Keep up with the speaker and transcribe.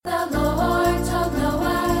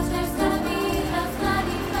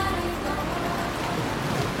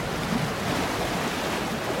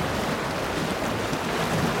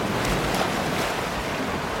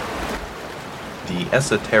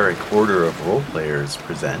Esoteric Order of Roleplayers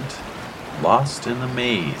present Lost in the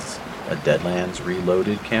Maze, a Deadlands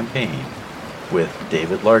Reloaded campaign, with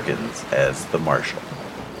David Larkins as the Marshal.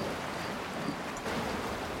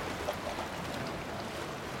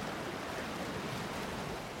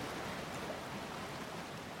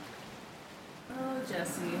 Oh,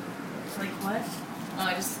 Jesse. Like what? Oh,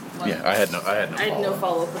 I just... Yeah, I had no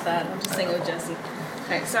follow-up with that. I'm just saying, oh, Jesse.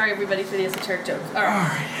 Alright, sorry everybody for the esoteric joke.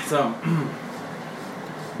 Alright. So,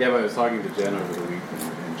 I was talking to Jen over the week,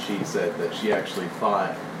 and she said that she actually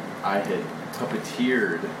thought I had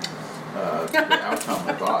puppeteered the outcome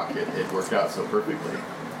with Bach. It worked out so perfectly.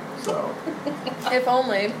 So. If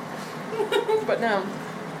only. But no.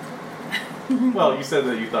 Well, you said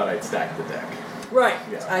that you thought I'd stacked the deck. Right.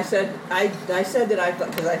 Yeah. I said that I thought,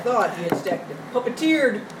 because I thought he had stacked it.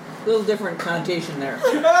 Puppeteered. A little different connotation there.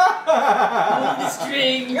 Pull the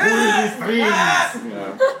string.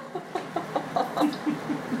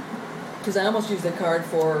 Because I almost used the card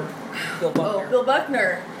for Bill Buckner. Oh, Bill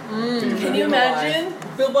Buckner. Can you imagine?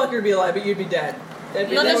 Bill Buckner would be alive, but you'd be dead. Not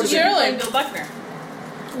necessarily Bill Buckner.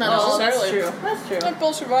 Not necessarily. That's true. That's true. If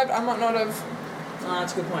Bill survived, I might not have.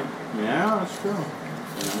 That's a good point. Yeah, that's true.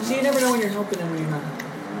 So you never know when you're helping and when you're not.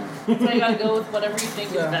 So you gotta go with whatever you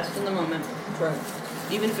think is best in the moment. That's right.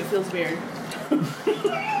 Even if it feels weird.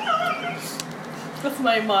 That's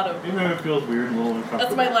my motto. Even if it feels weird and a little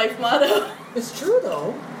uncomfortable. That's my life motto. It's true,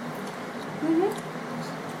 though.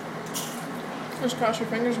 Just cross your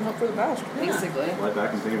fingers and hope for the best. Yeah. Basically. Lie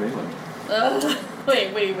back and think of England.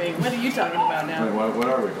 Wait. What are you talking about now? Wait, what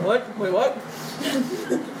are we doing? What? Wait, what?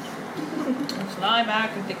 Let's lie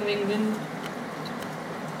back and think of England.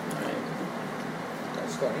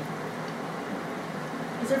 That's funny.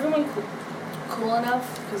 Is everyone cool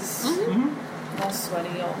enough? Because I'm all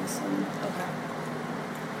sweaty all of a sudden. Okay.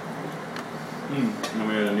 And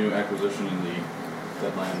we had a new acquisition in the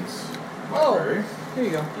Deadlands library. Here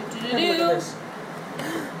you go. Have a look at this.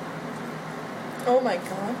 Oh my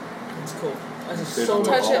god. It's cool. This is Good so one.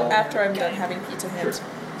 Touch it all- after I'm done having pizza Sure. hands.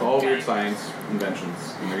 It's all weird science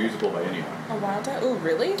inventions, and they're usable by anyone. A wild die? Ooh,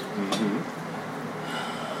 really?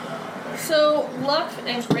 So, luck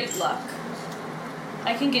and great luck.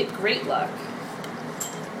 I can get great luck.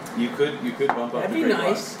 You could bump up That'd the be great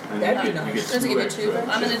nice. luck, and That'd you be get nice. Does it two give you extra two? I'm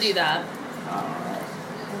gonna chips. do that.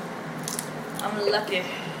 I'm lucky.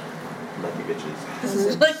 Lucky bitches. This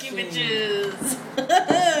is Lucky insane. bitches.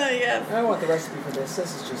 Yeah. I want the recipe for this.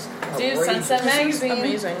 This is just Dude, outrageous. Sunset Magazine.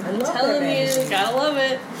 Amazing. I love Telling that magazine. you, gotta love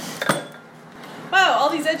it. Wow, all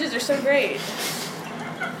these edges are so great.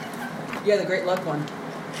 Yeah, the Great Luck one.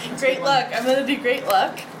 Great luck. I'm gonna do great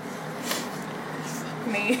luck.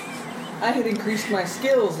 Me. I had increased my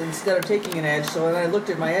skills instead of taking an edge, so then I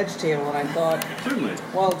looked at my edge table and I thought, Certainly.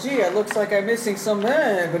 well, gee, it looks like I'm missing some,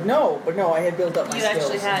 but no, I had built up my You skills.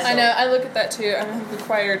 actually had. I know, I look at that too. I'm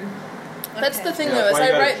required. That's the thing though, That's is why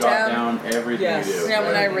you I gotta write jot down everything Yes. you do. yeah,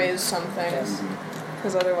 when I right? raise something. Yes.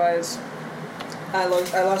 Because otherwise. I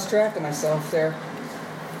lost track of myself there.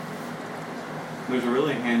 There's a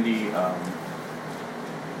really handy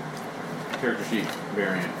character sheet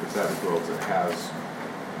variant for Savage Worlds that has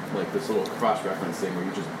like this little cross-reference thing where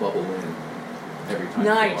you just bubble in every time.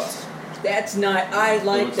 Nice. That's not. I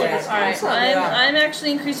like looks like that. it's Alright, I'm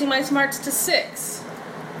actually increasing my smarts to 6.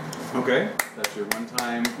 Okay, that's your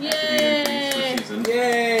one-time Yay. attribute increase for season.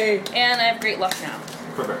 Yay! And I have great luck now.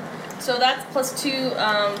 Perfect. So that's plus two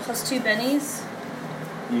bennies.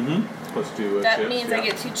 Plus 2 That chips, means yeah. I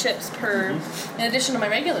get 2 chips per, in addition to my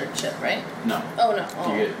regular chip, right? No. Oh no.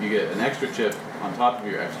 Oh. You get an extra chip on top of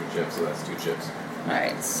your extra chip, so that's 2 chips.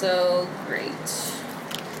 Alright, so great.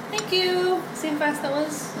 Thank you. See how fast that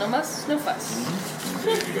was? No muss, no fuss.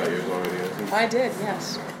 You got yours already, I think. I did,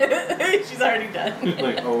 yes. She's already done.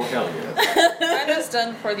 Like, oh, hell yeah. Mine was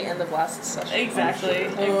done before the end of last session. Exactly.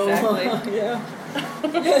 Oh, Exactly. Yeah.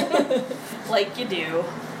 Like you do.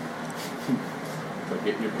 Like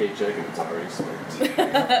getting your paycheck and it's already spent.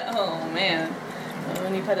 Oh man.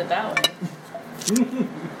 When you put it that way.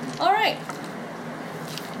 Alright.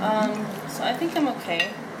 So I think I'm okay.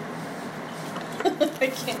 I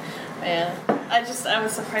can't. Man. I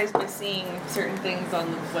was surprised by seeing certain things on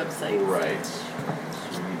the website. Right.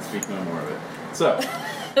 We need to speak no more of it. So,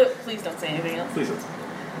 Please don't say anything else. please don't.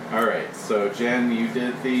 Alright, so Jen, you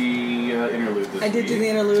did the interlude this week. I did do the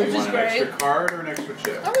interlude. Do you Which want is an extra great. card or an extra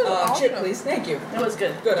chip? That was awesome. Chip, please. Thank you. It was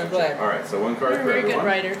good. Good, I'm glad. Alright, so one card You're a for very good everyone.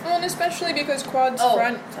 writer. Well, and especially because Quad's Oh,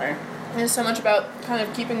 front sorry. is so much about kind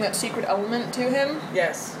of keeping that secret element to him.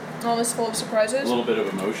 Yes. All this full of A surprises. little bit of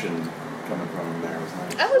emotion coming from him there was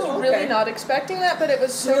nice. I was Oh, okay. really not expecting that, but it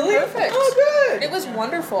was so Really? perfect. Oh, good. It was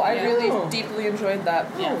wonderful. I Yeah. really Oh. deeply enjoyed that.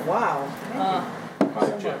 Oh, wow. Thank you.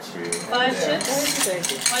 5 chips for you. 5 chips?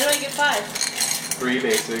 Thank you. Why do I get 5? 3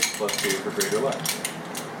 basic plus 2 for greater luck.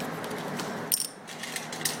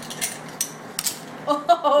 Oh,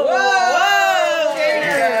 Whoa!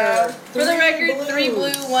 Yeah. For the Three record, blues. 3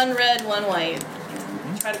 blue, 1 red, 1 white.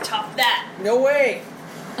 Try to top that. No way.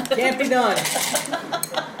 Can't be done.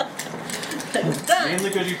 Done. Mainly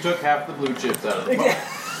because you took half the blue chips out of the box.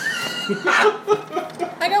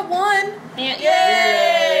 I got 1.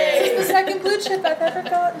 Yay! This is the second blue chip I've ever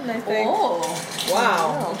gotten, I think. Oh.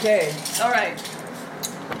 Wow. Okay. Alright.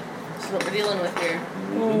 This is what we're dealing with here.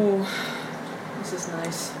 Ooh. This is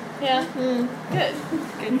nice. Yeah. Good.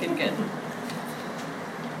 Good.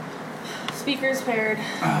 Speakers paired.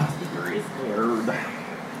 Very weird.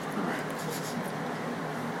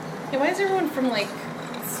 Hey, why is everyone from like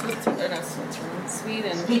Switzerland,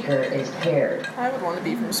 Sweden? Speaker is paired. I would want to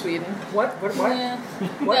be from Sweden. What? Yeah.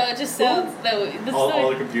 What? No, it just sounds this All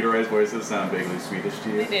the computerized voices sound vaguely Swedish to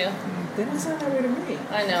you. they do. They don't sound that way to me.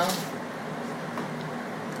 I know.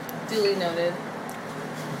 Duly noted.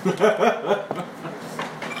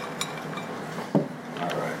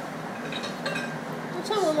 Alright. That's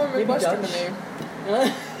a little more Maybe Midwestern Dutch. than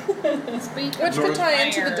me. Speak. Which could tie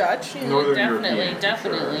into the Dutch. You know. Northern Definitely, European, for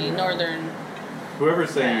definitely. sure. Northern. Whoever's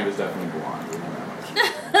saying it is definitely blonde. We know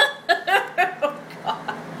that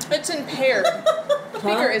much. It's in paired.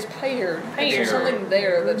 Speaker is paired. Paired. There's something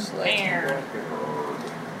there that's like. Paired.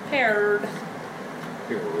 Paired.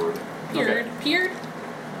 Paired. Okay. Peered.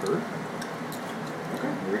 Paired.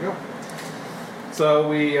 Okay, here we go. So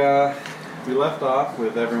we left off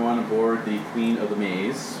with everyone aboard the Queen of the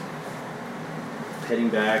Maze, heading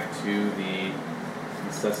back to the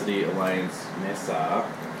Necessity Alliance Mesa.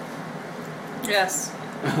 Yes.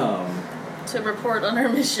 Um, To report on our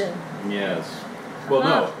mission. yes. Well,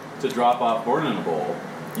 no, to drop off Born in a Bowl.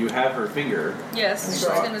 You have her finger, Yes. And It's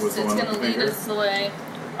Brock gonna, was the it's one with gonna the lead finger? us the way.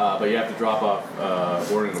 but you have to drop off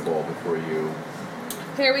Born in a Bowl before you.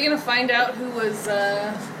 Okay, are we gonna find out who was, who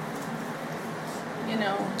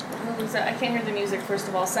was that? I can't hear the music, first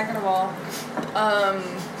of all. Second of all, are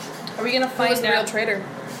we gonna Who find was the real out? traitor?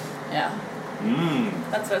 Yeah,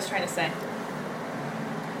 that's what I was trying to say.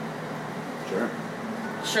 Sure.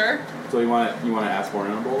 Sure? So you want to ask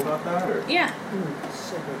Born in a Bowl about that, or? Yeah.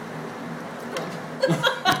 So good.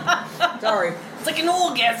 Sorry. It's like an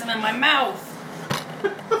orgasm in my mouth.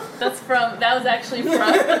 That was actually from,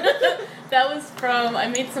 I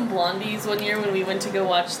made some blondies one year when we went to go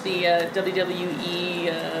watch the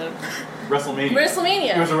WWE WrestleMania.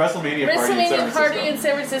 WrestleMania. It was a WrestleMania party in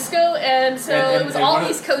San Francisco, and so it was all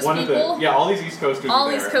East Coast people. All these East Coasters. All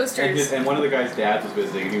were there. East Coasters. And one of the guys' dads was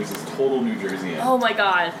visiting, and he was this total New Jerseyan. Oh my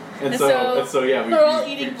god. And so yeah, we're all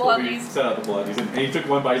eating we blondies. set out the blondies, and he took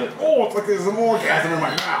one bite. He's like, "Oh, it's like there's an orgasm in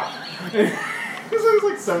my mouth." He was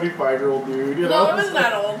like 75-year-old dude, you know. No, he wasn't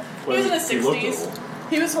that old. He was in his He looked 60s. old.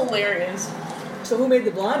 He was hilarious. So who made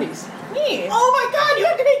the blondies? Me. Oh my God! You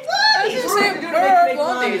have to make I blondies. was What do gonna I have say, to do to where are make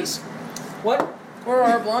our blondies? What? Where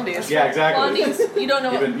are our blondies? Yeah, exactly. Blondies. You don't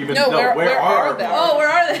know. You've been, No, where where are are they? Oh, where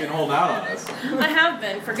are You've they? been holding out on us. I have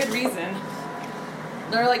been for good reason.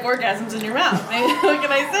 They're like orgasms in your mouth. What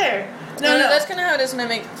can I say? No. That's kind of how it is when I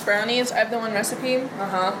make brownies. I have the one recipe.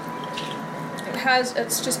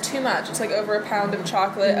 It's just too much. It's like over a pound of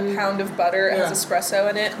chocolate, a pound of butter. It has espresso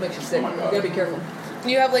in it. Makes you sick. Oh my You God. gotta be careful.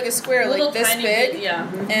 You have like a square Little like this tiny big, bit,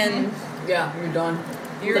 yeah. and Yeah, you're done.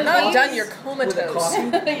 you're With a not coffee? done. You're With a comatose.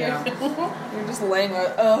 coffee. Yeah. You're just laying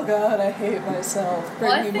there. Oh God, I hate myself. Bring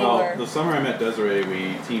Well, I me think- more. Well, the summer I met Desiree,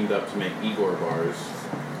 we teamed up to make Igor bars,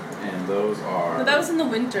 and those are. But that was in the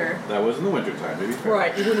winter. That was in the wintertime, to be fair.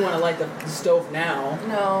 Right. You wouldn't want to light the stove now.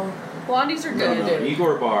 No. Blondies are No, good. no,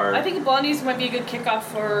 Igor bar. I think blondies might be a good kickoff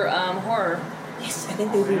for horror. Yes, I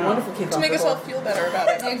think they would be Yeah. wonderful kickoff. to make us all feel better about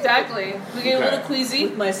it. Exactly. We get a Okay. little queasy.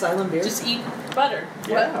 with my silent beer. Just eat butter.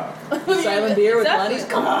 Yeah. Silent beer with Exactly. blondies.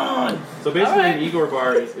 Come on. So basically, Alright. an Igor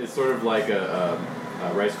bar is sort of like a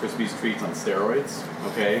Rice Krispies treats on steroids.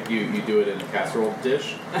 Okay, you do it in a casserole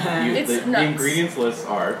dish. It's the nuts. ingredients lists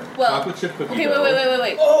are Well, chocolate chip cookie Okay, dough.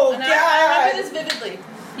 wait. Oh, And I God. remember this vividly.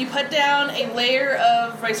 You put down a layer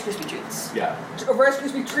of Rice Krispie treats. Yeah. Rice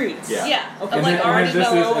Krispie treats. Yeah. Yeah. Okay. Of like already this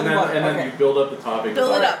is, mellow. and then Okay. you build up the topping.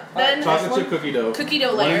 Build it up. Then Chocolate chip cookie dough. Cookie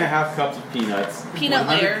dough 1.5 layer. cups of peanuts. Peanut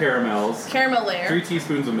 100 layer. caramels. Caramel layer. 3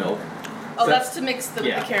 teaspoons of milk. Oh, Se- that's to mix the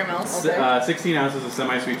yeah. caramels. Okay. 16 ounces of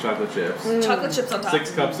semi-sweet chocolate chips. Chocolate chips on top.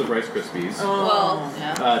 6 cups of Rice Krispies. Oh. Well,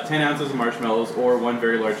 yeah. 10 ounces of marshmallows or 1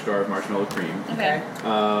 very large jar of marshmallow cream. Okay.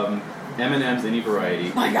 M&M's, any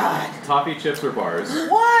variety. My God. Toffee chips or bars.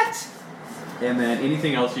 What? And then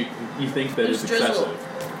anything else you think that is Just drizzle.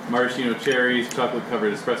 excessive. maraschino cherries,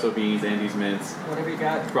 chocolate-covered espresso beans, Andes mints, Whatever you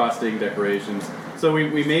got. frosting, decorations. So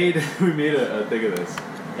we made a thing of this,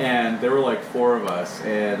 and there were like 4 of us,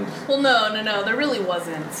 and Well, no, there really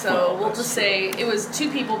wasn't. So Well, we'll that's just say it was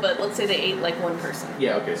 2 people, but let's say they ate like 1 person.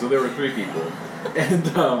 yeah, okay, so there were 3 people,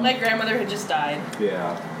 and My grandmother had just died.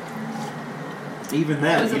 yeah. Even It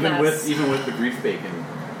then, was a even mess. with the grief bacon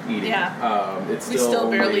eating, Yeah. it We still still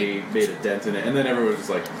only barely- made a dent in it, and then everyone was just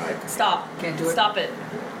like, Stop. Can't do it. Stop it.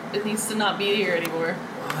 It needs to not be here anymore.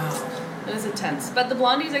 Wow. It was intense. But the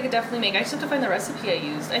blondies I could definitely make. I just have to find the recipe I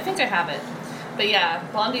used. I think I have it. But yeah,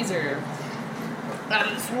 blondies are out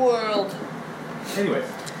of this world. Anyway,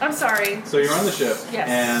 I'm sorry. so you're on the ship, Yes.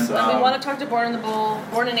 and we want to talk to Born in a Bowl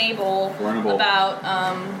about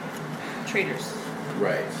traders.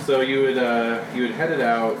 right. So you had headed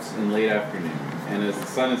out in late afternoon, and as the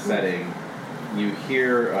sun is setting, you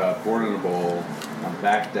hear Born in a Bowl on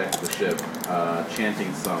back deck of the ship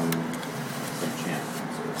chanting some chant.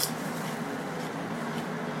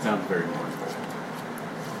 Sounds very mournful.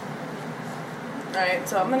 Alright,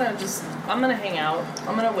 so I'm gonna hang out.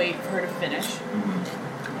 I'm gonna wait for her to finish.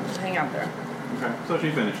 Mm-hmm. I'm just hang out there. Okay, so she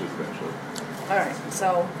finishes eventually. Alright,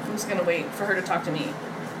 so I'm just gonna wait for her to talk to me.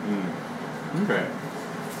 Okay.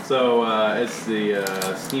 So as the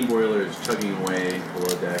steam boiler is chugging away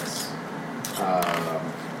below decks,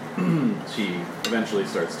 she eventually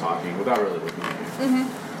starts talking without really looking at you. Mm-hmm.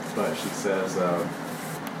 But she says, I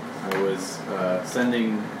was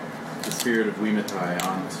sending the spirit of Wimatai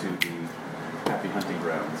onto the happy hunting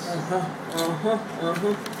grounds.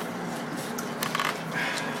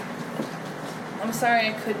 I'm sorry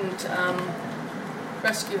I couldn't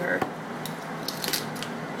rescue her.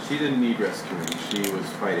 She didn't need rescuing. She was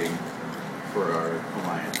fighting for our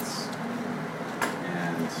alliance.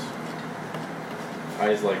 And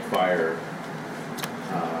Eyes Like Fire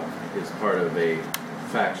is part of a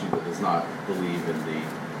faction that does not believe in the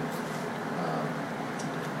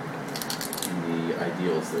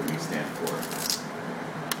ideals that we stand for.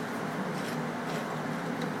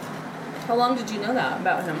 How long did you know that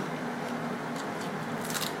about him?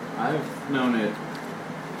 I've known it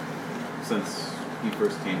since he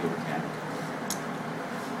first came to the camp.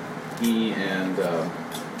 He and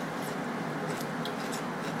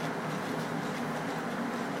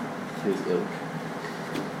his ilk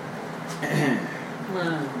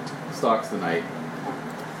stalks the night.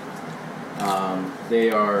 They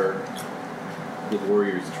are the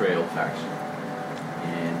Warriors Trail faction,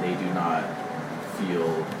 and they do not feel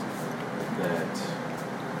that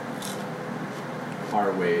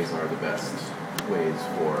our ways are the best ways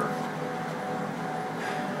for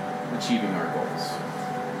achieving our goals.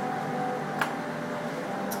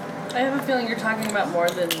 I have a feeling you're talking about more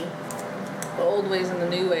than the old ways and the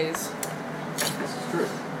new ways. This is true.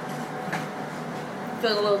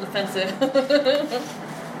 Feel a little defensive.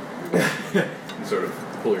 You sort of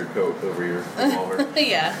pull your coat over your revolver.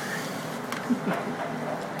 Yeah.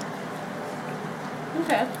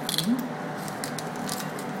 Okay.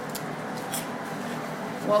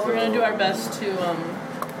 Well, we're gonna do our best to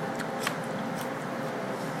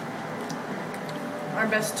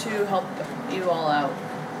help you all out.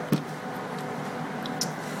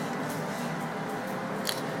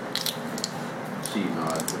 She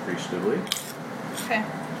nods appreciatively. Okay.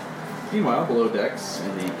 Meanwhile, below decks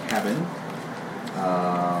in the cabin,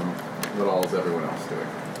 what all is everyone else doing?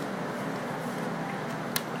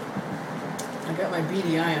 I got my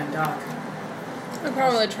beady eye on Doc. I'm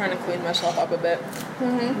probably trying to clean myself up a bit.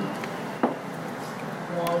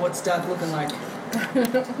 Well, what's Doc looking like?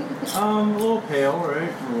 A little pale,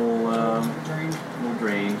 right? A little, Drained. a little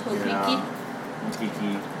drained. Little yeah. A little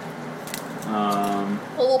peaky. A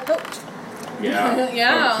little poked. Yeah.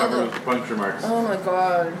 Yeah. Covered with puncture marks. Oh my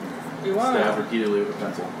god. You Stabbed want repeatedly with a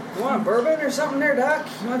pencil. bourbon or something there, Doc?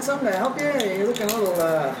 You want something to help you? You're looking a little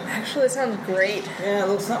Actually, it sounds great. yeah, a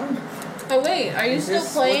little something. Oh wait, are you Is still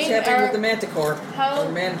this- playing? What's happening our- with the manticore? How- Or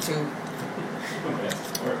the manitou?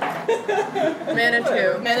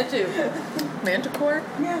 Manitou. Manitou. Manticore?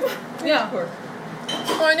 Yeah. Yeah. Manticore.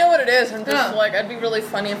 Oh, I know what it is. I'm just Yeah. like, I'd be really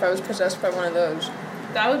funny if I was possessed by one of those.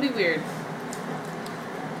 That would be weird.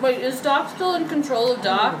 Wait, is Doc still in control of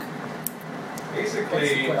Doc? Basically, What's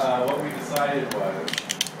the question? what we decided was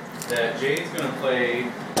that Jay's going to play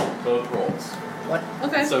both roles. What?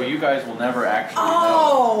 Okay. So you guys will never actually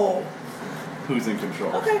know Oh! who's in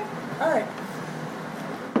control. Okay. Alright.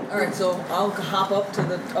 Alright, so I'll hop up to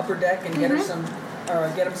the upper deck and get her some, or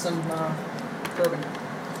get him some bourbon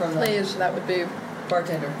from the Please, that would be.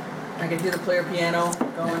 bartender. I can hear the player piano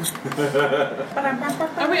going.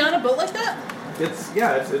 Are we on a boat like that?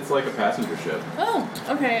 it's like a passenger ship. Oh,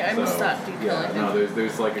 okay. I missed that detail. Yeah, no,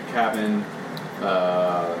 there's like a cabin,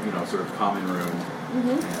 sort of common room,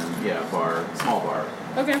 and bar, small bar.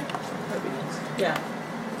 Okay. That'd be nice. Yeah.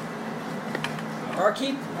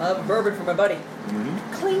 Barkeep, I'll have a bourbon for my buddy.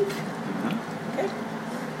 Mm-hmm. Clink. Mm-hmm. Okay.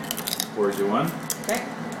 Poured you one. Okay.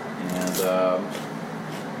 And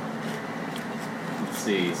let's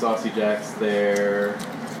see, Saucy Jack's there.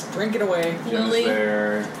 Drink it away. Jim's Lily.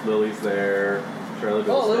 there. Lily's there. Charlie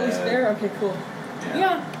Bill's Oh, Lily's dead. there? Okay, cool.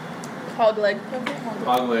 Yeah. Hog leg.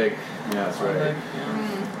 Hog leg. Yeah, that's right.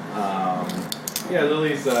 Yeah,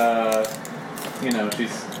 Lily's,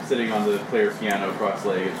 she's sitting on the player piano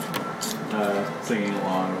cross-legged, singing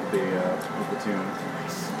along with the tune.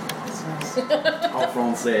 That's nice. En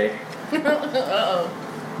français. Uh-oh.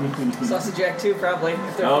 Saucy Jack too, probably.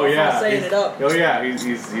 If they're Oh yeah, saying it up. Oh yeah, he's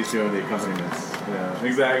doing the accompaniments. Yeah,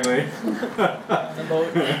 exactly. The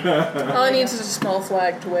boat. All he needs is a small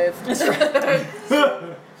flag to wave. That's right.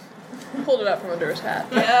 Pulled it out from under his hat.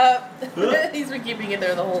 Yep. He's been keeping it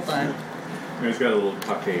there the whole time. He's got a little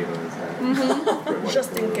cockade on his head.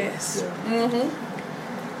 Just in case. Yeah.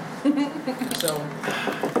 So,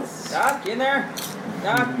 Doc, get in there.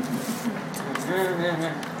 Doc.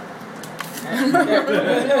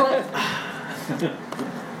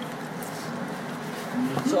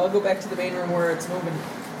 So I'll go back to the main room where it's moving.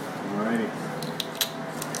 Alrighty.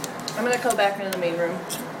 I'm gonna go back into the main room.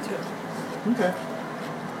 Okay.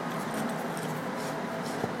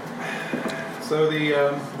 So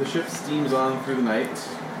the ship steams on through the night.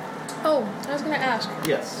 Oh, I was gonna ask.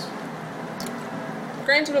 Yes.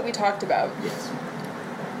 Granted what we talked about. Yes.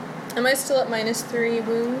 Am I still at -3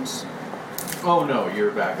 wounds? Oh no,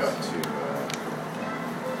 you're back up to.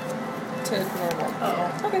 To normal.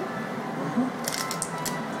 Uh-oh. Okay.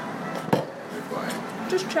 You're fine.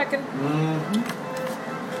 Just checking. Mm-hmm.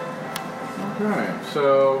 Okay, so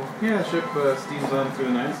yeah, the ship steams on through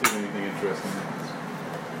the night. See if anything interesting happens.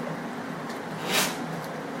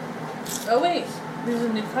 Oh wait, these are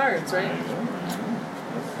new cards, right?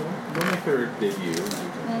 We'll make their debut.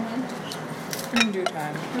 In due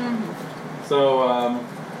time. So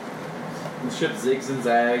the ship zigs and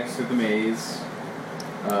zags through the maze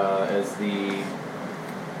as the.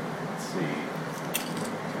 Let's see.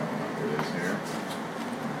 What it is here.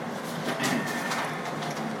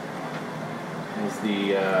 As the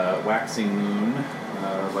waxing moon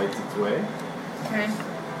lights its way. Okay.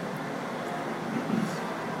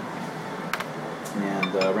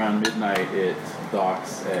 And around midnight, it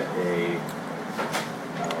docks at a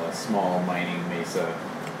small mining mesa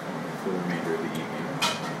for the remainder of the evening.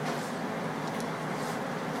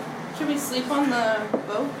 Should we sleep on the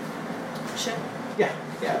boat? Ship? Yeah,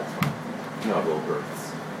 that's fine. No little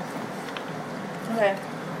berths. Okay.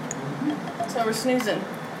 So we're snoozing.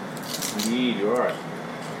 Indeed, you are.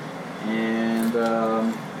 And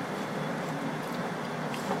nothing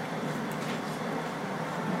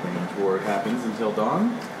untoward happens until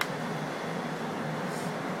dawn,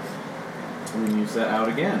 when you set out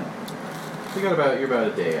again. So you're about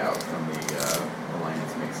a day out from the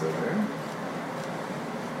Alliance Mesa there.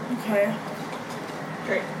 Okay.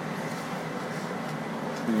 Great.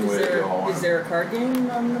 Anyway, you all want Is there a card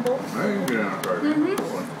game on the boat? I can get on a card.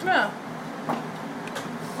 Yeah.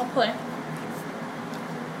 I'll play.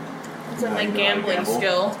 It's like my You know how to gambling gamble?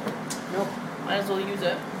 skill. Nope. Might as well use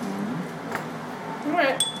it. Mm-hmm.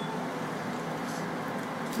 Alright.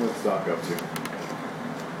 What's Doc up to?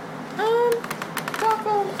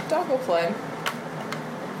 Doc will play.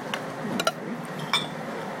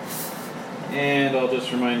 And I'll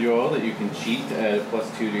just remind you all that you can cheat at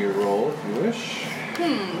 +2 to your roll if you wish.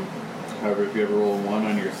 However, if you ever roll a 1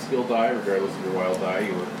 on your skill die, regardless of your wild die,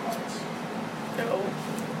 you are caught. Oh.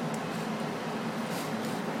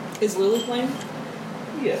 Is Lily playing?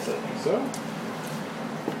 Yes, I think so.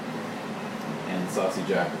 And Saucy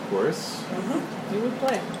Jack, of course. He would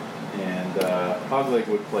play. And Hogleg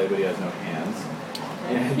would play, but he has no hands.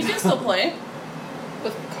 And He can still play.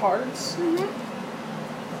 With cards?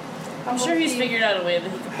 I'm sure he's figured out a way that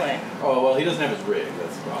he can play. oh, well, he doesn't have his rig.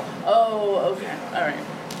 That's the problem. Oh, okay. Alright.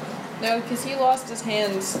 No, because he lost his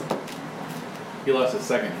hands. He lost his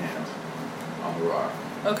second hand on the rock.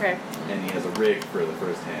 Okay. And he has a rig for the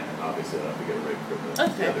first hand, and obviously he'll have to get a rig for the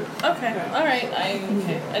Okay. other. Okay. Alright. I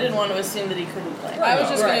didn't want to assume that he couldn't play. I was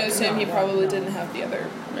just Right. going to assume he probably didn't have the other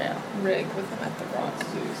Yeah. rig with him at the rock.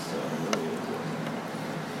 Let's see,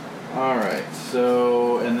 Alright,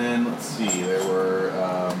 so, and then, let's see,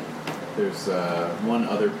 there's one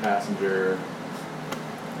other passenger,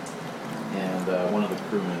 and one of the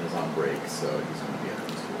crewmen is on break, so he's going to be at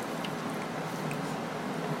this too.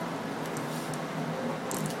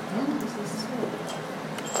 Oh, this is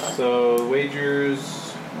So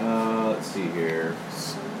wagers. Let's see here.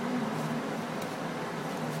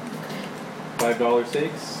 $5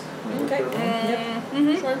 stakes. Okay.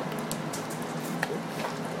 Yep. Sure.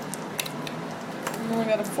 And then we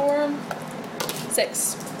got a 4.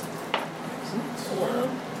 6.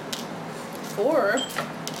 4.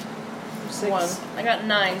 6. 1. I got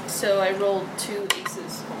 9, so I rolled 2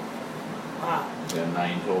 aces. Wow. Yeah,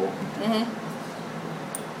 9 total.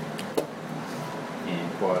 And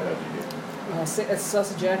quad, how'd you do? It's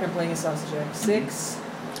Sausage Jack. I'm playing a Sausage Jack. 6.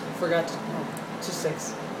 Forgot to. No, just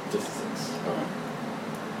 6. Just 6.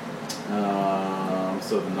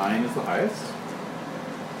 So the 9 is the highest.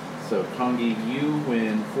 So Kongi, you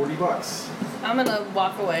win $40. I'm gonna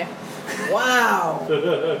walk away. Wow. Okay,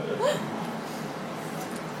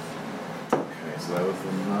 so that was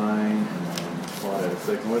the 9, and then quad at a 6.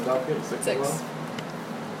 And what did Doc get? A 6 as 6. well?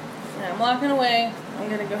 Yeah, I'm walking away. I'm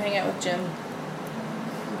gonna go hang out with Jim.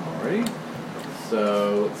 Alrighty.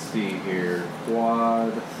 So let's see here.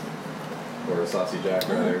 Quad, or Saucy Jack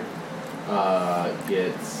rather,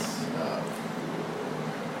 gets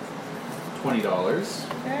 $20,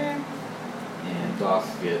 Okay. and Doc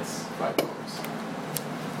gets $5.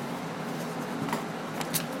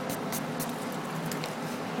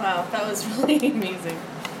 Wow, that was really amazing.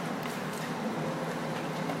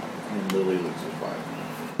 And Lily loses 5.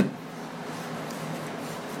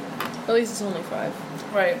 At least it's only 5.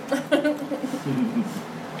 Right.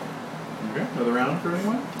 Okay, another round for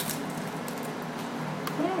anyone?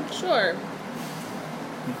 Sure.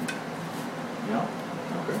 Yeah.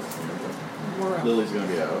 Okay. More round. Lily's gonna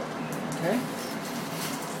be out. Okay.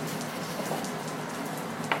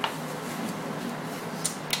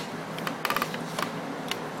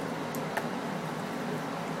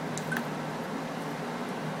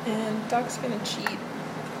 And Doc's gonna cheat.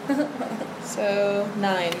 So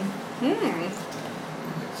 9.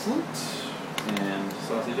 Excellent. And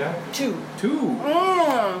Saucy Jack? 2. 2.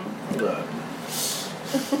 Hold on.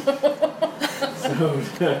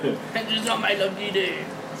 I just on my lucky day.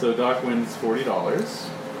 So Doc wins $40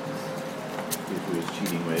 due to his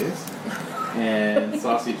cheating ways, and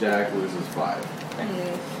Saucy Jack loses 5.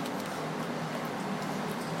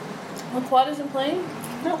 Well, Quad isn't playing?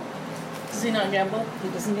 No. Does he not gamble? He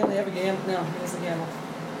doesn't have a gamble. No, he doesn't gamble.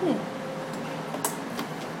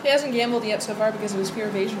 He hasn't gambled yet so far because of his fear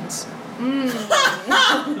of Asians. And then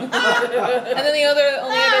the only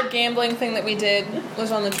other gambling thing that we did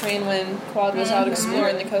was on the train when Quad was out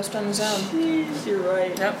exploring the coast on his own. Jeez, you're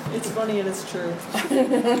right. Yep. It's funny and it's true.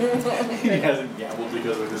 He hasn't gambled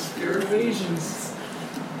because of his fear of Asians.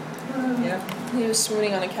 Yeah. He was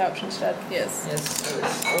swooning on a couch instead. Yes. Yes. It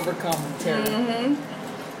was overcome terror.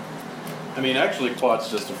 I mean, actually, Quad's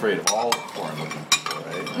just afraid of all foreign-looking people,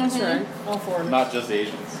 right? That's right. All foreigners. Not just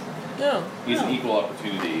Asians. No. He's no. an equal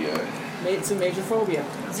opportunity. It's a major phobia.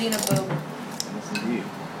 Xenophobe. Yes, indeed.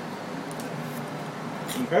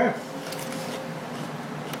 Okay.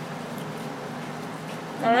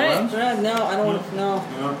 Alright. No, I don't want to. No.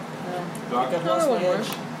 No. No. Doc? I've lost my edge.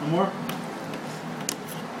 One more?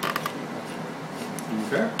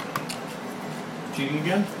 Okay. Cheating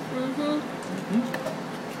again?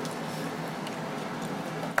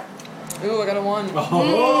 Ooh, I got a 1.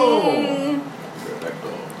 Oh!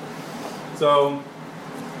 Perfecto. So,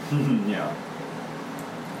 yeah.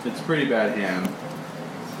 It's a pretty bad hand.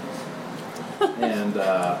 And,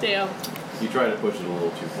 Damn. you try to push it a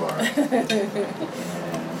little too far. And,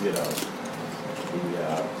 you know,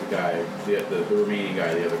 the guy, the remaining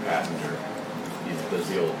guy, the other passenger, he does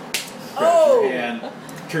the old grabs your hand,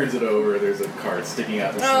 turns it over, there's a card sticking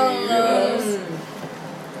out the sleeve, you know.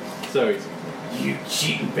 So he's, you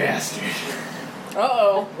cheating bastard.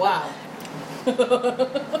 Uh-oh. Wow.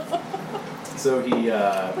 So he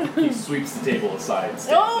sweeps the table aside and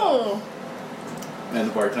stands up. And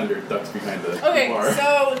the bartender ducks behind the Okay, bar.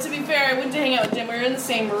 so to be fair, I went to hang out with Jim. We were in the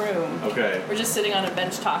same room. Okay. We're just sitting on a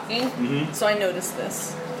bench talking. Mm-hmm. So I noticed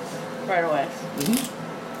this right away.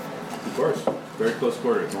 Mm-hmm. Of course. Very close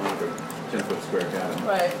quarters. It's only like a 10-foot square cabin.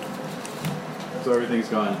 Right. So everything's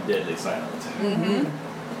gone deadly silent. Mm-hmm.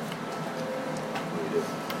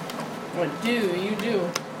 What do you do? What do you do?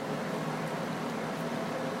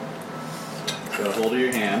 Got a hold of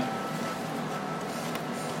your hand.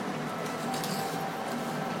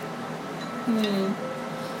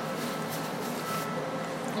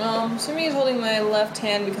 Assuming he's holding my left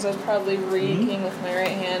hand because I was probably reeking with my right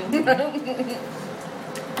hand.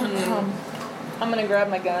 I'm gonna grab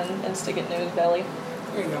my gun and stick it in his belly.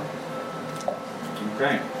 There you go.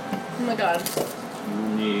 Okay. Oh my god. You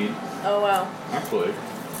need... Oh wow. Actually,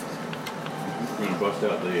 I'm going to bust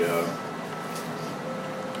out the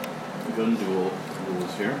gun duel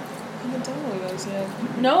rules here. I haven't done one of those yet.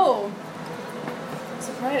 No.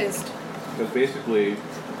 Surprised. Because basically,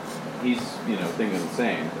 he's, thinking the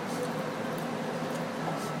same.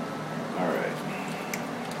 Alright.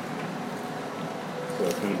 So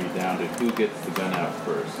it's going to be down to who gets the gun out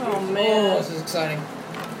first. Oh Oh, man. this is exciting.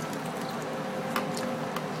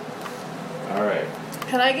 Alright.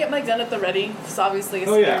 Can I get my gun at the ready? Because obviously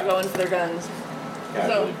Oh, yeah. they're going for their guns.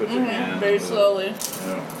 Casually put your hand very on the- slowly.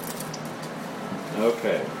 Yeah.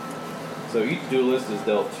 Okay. So each duelist is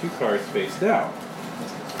dealt 2 cards face down.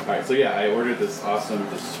 Alright, so yeah, I ordered this awesome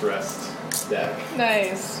distressed deck.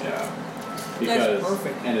 Nice. Yeah. That's Because,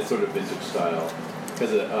 perfect. and it's sort of vintage style.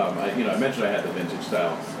 Because I mentioned I had the vintage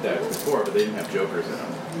style deck before, but they didn't have jokers in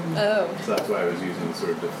them. Oh. So that's why I was using the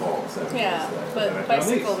sort of default 7 Yeah, deck. but And I found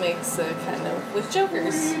bicycle these. makes a kind of with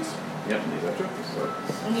jokers. Sweet. Yep, and these have jokers. So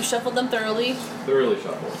And you shuffled them thoroughly. thoroughly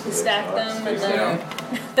shuffled. So You they stack stop, them face and down.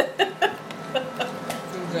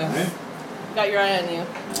 Exactly. Right? Got your eye on you.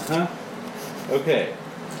 Uh-huh. Okay.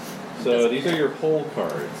 So these are your hole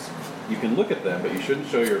cards. You can look at them, but you shouldn't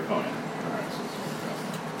show your opponent.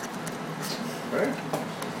 Alright.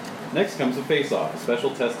 Next comes a face-off, a special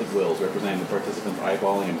test of wills representing the participants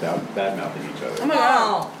eyeballing and bad-mouthing each Oh other. my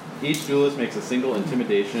god. Wow. Each duelist makes a single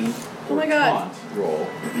intimidation Oh or my God. taunt roll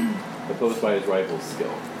opposed by his rival's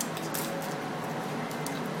skill.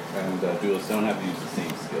 And duelists don't have to use the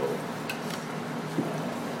same skill.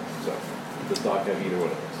 So, does Doc have either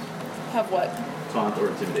one of those? Have what? Taunt or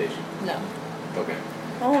intimidation? No. Okay.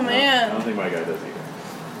 Oh I don't man. think my guy does either.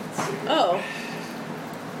 Let's see here. Oh.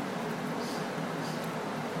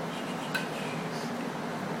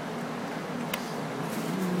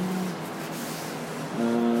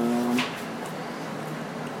 Um,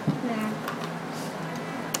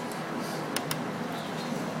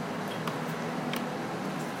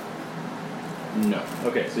 no.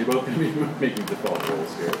 Okay, so you're both going to be making default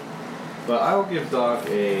rolls here. But I will give Doc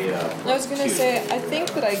a. I was gonna say, I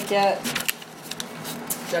think that I get.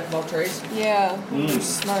 Jack of all trades. Yeah. Mm. You're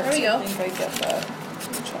smart. There we so go. I think I get that.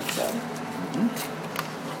 Let me check that.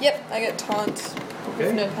 Yep, I get taunt.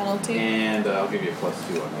 Okay. No penalty. And I'll give you a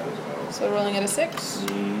 +2 on that as well. So rolling at a 6.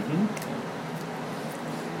 Mm-hmm.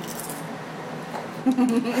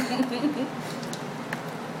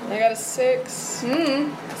 I got a 6.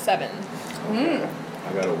 7. Okay.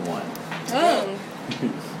 I got a 1. Oh.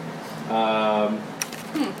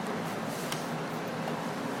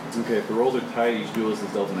 Okay, if the rolls are tied, each duelist is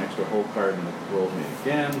dealt an extra hole card and the rolls meet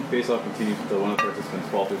again. Face-off continues until one of the participants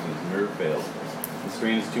falters and his nerve fails. The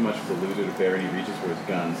strain is too much for the loser to bear and he reaches for his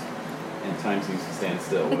guns, and time seems to stand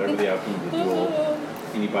still. Whatever the outcome of the duel,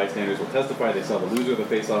 any bystanders will testify they saw the loser of the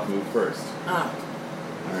face-off move first. Ah.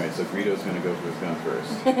 Alright, so Greedo's going to go for his gun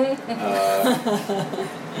first.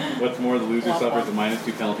 What's more, the loser suffers a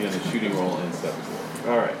 -2 penalty on his shooting roll in step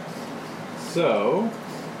 4. Alright, so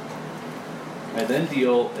I then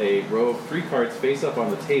deal a row of 3 cards face up on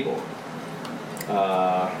the table.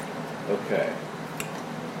 Okay.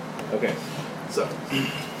 Okay, so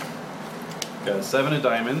got a 7 of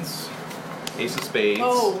diamonds, ace of spades,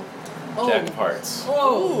 Oh. jack of hearts.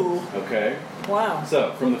 Oh. Okay. Wow.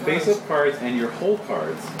 So, from the Cards. face-up cards and your hole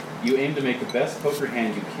cards, you aim to make the best poker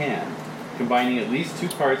hand you can, combining at least 2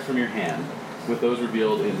 cards from your hand with those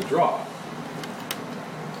revealed in the draw.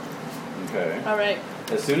 Okay. Alright.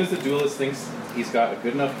 As soon as the duelist thinks he's got a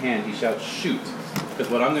good enough hand, he shouts shoot. Because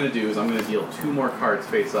what I'm going to do is I'm going to deal 2 more cards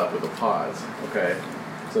face up with a pause. Okay?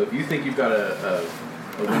 So if you think you've got a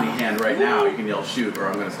winning hand right now, you can yell shoot, or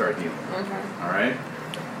I'm going to start dealing. Okay. Alright?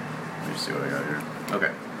 Let me see what I got here.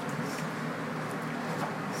 Okay.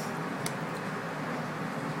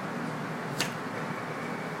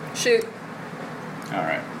 Shoot.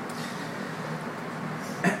 Alright.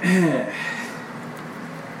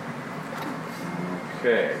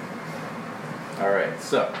 Okay. Alright,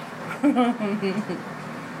 so.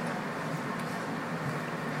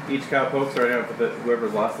 Each cowpoke starting out with whoever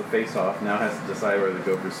lost the face-off now has to decide whether to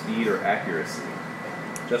go for speed or accuracy.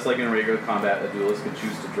 Just like in regular combat, a duelist can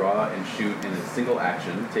choose to draw and shoot in a single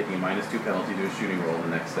action, taking a -2 penalty to his shooting roll in the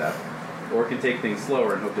next step, or can take things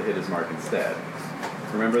slower and hope to hit his mark instead.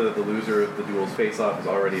 Remember that the loser of the duel's face-off is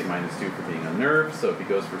already at -2 for being unnerved, so if he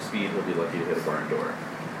goes for speed, he'll be lucky to hit a barn door.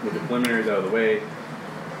 With the preliminaries out of the way,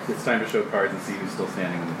 it's time to show cards and see who's still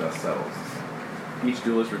standing when the dust settles. Each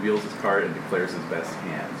duelist reveals his card and declares his best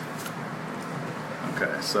hand.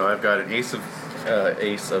 Okay, so I've got an ace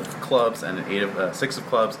of clubs and an 6 of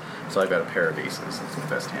clubs, so I've got a pair of aces. That's my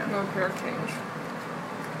best hand. No pair change.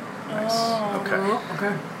 Nice. Oh. Okay. Oh,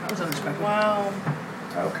 okay. That was unexpected. Wow.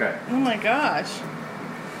 Okay. Oh my gosh.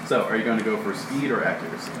 So, are you going to go for speed or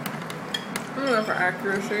accuracy? I'm gonna go for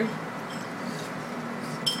accuracy.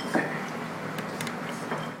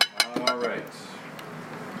 right.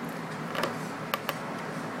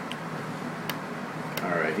 All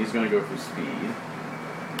right, he's going to go for speed.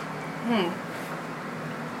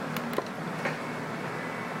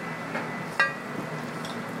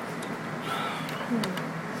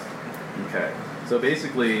 Okay, so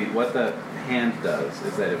basically what that hand does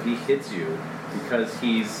is that if he hits you, because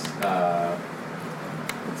he's, let's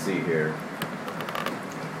see here.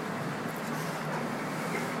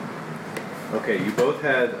 Okay, you both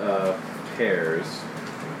had pairs.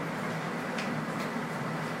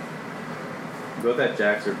 You both had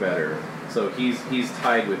jacks or better, so he's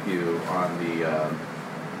tied with you on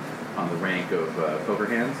the rank of poker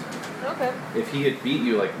hands. Okay. If he had beat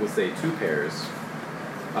you, like let's say 2 pairs,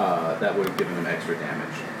 that would have given him extra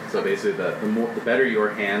damage. So basically, the better your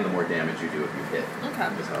hand, the more damage you do if you hit. Okay.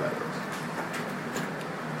 Is how that works.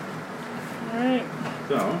 Alright.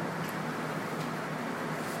 So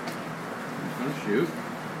he's gonna shoot.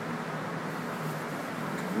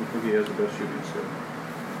 I don't think he has the best shooting skill.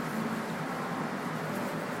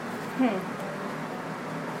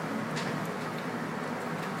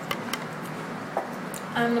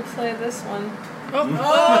 I'm gonna play this one. Oh,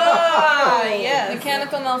 Yes.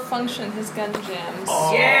 Mechanical malfunction, his gun jams.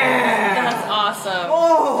 Oh. yeah! That's awesome.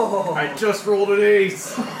 Oh! I just rolled an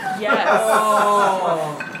ace. Yes.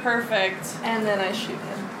 Oh! Perfect. And then I shoot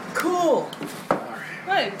him. Cool!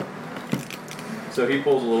 Good. So he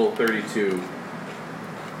pulls a little 32,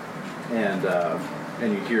 and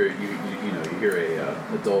you hear you hear a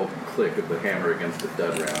dull click of the hammer against the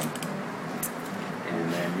dud round,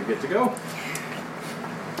 and then you get to go.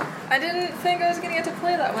 I didn't think I was gonna get to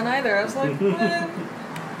play that one either. I was like, what?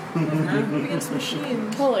 Against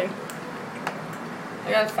machine. Holy.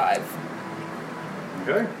 I got a 5.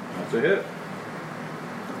 Okay, that's a hit.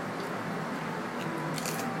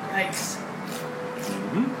 Nice.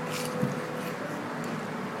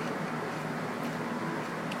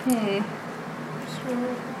 Okay.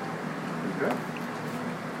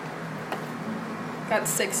 Got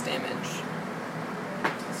 6 damage.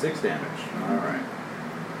 6 damage. All right.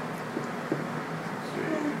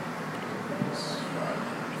 Let's see.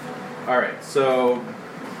 All right. So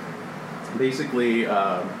basically,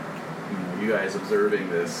 you guys observing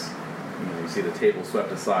this, you see the table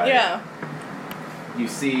swept aside. Yeah. You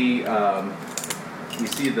see the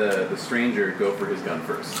stranger go for his gun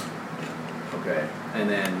first. Okay, and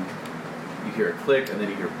then you hear a click, and then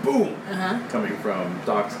you hear boom coming from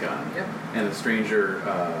Doc's gun. Yep. And the stranger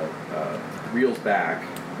reels back,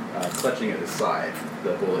 clutching at his side.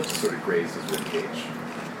 The bullet sort of grazed his ribcage,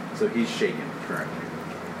 so he's shaken currently.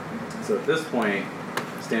 So at this point,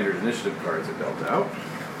 standard initiative cards are dealt out.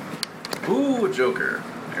 Ooh, a joker.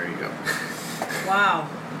 There you go. Wow.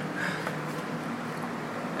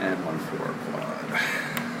 And 1 for Quad.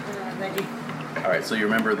 Thank you. All right, so you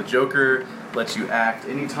remember the Joker lets you act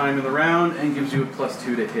any time in the round and gives you a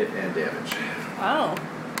 +2 to hit and damage. Wow.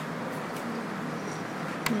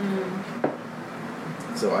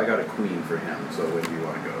 So I got a queen for him. So where do you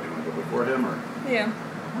want to go? Do you want to go before him, or Yeah.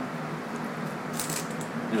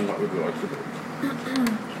 and what would you like to do?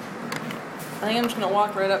 I think I'm just gonna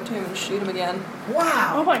walk right up to him and shoot him again.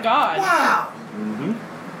 Wow! Oh my god. Wow! Mm-hmm.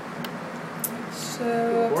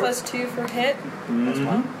 So Go for it. +2 for hit. That's Mhm.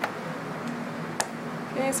 1.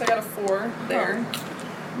 Okay, so I got a 4 there.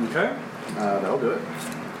 Okay, that'll do it.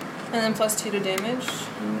 And then +2 to damage.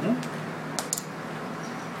 Mm-hmm.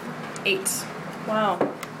 8. Wow.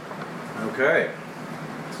 Okay,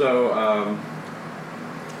 so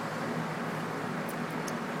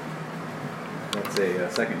that's a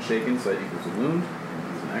second shaken, so that equals a wound.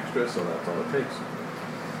 He's an extra, so that's all it takes.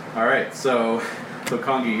 All right, so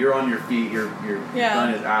Kongi, you're on your feet. Your Yeah. gun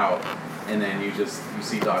is out, and then you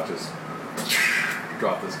see Doc just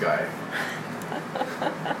drop this guy.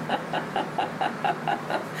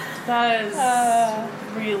 That is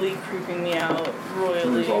really creeping me out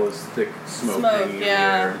royally. There's all this thick smoke, Smoke, hanging in yeah. the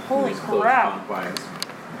air. in Holy these close crap. confines.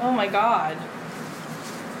 Oh my god.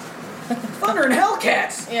 Thunder and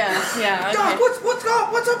Hellcats! Yeah, yeah. Doc, Okay. what's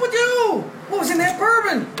up with you? What was in that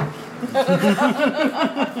bourbon?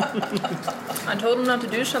 I told him not to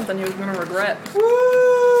do something he was gonna regret.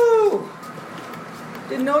 Woo!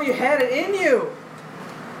 Didn't know you had it in you.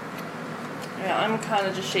 Yeah, I'm kind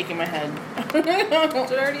of just shaking my head. Did I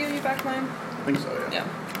already give you back mine? I think so, yeah. Yeah.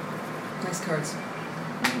 Nice cards.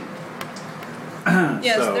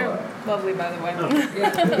 Yes, So, they're lovely, by the way. Yeah,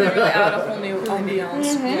 They really add a whole new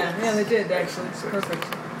ambiance. yeah, they did actually. It's perfect.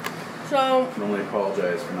 So, I can only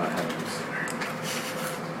apologize for not having this there.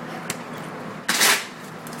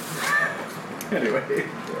 Anyway,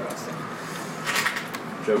 we're awesome.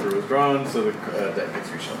 Joker was drawn, so the deck gets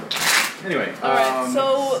reshuffled. Anyway. Alright,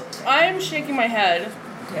 so I'm shaking my head.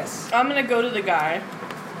 Yes. I'm gonna go to the guy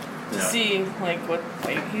to Yeah. see,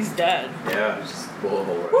 he's dead. Yeah, it's just a bullet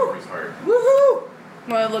hole right over his heart. Woohoo!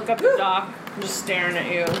 When I look up at Doc, I'm just staring at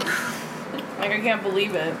you. Like, I can't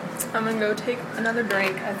believe it. I'm gonna go take another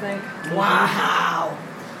drink, I think. Wow!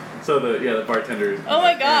 So the bartender. Oh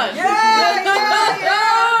my gosh! Yeah!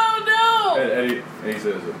 Oh no! And he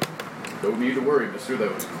says, "Don't need to worry, mister.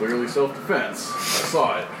 That was clearly self-defense. I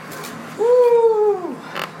saw it." Woo!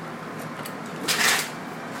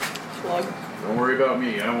 Plug. Don't worry about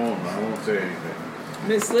me. I won't say anything.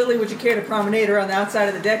 Miss Lily, would you care to promenade around the outside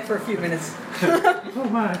of the deck for a few minutes? Oh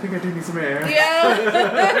my! I think I do need some air. Yeah!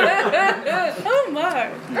 Oh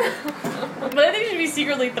my! But I think she'd be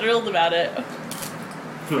secretly thrilled about it.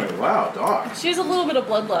 Like, wow, Doc. She has a little bit of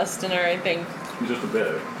bloodlust in her, I think. Just a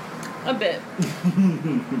bit. A bit.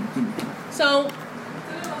 So.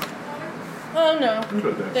 Oh no.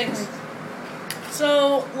 Okay. Thanks.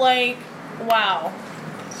 So, wow.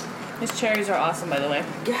 These cherries are awesome, by the way.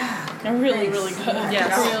 Yeah. They're really, Thanks. really good.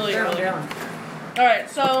 Yes. Really, really good. Down. Alright,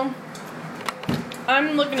 so.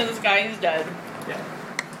 I'm looking at this guy, he's dead. Yeah.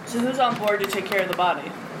 So who's on board to take care of the body?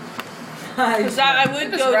 Because I would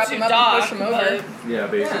Just go wrap to him up and Doc, push him over. but Yeah, Yeah, a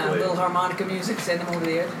basically. little harmonica music, send them over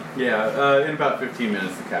the edge. Yeah, in about 15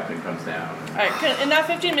 minutes, the captain comes down. alright, in that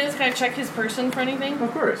 15 minutes, can I check his person for anything?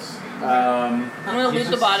 Of course. I'm gonna loot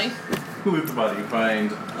the body. Loot the body. You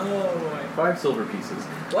find Oh, boy. 5 silver pieces.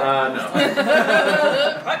 What? No.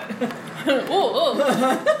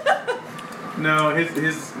 Oh. No,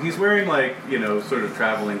 he's wearing sort of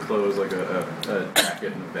traveling clothes, like a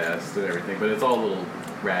jacket and vest and everything, but it's all a little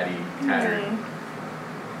ratty, tattered.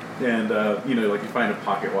 And you find a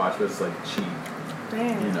pocket watch that's like cheap,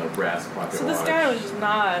 Dang. brass pocket So watch. this guy was just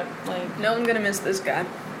not, No, I'm gonna miss this guy.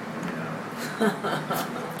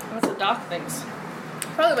 that's what Doc thinks.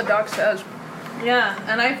 Probably what Doc says. Yeah,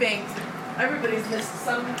 and I think everybody's missed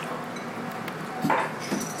some.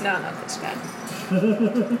 No, not this guy.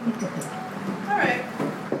 Alright.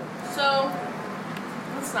 So,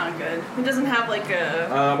 that's not good. He doesn't have a.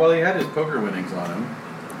 Well, he had his poker winnings on him.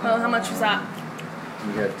 Well, how much was that?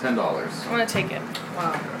 He had $10. I'm gonna take it.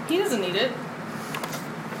 Wow. He doesn't need it.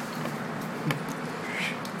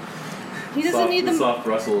 He doesn't need the the. soft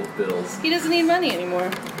rustle of bills. He doesn't need money anymore.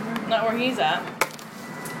 Not where he's at.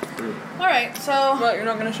 True. Alright, so. Well, you're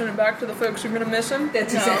not gonna send it back to the folks who are gonna miss him?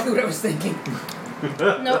 That's No. exactly what I was thinking.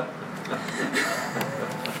 Nope.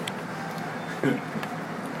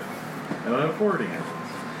 I don't have forwarding it.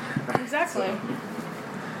 Exactly.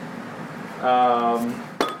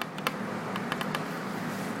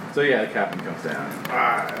 So yeah, the captain comes down.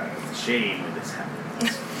 It's a shame when this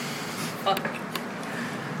happens. Fuck.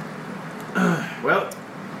 Well,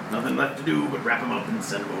 nothing left to do but wrap him up and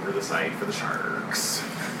send him over the side for the sharks.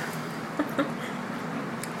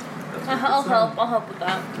 I'll help with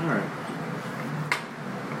that. Alright.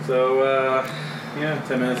 So,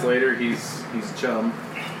 10 minutes later, he's chum.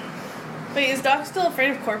 Wait, is Doc still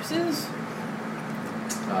afraid of corpses?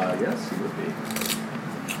 Yes, he would be.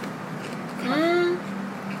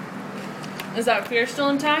 Is that fear still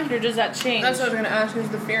intact, or does that change? That's what I was gonna ask. Is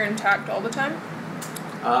the fear intact all the time?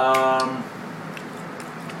 That's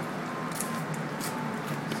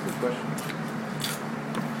a good question.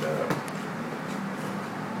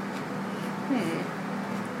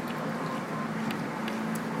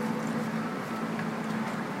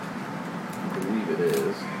 I believe it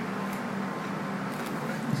is.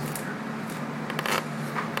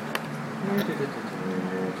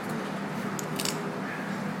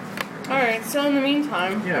 Alright, so in the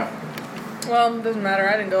meantime. Yeah. Well, it doesn't matter.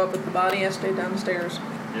 I didn't go up with the body. I stayed downstairs.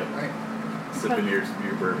 Yep. Right. Sipping your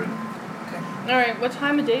bourbon. Alright, what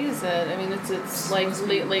time of day is it? I mean, it's like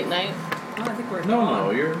late night. Oh, I think we're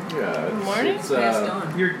No, you're It's, Morning? It's, Past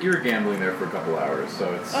dawn. you're gambling there for a couple hours,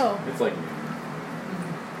 so it's it's like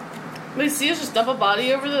They see us just dump a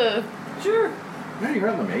body over the. Sure. man, you're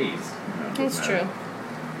out in the maze. It doesn't That's matter.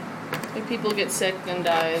 true. If people get sick and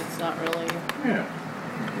die, it's not really. Yeah.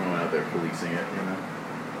 You're going out there policing it,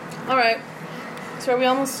 Alright. So are we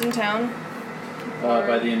almost in town?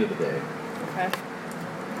 By the end of the day. Okay.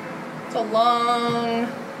 It's a long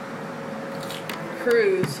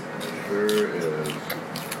cruise. Sure is.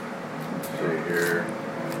 Let's see here.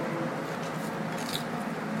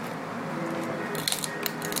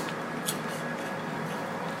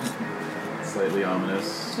 Slightly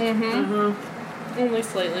ominous. Mm-hmm. Only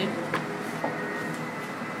slightly.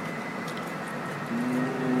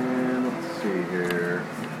 And let's see here.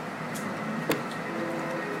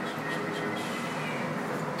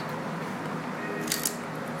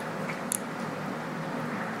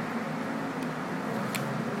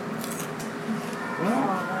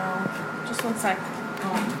 Just 1 sec.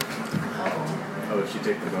 Oh, did she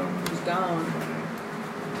take the bone? She's gone.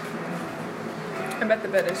 I bet the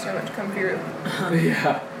bed is so much comfier.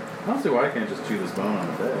 Yeah. I don't see why I can't just chew this bone on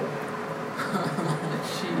the bed.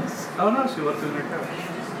 Jeez. Oh no, she left it in her couch.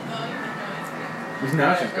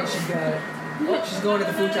 Now she's gone. She's got it. Oh, she's going to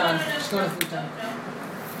the futon. She's going to the futon.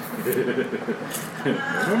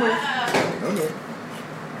 No.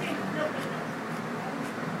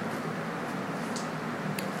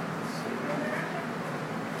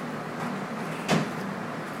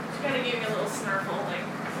 Just gotta give you a little snarfle, like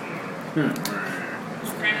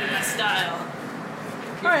grandma style.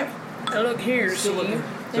 Alright. Now look here, Still see? looking.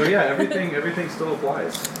 So yeah, everything still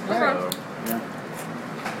applies. Alright. So, yeah.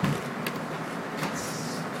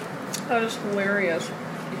 That is hilarious.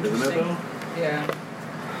 Isn't it though? Yeah.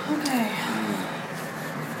 Okay.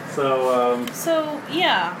 So, So,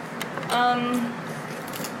 yeah.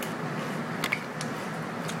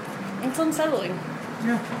 It's unsettling.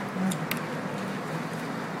 yeah.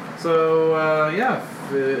 So, yeah.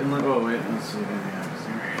 Oh, wait. Let's see if anything happens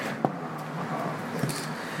here.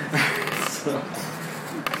 So,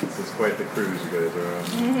 this is quite the cruise you guys are on.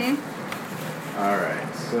 Mm-hmm.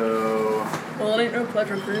 Alright, so. Well, it ain't no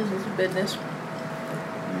pleasure cruise, it's business.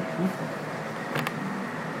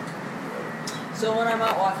 So when I'm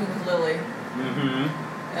out walking with Lily, Mm-hmm.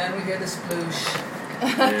 and we hear the sploosh,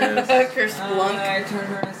 Yes. Curse blunk. I turn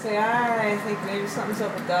her and I say, I think maybe something's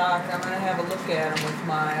up with Doc. I'm going to have a look at him with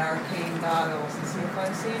my arcane goggles and see if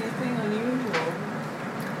I see anything unusual.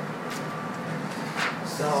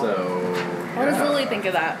 So, What does yeah. Lily think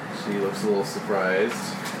of that? She looks a little surprised.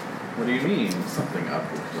 What do you mean, something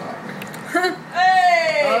up with Doc?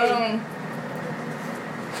 Hey! Um,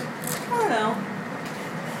 I don't know.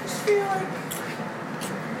 Just feel like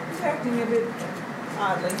he's acting a bit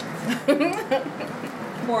oddly.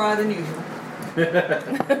 More odd than usual.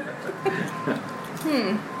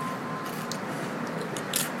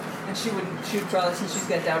 And she would probably, since she's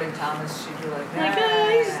got doubting Thomas, she'd be like,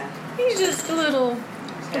 Like, he's just a little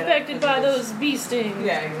affected by those bee stings.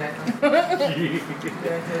 Yeah, exactly.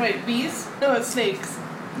 Exactly. Wait, bees? No, it's snakes.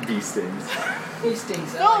 Bee stings. Bee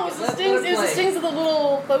stings. I No, like it was the Let stings. it It was the play. stings of the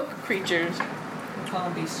little folk creatures. We call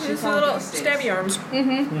them bees. She Just calls little them bee stings. stabby arms.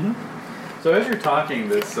 Mm-hmm. So as you're talking,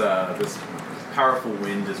 this powerful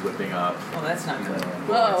wind is whipping up, Oh, that's not good. Uh-oh.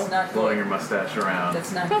 That's not blowing good. your mustache around.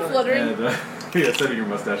 That's not Not good. fluttering. And yeah, setting your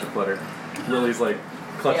mustache aflutter. Lily's like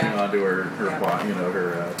clutching Yeah. onto her Yeah.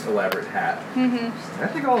 her elaborate hat. Mm-hmm. I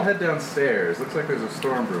think I'll head downstairs. Looks like there's a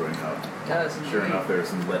storm brewing up. Does Sure indeed. enough, there's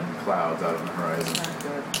some leaden clouds out on the horizon. Not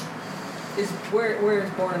good. Where is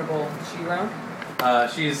Bornable? Is she around?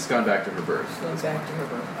 She's gone back to her berth. Goes back to her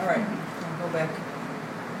room. All right, I'll go back.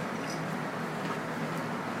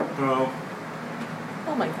 Oh.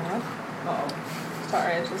 Oh my god. Uh-oh.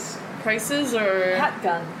 Sorry, it's just Prices or hot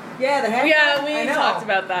gun. Yeah, the hat. Yeah, we I know. talked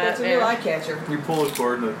about that, That's a real yeah. eye catcher. You pull a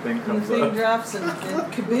cord and the thing And the comes thing up. drops and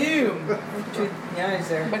kaboom! Between the eyes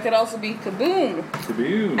there. but could also be kaboom.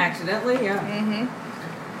 Kaboom. Accidentally, yeah.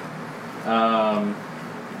 Mm-hmm.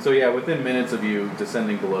 So yeah, within minutes of you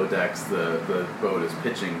descending below decks, the boat is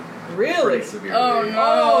pitching Really? pretty severely. Oh, no.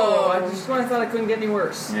 Oh, I just when I thought it couldn't get any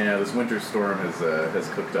worse. Yeah, this winter storm has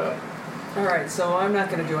cooked up. All right, so I'm not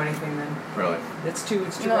going to do anything then. Really? It's too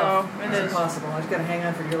No, rough. it It's is. impossible. I just got to hang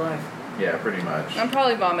on for dear life. Yeah, pretty much. I'm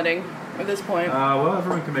probably vomiting at this point. Well,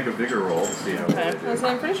 everyone can make a vigor roll to see how well Okay. they do.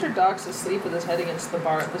 I'm pretty sure Doc's asleep with his head against the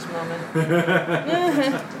bar at this moment.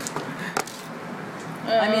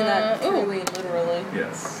 I mean that ooh, truly and literally.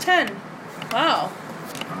 Yes. 10. Wow.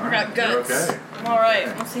 All I right. got guts. You're okay. I'm alright.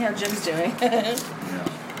 Let's see how Jim's doing. Yeah.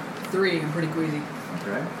 3, I'm pretty queasy.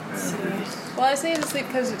 Okay. Let's see. And you're just- Well, I say he's asleep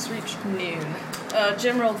because it's reached noon.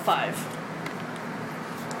 Jim rolled 5.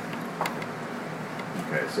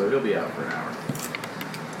 Okay, so he'll be out for an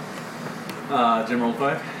hour. Jim rolled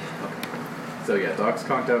 5? Okay. So yeah, Doc's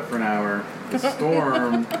conked out for an hour. The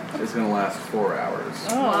storm is going to last 4 hours.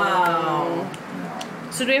 Oh. Wow. Yeah.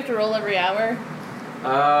 So do we have to roll every hour?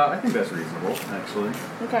 I think that's reasonable, actually.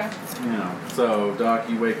 Okay. Yeah. So, Doc,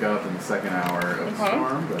 you wake up in the second hour of the Okay.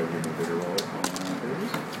 storm, but I give you a bigger roll.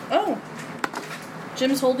 Oh.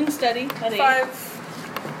 Jim's holding steady at 8. 5.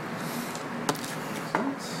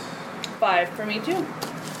 5 for me too.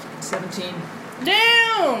 17.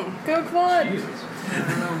 Damn! Go quad. Jesus. I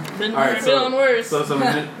don't know. Been, All right, been so- on worse. So some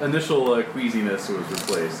initial queasiness was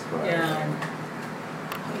replaced by... Yeah.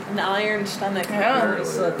 An iron stomach. Yeah. All of a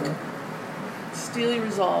sudden. Steely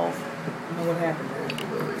resolve. I don't know what happened there.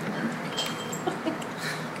 Lily here.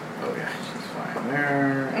 Oh yeah, she's fine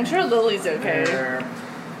there. I'm sure Lily's okay. There.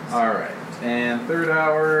 All right, and third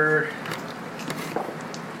hour.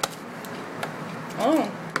 Oh.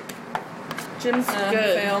 Jim's good.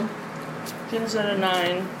 Fail. Jim's at a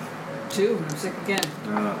 9. 2. I'm sick again.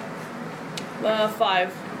 5.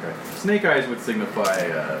 Okay. Snake eyes would signify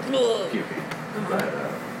puking, but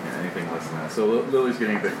anything less than that. So Lily's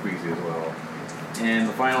getting a bit queasy as well. And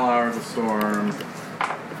the final hour of the storm.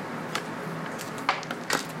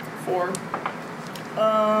 4.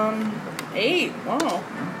 8. Wow.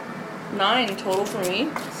 9 total for me.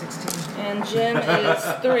 16. And Jim is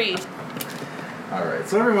 3. All right.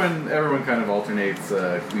 So everyone kind of alternates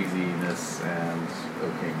queasiness and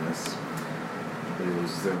okayness. They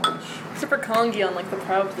lose their lunch. Except for Kongi on like the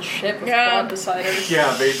prow of the ship with Yeah. quad deciders.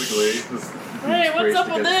 Yeah, basically. This Hey, what's race up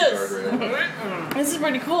with against this? the guardrail. This is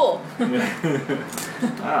pretty cool.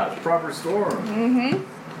 It's proper storm.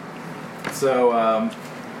 Mm-hmm. So,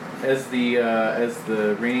 as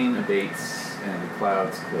the rain abates and the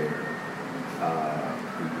clouds clear,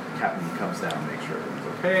 the captain comes down to make sure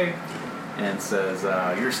everything's okay, and says,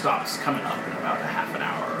 "Your stop's coming up in about a half an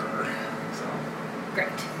hour." So, Great.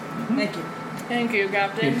 Thank you. Thank you,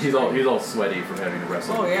 Captain. he's all sweaty from having to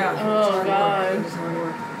wrestle. Oh, with yeah. the- Oh, It's hard God. work. It is hard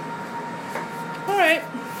work.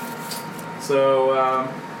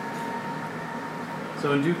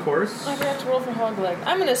 So in due course. I forgot to roll for hog leg.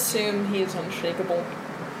 I'm gonna assume he's unshakable.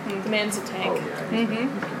 The man's a tank. Oh yeah, he's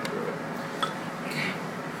been through it.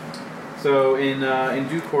 So in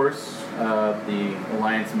due course, the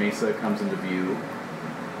Alliance Mesa comes into view.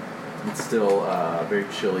 It's still very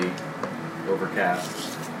chilly,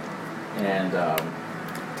 overcast, and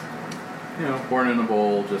Born in a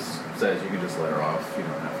Bowl just says you can just let her off. You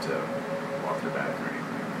don't have to walk her back or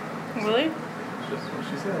anything. Really? It's just what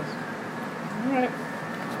she says. Alright.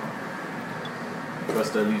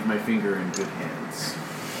 Trust I leave my finger in good hands.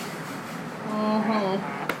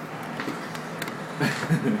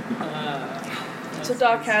 So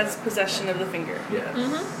Doc has possession of the finger. Yes.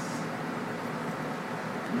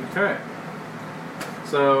 Okay.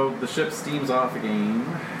 So the ship steams off again,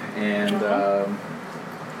 and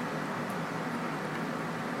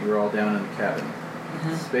you're all down in the cabin.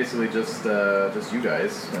 It's basically just you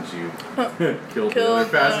guys since you killed the other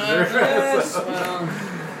passenger. Yes. so, Well,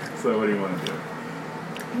 so what do you want to do?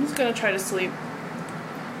 I'm just gonna try to sleep.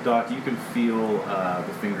 Doc, you can feel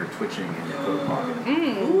the finger twitching in your coat pocket.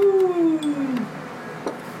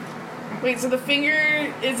 Wait, so the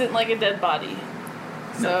finger isn't like a dead body?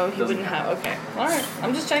 So No, he doesn't wouldn't have. Okay. Alright.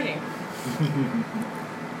 I'm just checking.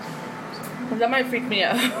 That might freak me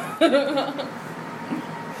out.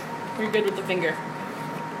 You're good with the finger.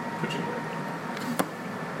 Twitching there.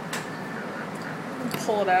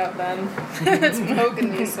 pull it out then. It's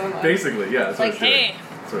poking me so much. Basically, yeah. That's Like, what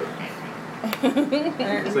it's doing.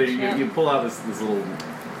 hey. So you pull out this little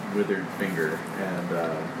withered finger, and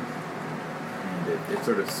it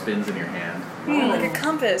sort of spins in your hand. Like a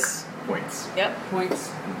compass. Points. Yep. Points.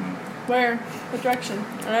 Mm-hmm. Where? What direction?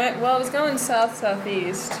 Alright, well, it was going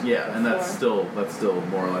south-southeast. Yeah, and that's before. still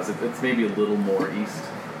more or less. It's maybe a little more east.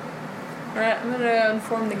 Alright, I'm gonna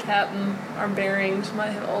inform the captain our bearings might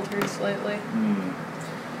have altered slightly. Mm.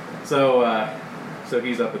 So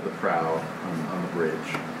he's up at the prow on the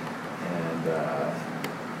bridge, and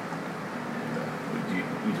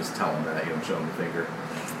you just tell him that, you don't show him the finger.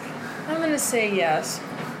 I'm gonna say yes.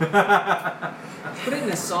 Put it in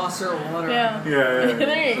a saucer of water. Yeah. Yeah.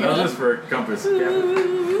 There you That go. was just for a compass.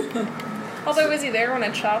 Yeah. Although, was he there when I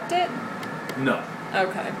chopped it? No.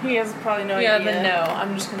 Okay. He has probably no Yeah, idea. then no.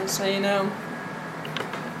 I'm just gonna say no.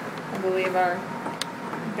 I believe our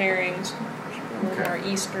bearings should be a little Okay.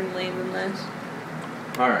 more easternly than this.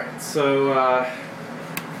 All right. So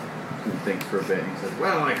he thinks for a bit. And he says,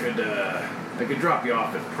 "Well, I could drop you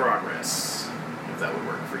off at Progress if that would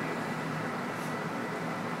work for you."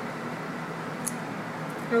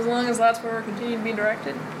 As long as that's where we're continuing to be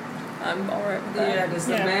directed, I'm alright with that. Yeah, does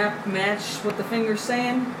the Yeah. map match what the finger's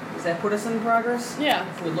saying? Does that put us in progress? Yeah.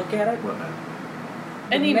 If we look at it? What map?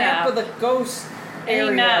 Any the map map. of the ghost Any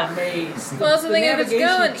area map. maze. Well, that's the thing, if it's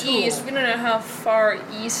navigation going tool. east, we don't know how far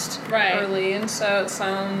east Right. early, and so it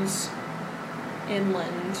sounds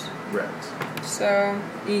inland. Right. So,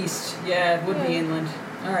 East, yeah, it would be Yeah. inland.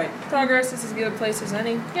 Alright, progress is as good a place as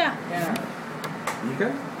any. Yeah. yeah.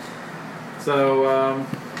 Okay. So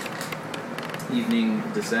evening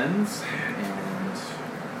descends, and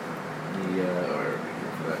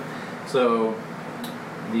so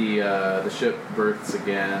the ship berths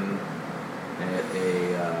again at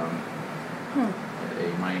a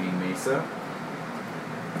mining mesa.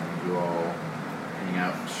 And you all hang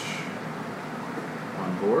out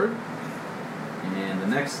on board, and the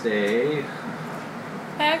next day,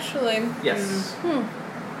 Actually, yes. you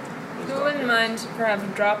wouldn't mind perhaps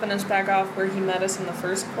dropping us back off where he met us in the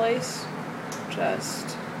first place?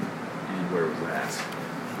 Just. And where was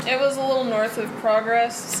that? It was a little north of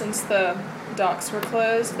Progress since the docks were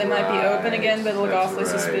closed. They might be open again, but it'll look That's awfully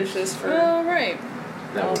right. suspicious for Oh, right.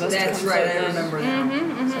 That all would of us. work. That's right, I remember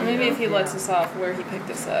now. So maybe if he lets Yeah. us off where he picked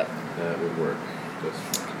us up. That would work.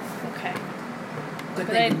 Just Okay. Good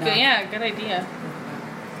Good, thing did not. yeah, good idea.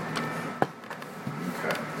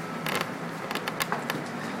 okay.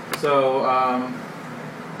 So,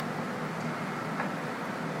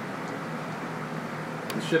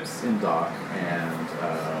 the ship's in dock, and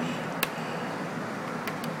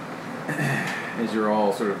as you're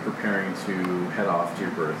all sort of preparing to head off to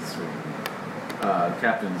your berths, the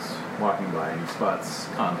captain's walking by and he spots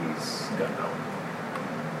Condi's gun belt.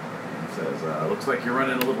 He says, "Looks like you're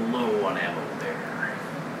running a little low on ammo there."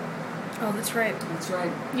 Oh, that's right. That's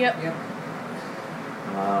right. Yep. Yep.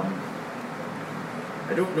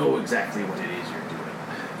 I don't know exactly what it is you're doing,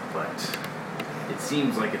 but it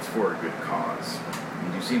seems like it's for a good cause.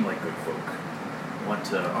 And you seem like good folk. I want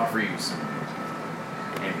to offer you some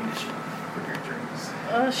ammunition for your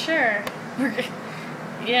journeys. Sure.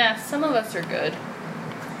 Yeah, some of us are good.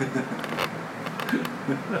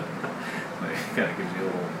 Like, kind of gives you a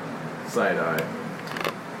little side eye.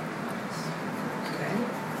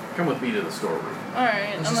 Okay. Come with me to the storeroom. All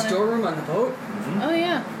right. There's a storeroom on the boat. Oh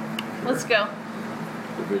yeah. Let's go.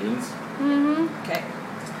 Provisions. Mm-hmm. Okay.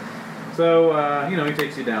 So, he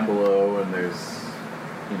takes you down below, and there's,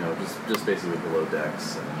 just basically below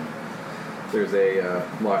decks. And there's a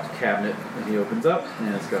locked cabinet that he opens up,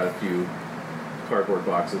 and it's got a few cardboard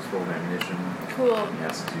boxes full of ammunition. Cool. And he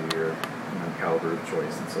asks you your caliber of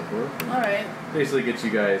choice and so forth. And All right. basically gets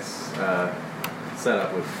you guys set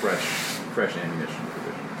up with fresh ammunition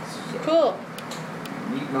provisions. So Cool.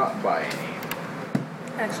 you need not buy any.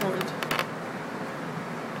 Excellent.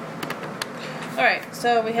 All right.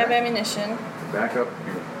 So we have ammunition. Back up,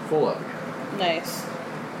 you're full up again. Nice.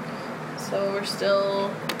 So we're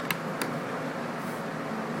still.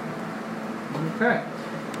 Okay.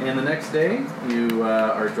 And the next day, you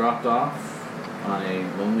are dropped off on a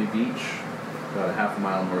lonely beach about a half a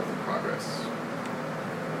mile north of Progress.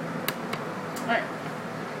 All right.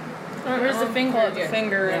 Where's the finger? Call it the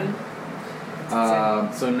finger and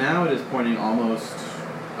So now it is pointing almost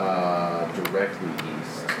directly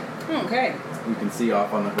east. Okay. You can see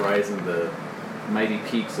off on the horizon the mighty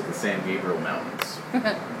peaks of the San Gabriel Mountains.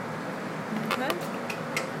 Okay.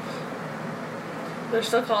 They're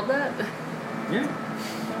still called that? Yeah.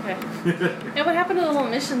 Okay. Yeah, what happened to the whole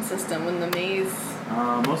mission system when the maze?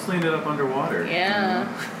 Mostly ended up underwater. Yeah.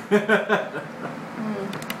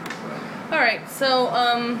 All right, so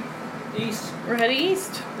East. we're heading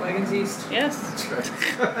east. Wagons east. Yes.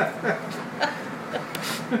 That's right.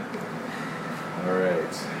 All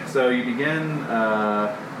right. So you begin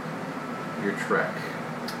your trek.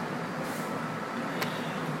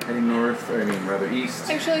 Heading north, rather east.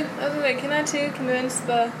 Actually, can I too convince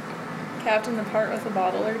the captain to part with a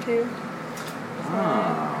bottle or two?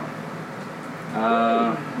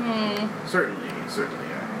 Certainly.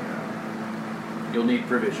 You'll need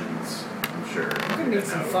provisions, I'm sure. I'm gonna need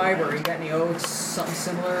some fiber. You got any oats? Something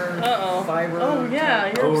similar? Uh-oh. Fiber. Oh yeah,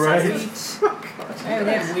 you're Oh, right. obsessed Wheat. I haven't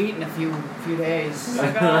had wheat in a few days. with- Oh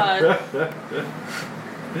my god.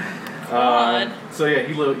 God. So yeah,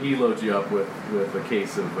 he loads you up with a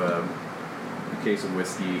case of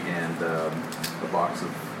whiskey and a box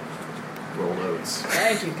of rolled oats.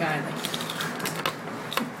 Thank you kindly.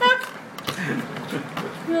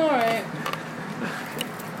 All right.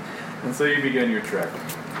 And so you begin your trek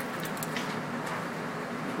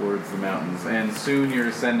towards the mountains, and soon you're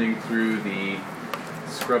ascending through the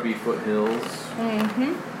scrubby foothills.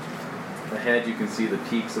 Mm-hmm. Ahead, you can see the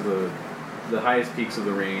peaks of the highest peaks of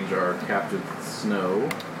the range are capped with snow.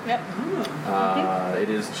 Yep. It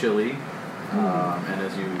is chilly, and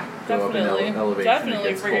as you go up in Definitely. elevation, Definitely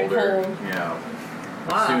it gets freaking colder. cold. Yeah.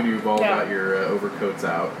 Wow. Soon you've all Yeah. got your overcoats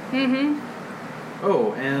out. Mm-hmm.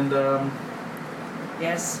 Oh, and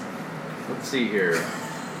Yes. let's see here.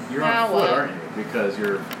 You're Now on foot, what? aren't you? Because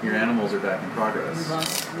your animals are back in progress.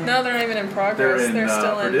 No, they're not even in They're progress. in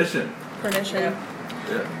still perdition. in perdition. Yeah.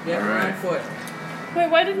 Yeah. Yeah, All we're on right. foot. Wait,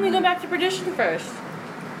 why didn't we go back to perdition first?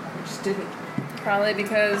 We just didn't. Probably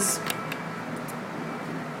because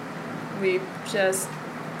we just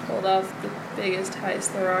pulled off the biggest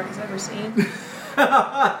heist The Rock has ever seen.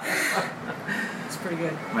 It's pretty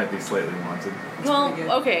good. Might be slightly wanted. Well, pretty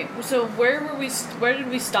good. okay. So where did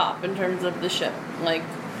we stop in terms of the ship? Like,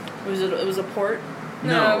 it was a port?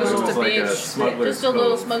 No, it was just a like a beach. smuggler's Just a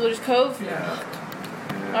little cove. smuggler's cove? Yeah.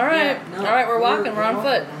 All right. Yeah, no, All right, we're walking. We're on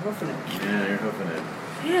foot. We're hoofing it. Yeah, you're hoofing it.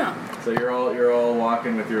 Yeah. So you're all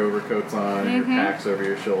walking with your overcoats on, and your packs over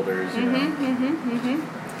your shoulders. You know.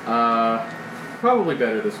 Probably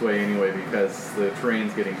better this way anyway because the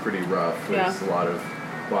terrain's getting pretty rough. There's a lot of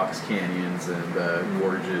box canyons and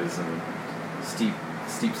gorges and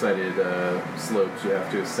steep-sided slopes you have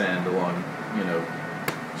to ascend along,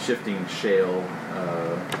 shifting shale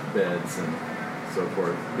beds and so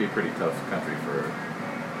forth. It'd be a pretty tough country for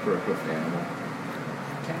a hoofed animal.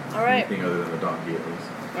 Okay. All right. Anything other than a donkey, at least.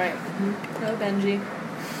 Right. No Benji.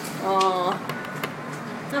 Aw.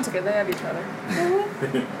 That's okay, they have each other.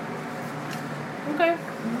 Okay.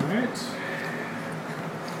 Alright.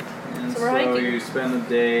 And So we're hiking. you spend the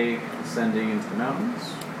day ascending into the mountains.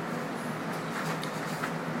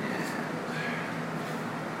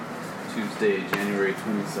 And Tuesday, January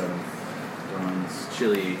 27th. Dawn's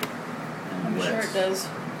chilly and I'm wet. sure it does.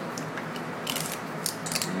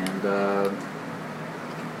 And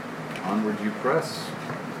onward you press.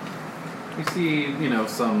 You see,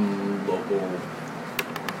 some local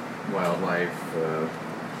wildlife,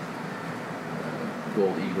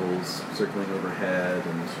 gold eagles circling overhead,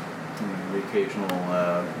 and the occasional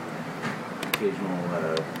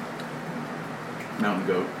mountain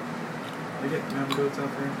goat. Do they get mountain goats out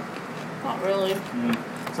there? Not really.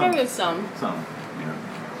 Maybe some. Some,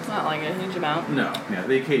 Not like a huge amount. No, yeah,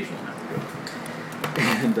 the occasional mountain goat.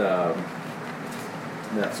 And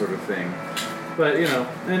that sort of thing. But,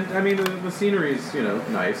 and I mean, the scenery's,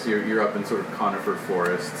 nice. You're up in sort of conifer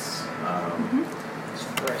forests. It's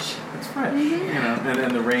fresh. It's fresh,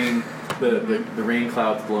 and the rain, the rain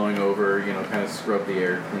clouds blowing over, kind of scrub the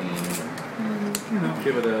air clean.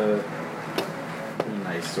 Give it a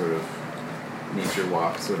nice sort of nature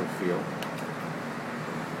walk sort of feel.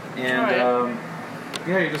 And,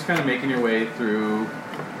 you're just kind of making your way through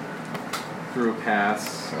a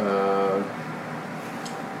pass.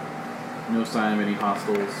 No sign of any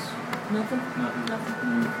hostiles. Nothing?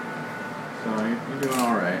 Nothing. So you're doing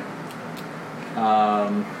all right.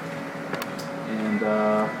 And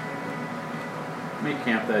make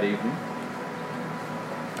camp that evening.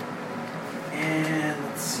 And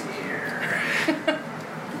let's see here.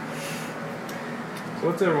 So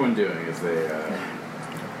what's everyone doing as they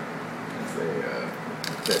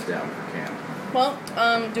bed down for camp? Well,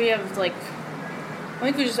 do we have I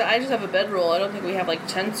just have a bedroll. I don't think we have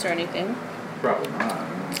tents or anything. Probably not.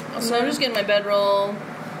 So I'm just getting my bedroll,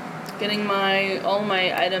 getting all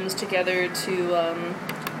my items together to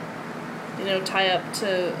tie up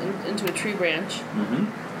into a tree branch. Mm-hmm.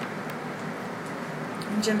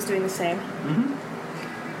 Jim's doing the same. Mm-hmm.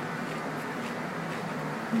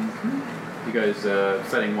 Mm-hmm. You guys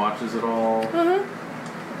setting watches at all? Uh-huh.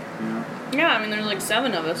 Yeah. Yeah, I mean there's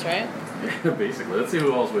 7 of us, right? Basically. Let's see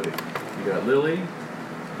who all's with you. You got Lily.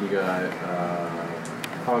 You got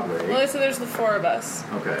Hogleg. Well, so there's the 4 of us.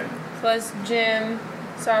 Okay. Plus Jim,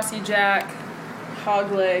 Saucy Jack,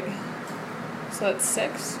 Hogleg. So that's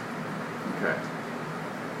 6, Okay.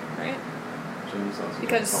 right? Jim's also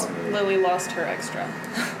Because Hogleg. Lily lost her extra.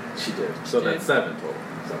 She did. So that's 7 total.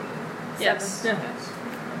 7. Yes. Yeah. Yes.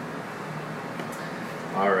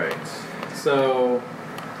 All right. So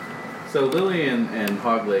Lily and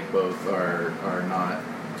Hogleg both are not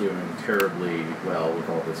doing terribly well with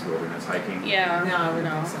all this wilderness hiking. Yeah. No, I would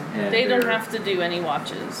think so. And They don't they're- have to do any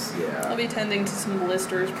watches. Yeah. I'll be tending to some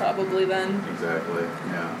blisters probably then. Exactly.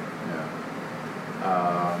 Yeah.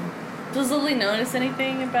 Does Lily notice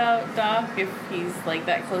anything about Doc if he's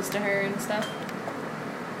that close to her and stuff?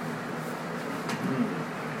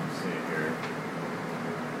 Let's see here.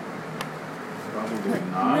 Probably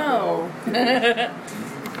not. No.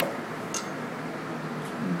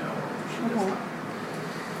 No, she does Uh-huh.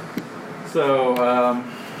 not.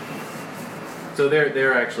 So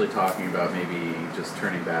they're actually talking about maybe just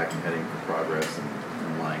turning back and heading for progress and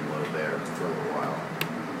lying low there for a little while.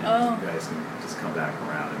 And Oh. you guys can just come back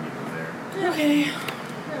around and meet them there. Okay.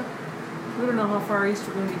 We don't know how far east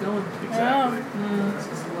we're going to be going. Exactly. It's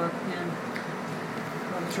just a lot of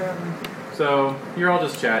traveling. So you're all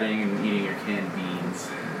just chatting and eating your canned beans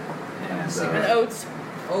and And oats.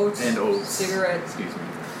 Oats. and oats. Cigarettes. Excuse me.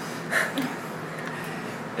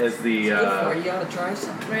 As the Good for you. You ought to try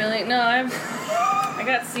some. Really? No, I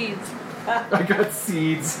got seeds. I got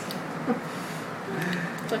seeds.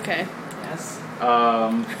 It's okay. Yes.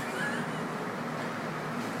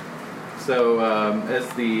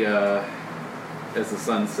 As the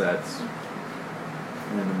sun sets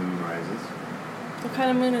and the moon rises. What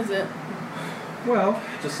kind of moon is it? Well,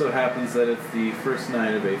 it just so happens that it's the first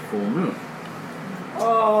night of a full moon.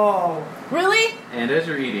 Oh. Really? And as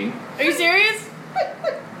you're eating, Are you serious?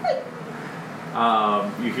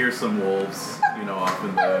 you hear some wolves, off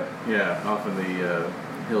in the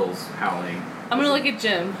hills howling. I'm gonna look at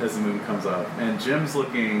Jim. As the moon comes up, and Jim's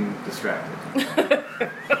looking distracted.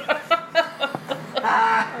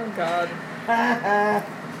 Oh God.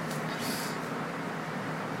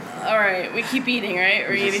 All right, we keep eating, right?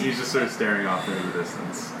 We're eating. He's just sort of staring off into the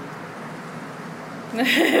distance.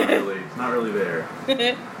 Not really there.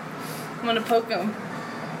 I'm gonna poke him.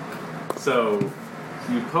 So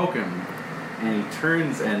you poke him, and he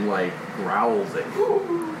turns and like growls at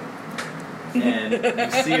you. And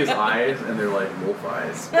you see his eyes, and they're like wolf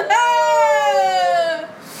eyes.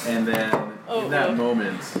 And then in that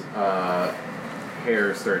moment,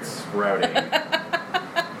 hair starts sprouting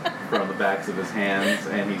from the backs of his hands,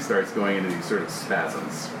 and he starts going into these sort of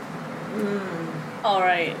spasms. All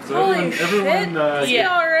right. So Holy everyone, Is he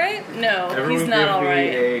all right? No, everyone he's not give all me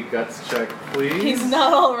right. a guts check, please. He's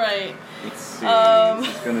not all right. Let's see.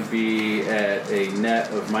 It's going to be at a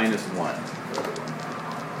net of -1 for everyone.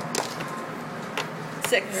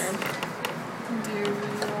 6.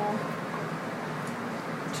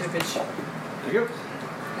 Chippage. There you go.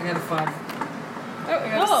 I got a 5. Oh, I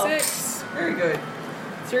got Oh. a 6. Very good.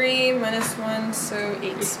 3 minus 1, so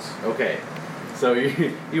 8. Okay. So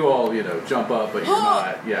you all, jump up, but you're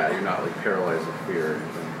not like paralyzed with fear or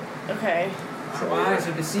anything. Okay. So My eyes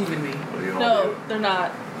are deceiving me. what do you all No, do? they're not.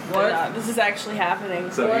 What? They're not. This is actually happening.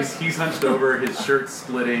 So he's hunched over, his shirt's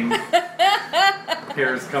splitting,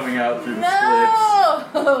 hair's coming out through the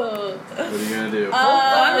slits. No! What are you gonna do?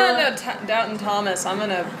 I'm not no Doubting Thomas. I'm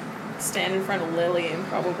gonna stand in front of Lily and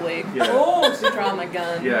probably draw my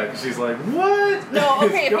gun. Yeah, 'cause she's like, what? No,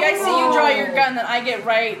 okay, if I see you draw your Oh. gun, then I get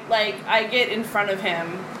I get in front of him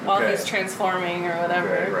while Okay. he's transforming or whatever.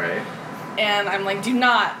 Okay, right. And I'm like, do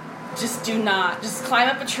not. Just climb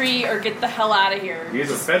up a tree or get the hell out of here. He's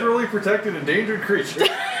a federally protected endangered creature.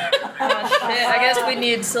 Oh, shit. I guess we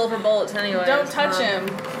need silver bullets anyway. Don't touch him.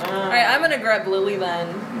 Alright, I'm gonna grab Lily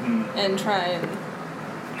then and try and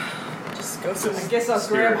just go I somewhere. guess I'll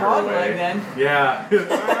Steer grab her Hog away. Leg then. Yeah. I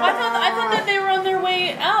thought that they were on their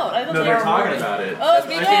way out. I thought No, they they're were talking about it. Oh, I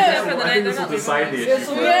speaking think of this for will- the I night, think they're this will not decide the leaving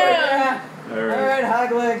issue. Yeah. All All right. right,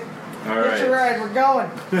 Hog Leg. All Get your right. ride. We're going.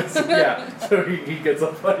 Yeah. So he gets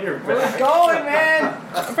up on your We're back. going, man.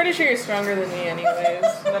 I'm pretty sure you're stronger than me anyways.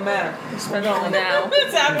 No matter. Especially now.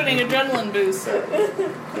 It's happening, adrenaline boost.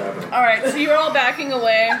 Happening. Alright, so you're all backing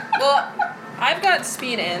away. Well, I've got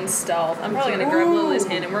speed and stealth. I'm probably gonna grab Lily's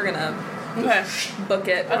hand and we're gonna Okay. book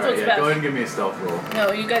it. That's All right, what's yeah, best. go ahead and give me a stealth roll.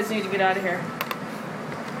 No, you guys need to get out of here.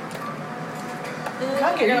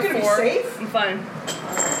 Okay, you're gonna be 4. safe. I'm fine.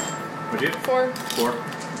 Would you? 4. 4.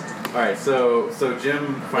 All right. So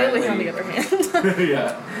Jim finally. Lily on the other hand.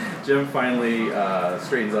 Yeah. Jim finally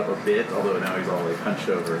straightens up a bit, although now he's all like hunched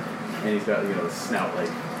over, and he's got a snout like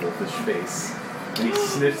wolfish face, and he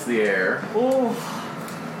sniffs the air. Oh.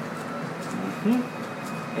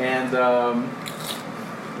 And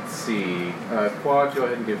let's see, Quad, go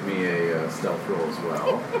ahead and give me a stealth roll as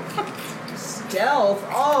well. Stealth?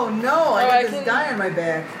 Oh no, I Oh, got I this can- guy on my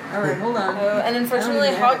back. Alright, hold on. And unfortunately,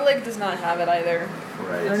 I don't even have Hogleg does not have it either.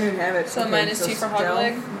 Right. I don't even have it. So Okay, minus 2 for stealth.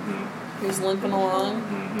 Hogleg, Mm-hmm. who's limping along.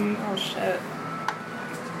 Mm-hmm. Oh shit.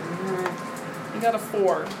 Alright. You got a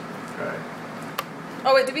 4. Okay.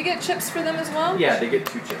 Oh wait, did we get chips for them as well? Yeah, they get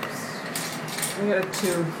 2 chips. I got a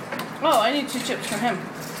 2. Oh, I need 2 chips from him.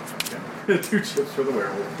 Okay. 2 chips for the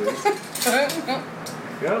werewolf, please.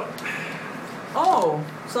 Go. Oh,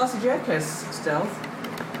 Saucy Jack has stealth.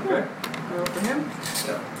 Okay. Roll for him.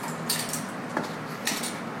 Yeah.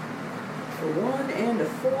 A 1 and a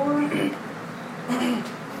 4. And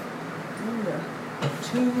a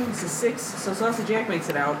 2. It's a 6. So Saucy Jack makes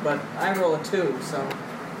it out, but I roll a 2, so.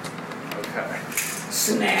 Okay.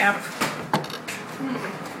 Snap!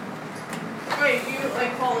 Wait, you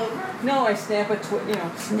fall over? No, I snap a twig,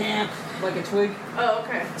 snap like a twig. Oh,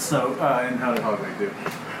 okay. So, and how did Hogleg do?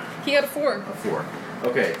 He got a 4. A 4.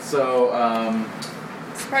 Okay, so,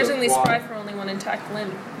 Surprisingly So, spry for only one intact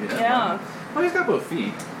limb. Yeah. Well, he's got both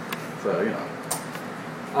feet, so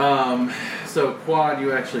so Quad,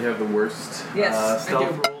 you actually have the worst Yes, I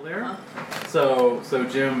stealth do. roll there. So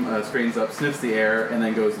Jim straightens up, sniffs the air, and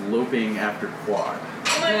then goes loping after Quad,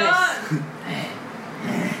 Oh my Nice. god!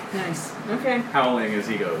 Nice. Okay. howling as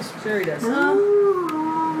he goes. Sure he does. Oh,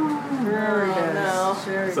 Sure he does. no.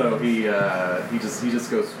 Sure he So does. he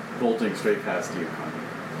just goes bolting straight past you.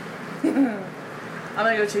 I'm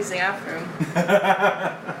gonna go chasing after him.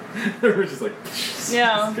 We're just like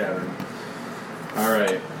Yeah. scattering. All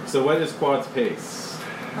right. So what is Quad's pace?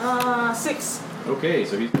 6. Okay,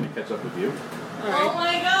 so he's going to catch up with you. Oh Alright.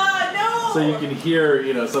 my god, no! So you can hear,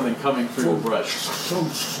 something coming through the brush.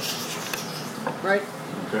 Right?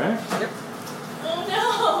 Okay. Yep. Oh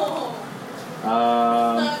no!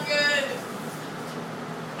 Not good.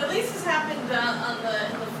 At least this happened in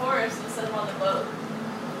the forest instead of on the boat.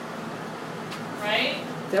 Right?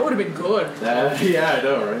 That would have been good. Yeah, I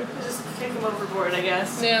know, right? Just kick him overboard, I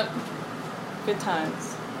guess. Yeah. Good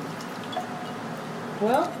times.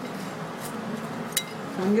 Well,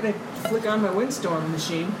 I'm gonna flick on my windstorm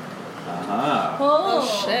machine. Aha.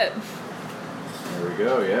 Oh, shit. There we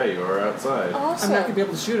go. Yeah, you are outside. Awesome. I'm not gonna be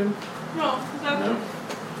able to shoot him. No, No.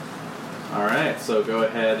 All right, so go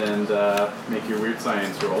ahead and make your weird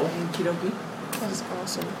science roll. Okie dokie. That's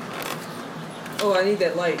awesome. Oh, I need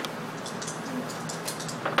that light.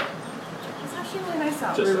 it's actually really nice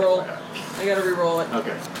out. Just Reroll. FYI. I gotta re-roll it.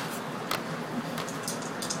 Okay.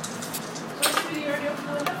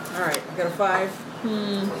 Alright, I got a 5.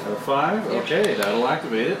 A 5? Okay, that'll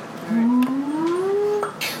activate it.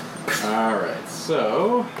 Alright,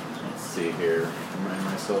 so let's see here. Remind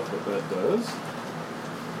myself what that does.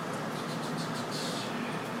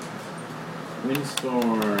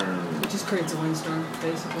 Windstorm. It just creates a windstorm,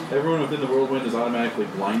 basically. Everyone within the whirlwind is automatically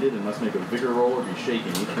blinded and must make a vigor roll or be shaken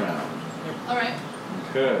each round. Alright.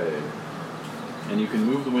 Okay. And you can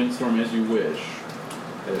move the windstorm as you wish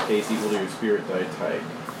at a pace equal to your spirit die type.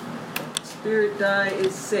 Spirit die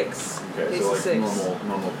is 6. Okay, Pace so is like 6.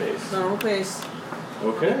 normal pace. Normal pace.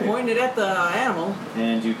 Okay. Pointed at the animal.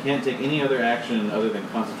 And you can't take any other action other than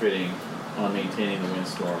concentrating on maintaining the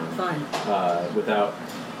windstorm. Fine. Without,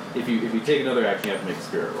 if you take another action, you have to make a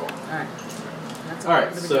spirit roll. Alright. That's All right, I'm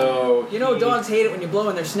gonna so do. You know dogs hate it when you blow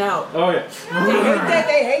in their snout. Oh yeah. They hate that,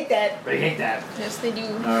 they hate that. They hate that. Yes, they do.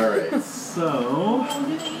 All right, so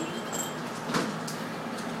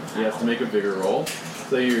you have to make a bigger roll.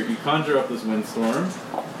 So you conjure up this windstorm,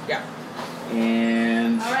 Yeah.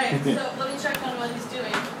 and Alright, so let me check on what he's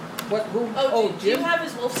doing. What? Who? Oh, do you Jim? have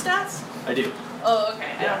his wolf stats? I do. Oh,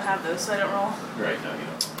 okay. I Yeah. don't have those, so I don't roll. Right, no, you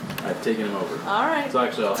don't. I've taken him over. Alright. So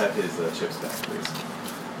actually, I'll have his chips back, please.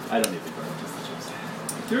 I don't need the card, just the chips.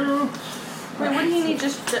 Thank you. Wait, wouldn't he need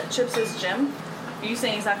just chips as Jim? Are you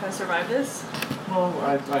saying he's not going to survive this? Well,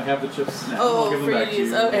 I have the chips now. Oh, I'll give them for back to use.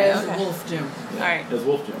 you. Okay. As Wolf Jim. Alright. As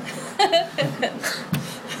Wolf Jim.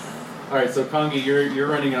 All right, so Kongi, you're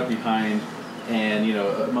running up behind, and you know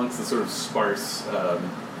amongst the sort of sparse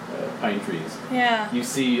pine trees, Yeah. you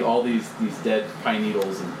see all these dead pine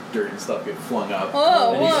needles and dirt and stuff get flung up,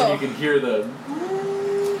 Oh, and, whoa. you can hear the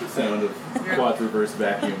sound of quad reverse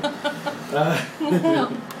vacuum,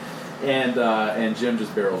 and Jim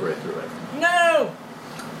just barrels right through it. No!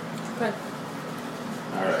 Okay.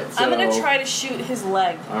 All right, so I'm going to try to shoot his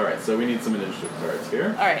leg. All right, so we need some initiative cards here.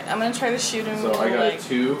 Alright, I'm going to try to shoot him So with I the got leg. a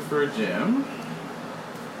 2 for Jim.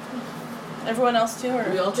 Everyone else too, We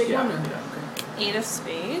or all take Yeah, one or? yeah. 8 of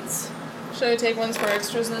spades? Should I take ones for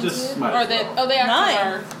extras then? Just too? might Or as they? well. Oh, they actually 9.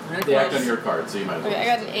 are. They act on your card, so you might as well. Okay, I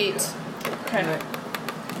got an 8. Okay. Alright.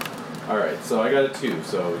 All right, so I got a 2,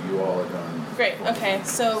 so you all are done. Great, okay,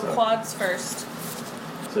 so quads first.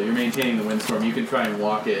 So you're maintaining the windstorm. You can try and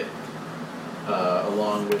walk it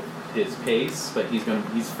along with his pace, but he's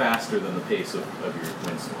faster than the pace of your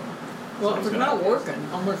windstorm. Well, So if he's it's gonna- not working,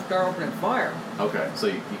 I'm gonna start opening fire. Okay, so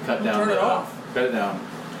you cut down Turn it off. Cut it down.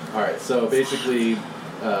 All right, so basically,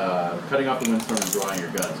 cutting off the windstorm and drawing your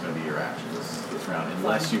gun is going to be your action this round,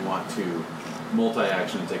 unless you want to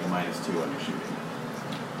multi-action and take a -2 on your shooting.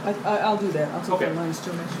 I'll do that. I'll take Okay. a -2 next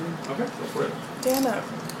year. Okay, go for it. Damn it.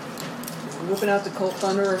 Whipping out the Colt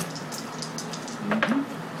Thunder. Mm-hmm.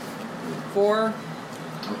 4.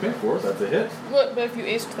 Okay, 4. That's a hit. Look, but if you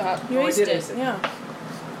aced that. You Oh, I aced did it, ace it. yeah.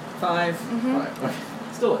 5. 5. Okay,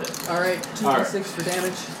 still a hit. Alright, 2d6 for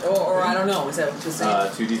damage. Or I don't know, is that the same?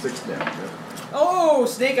 2d6 damage. Oh,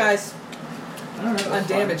 snake eyes Alright, on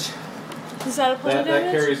damage. Is that a point of That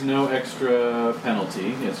damage? carries no extra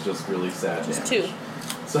penalty. It's just really sad Just damage. 2.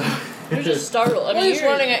 So You're just startled. I Well, mean, he's you're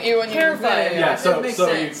running at you when you're terrified. yeah, It so makes you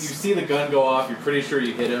sense. see the gun go off. You're pretty sure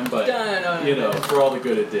you hit him, but No. you know, for all the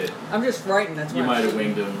good it did, I'm just frightened, that's why. you I'm might have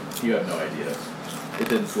shooting. winged him. You have no idea. It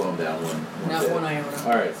didn't slow him down one Not bit. one iota.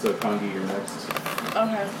 All right, so Kongi, you're next.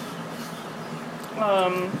 Okay.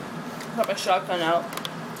 Got my shotgun out.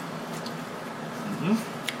 Mm-hmm.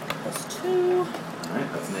 +2. All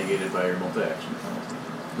right, that's negated by your multi-action penalty,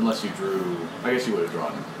 unless you drew. I guess you would have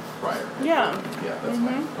drawn prior. Yeah. Yeah, that's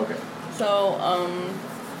fine. Okay, So,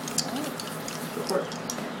 go for it.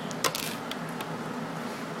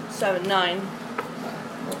 7, 9.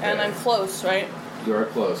 Okay. And I'm close, right? You are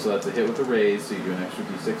close, so that's a hit with the raise, so you do an extra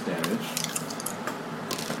d6 damage.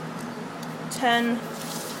 10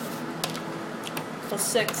 plus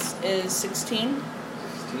 6 is 16.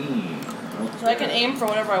 16. Okay. So I can aim for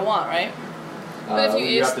whatever I want, right? But if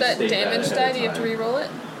you have aced to that state damage ahead die, of do you have to time. re-roll it?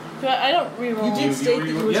 I don't reroll. You did state that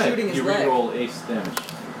you were shooting his you leg. reroll ace damage.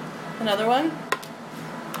 Another one?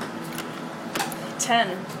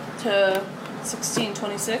 10 to 16,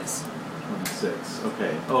 26. 26.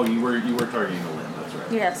 Okay. Oh, you were targeting the limb. That's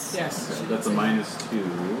right. Yes. Yes. Okay, that's a -2,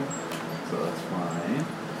 so that's fine.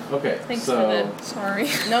 Okay. Thanks so, for the. Sorry.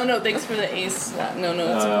 No, thanks for the ace. No,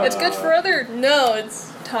 it's okay. It's good for other No,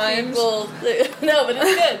 it's times. people. No, but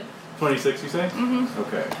it's good. 26, you say? Mm-hmm.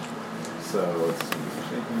 Okay. So let's see.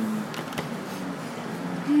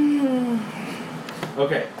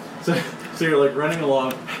 Okay. So you're like running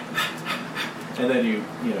along, and then you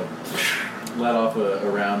let off a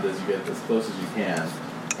round as you get as close as you can,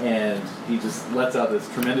 and he just lets out this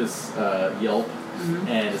tremendous yelp,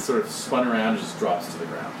 and it sort of spun around and just drops to the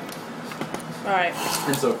ground. All right.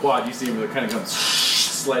 And so Quad, you see him kind of comes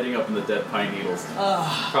sliding up in the dead pine needles,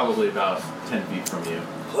 probably about 10 feet from you.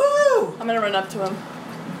 Woo! I'm gonna run up to him.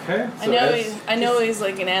 Okay. So I know he's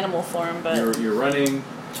like in animal form, but you're running.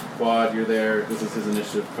 Quad, you're there. This is his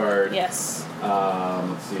initiative card. yes.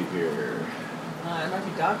 Let's see here. It might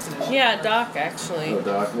be Doc's initiative. Yeah, Doc actually. Oh,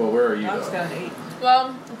 Doc. Well, where are you, Doc's Doc? got an 8.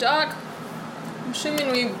 Well, Doc, I'm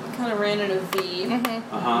assuming we kind of ran in a V.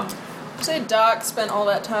 Mm-hmm. Uh-huh. Say Doc spent all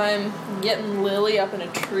that time getting Lily up in a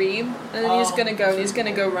tree, and then he's gonna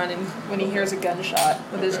go running when he hears a gunshot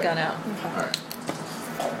with his gun out. All right.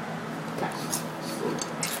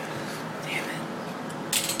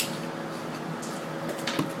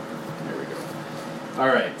 There we go. All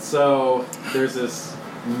right. So there's this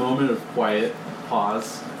moment of quiet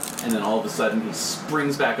pause, and then all of a sudden he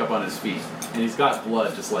springs back up on his feet, and he's got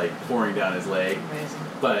blood just like pouring down his leg. Amazing.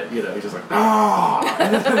 But he's just like ah,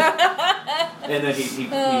 and then he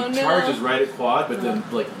charges right at Quad, but then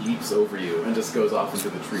like leaps over you and just goes off into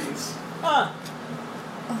the trees. Huh.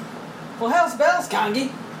 Well, how's bells,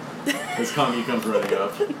 Kongi? As Kongi comes running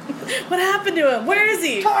up. What happened to him? Where is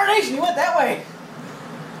he? Carnation, you went that way.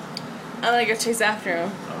 I'm gonna go chase after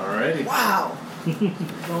him. Alrighty. Wow.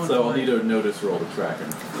 So I'll need a notice roll to track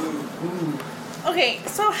him. Okay,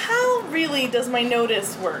 so how really does my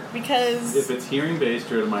notice work? Because If it's hearing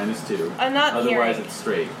based, you're at a -2. I'm not Otherwise, hearing. it's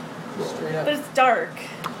straight roll. Straight up. But it's dark.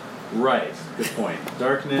 Right. Good point.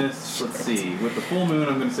 Darkness. Let's see. With the full moon,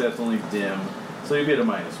 I'm going to say that's only dim. So you'd be at a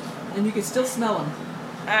 -1. And you can still smell them.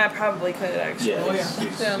 I probably could actually. Yeah. Oh,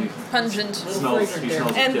 yeah. Pungent. He smells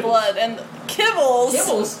And kibbles. blood and kibbles.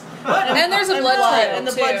 Kibbles. And there's a And blood blood, trail and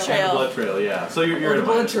the too. blood And trail. the blood trail, yeah. So you're Or at the a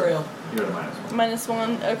blood -1. trail. You're at a -1. -1.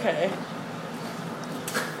 Okay.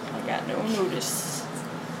 I got no notice.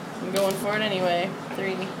 I'm going for it anyway.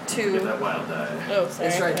 3, Get 2. that wild die. Oh, sorry.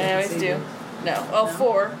 That's right, I always that's do. easy. No. Oh, No.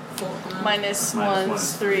 4. -1. -1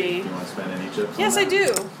 is 3. Do you want to spend any chips? Yes, on I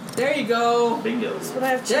that? do. There you go. Bingo. That's what I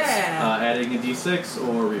have chips. Yeah. Adding a d6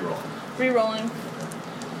 or reroll. Rerolling.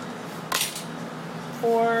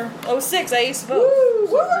 4. Oh, 6. I aced both. Woo!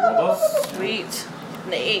 So reroll both. Sweet.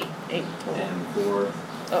 And 8. 8 total. And 4,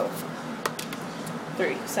 Oh.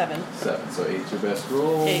 3. 7. 7. So 8's your best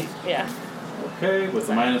roll. 8. Yeah. Okay, with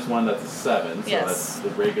the -1, that's a 7. So Yes. that's the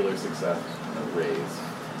regular success raise.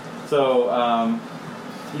 So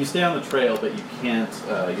you stay on the trail, but you can't.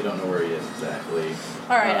 You don't know where he is exactly.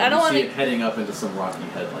 All right. I don't you want see to. it heading up into some rocky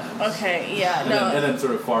headlands. Okay. Yeah. And, No. then, and then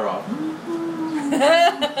sort of far off.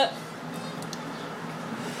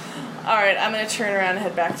 All right. I'm gonna turn around and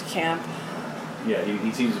head back to camp. Yeah,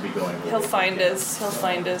 he seems to be going. He'll find us. He'll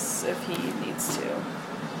find us if he needs to.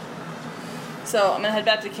 So I'm gonna head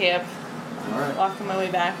back to camp. All right. Walking my way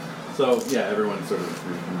back. So yeah, everyone sort of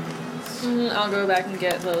reconvenes. I'll go back and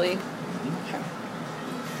get Lily.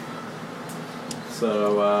 So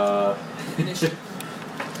okay.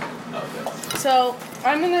 So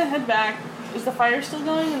I'm gonna head back. Is the fire still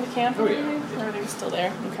going in the camp? Oh, and yeah. everything? Or are they still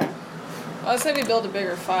there? Okay. I'd say we build a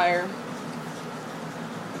bigger fire.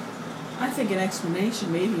 I think an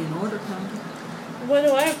explanation may be in order, Kongi. What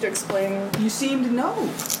do I have to explain? You seem to know.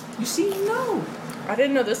 You seem to know. I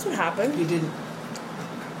didn't know this would happen. You didn't.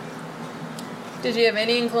 Did you have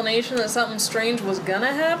any inclination that something strange was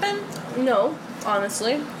gonna happen? No,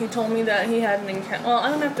 honestly. He told me that he had an encounter. Well, I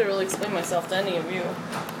don't have to really explain myself to any of you.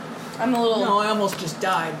 I'm a little. No, I almost just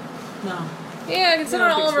died. No. Yeah, considering You don't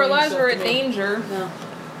have all to of our explain lives were in yourself to me. danger. No.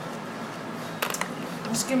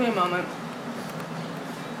 Just give me a moment.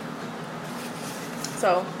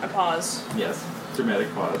 So I pause. Yes.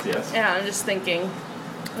 Dramatic pause. Yes. Yeah, I'm just thinking.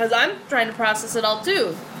 Because I'm trying to process it all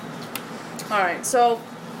too. Alright, so,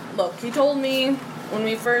 look, he told me when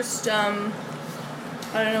we first, I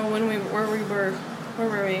don't know where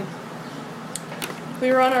were we?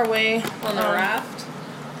 We were on our way. On the raft?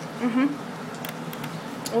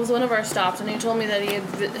 It was one of our stops, and he told me that he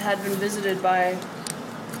had been visited by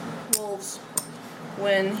wolves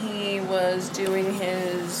when he was doing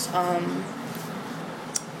his,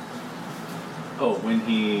 Oh, when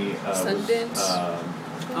he Sundance?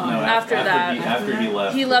 After that. After he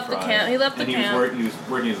left. He left the camp. He left the and camp. He was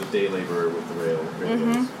working as a day laborer with the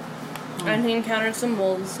railways. And he encountered some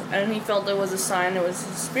wolves, and he felt it was a sign it was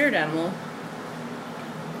a spirit animal.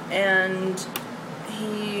 And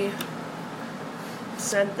he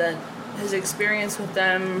said that his experience with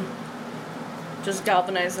them just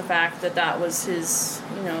galvanized the fact that that was his,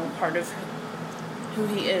 part of who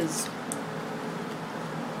he is.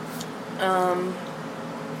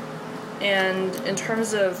 And in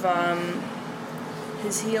terms of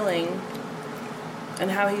his healing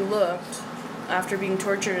and how he looked after being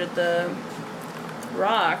tortured at the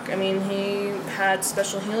rock, I mean, he had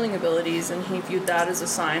special healing abilities, and he viewed that as a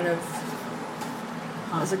sign of,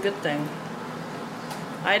 as a good thing.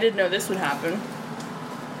 I didn't know this would happen,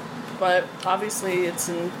 but obviously it's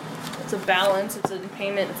a balance, it's a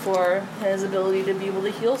payment for his ability to be able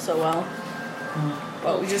to heal so well.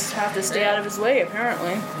 But we just have to stay out of his way,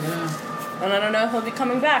 apparently. Yeah. And I don't know if he'll be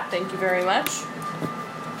coming back. Thank you very much.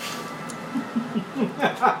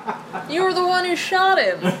 You were the one who shot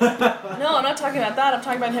him. No, I'm not talking about that. I'm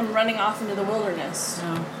talking about him running off into the wilderness.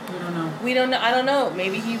 No, we don't know. We don't know. I don't know.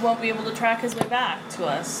 Maybe he won't be able to track his way back to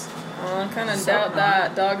us. I kind of doubt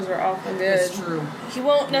that. Dogs are awful good. It's true. He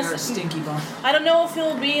won't They are a necessarily. stinky bum. I don't know if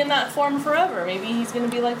he'll be in that form forever. Maybe he's going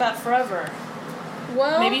to be like that forever.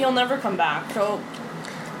 Well, Maybe he'll never come back. So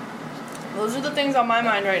those are the things on my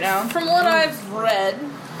mind right now. from what I've read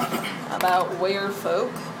about werefolk,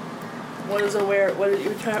 What is a where? What are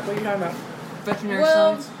you talking about? Veterinary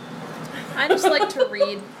Well- science? I just like to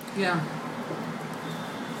read. Yeah.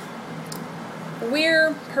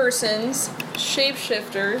 We're persons,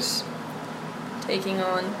 shapeshifters, taking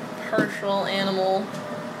on partial animal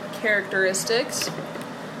characteristics.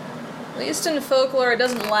 At least in folklore, it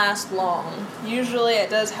doesn't last long. Usually it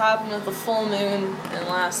does happen with the full moon and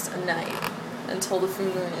lasts a night until the full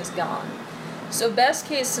moon is gone. So best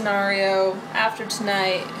case scenario, after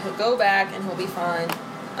tonight, he'll go back and he'll be fine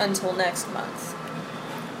until next month.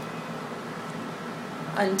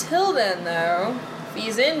 Until then, though, if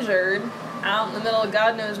he's injured, out in the middle of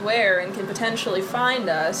God knows where, and can potentially find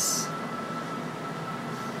us,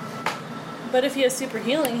 But if he has super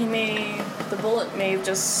healing, the bullet may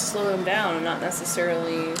just slow him down and not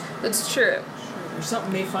necessarily. that's true. Or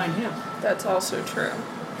something may find him. That's also true.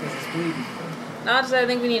 Because it's bleeding. Not that I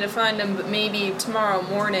think we need to find him, but maybe tomorrow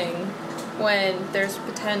morning, when there's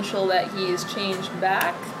potential that he's changed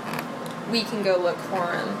back, we can go look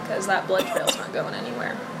for him, because that blood trail's not going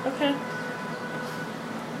anywhere. Okay.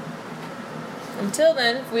 Until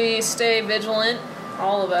then, if we stay vigilant,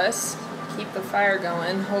 all of us, keep the fire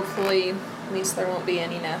going, hopefully at least there won't be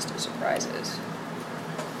any nasty surprises.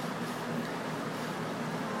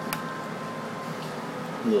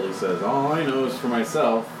 Lily says, all I know is for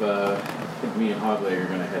myself, I think me and Hogleg are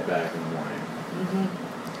going to head back in the morning.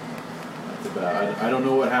 That's about, I don't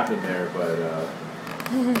know what happened there, but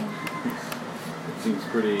it seems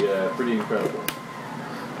pretty incredible.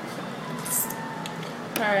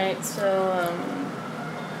 Alright, so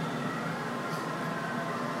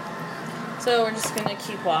we're just gonna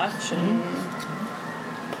keep watch and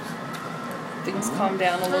things calm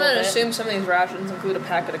down a I'm little gonna bit. assume some of these rations include a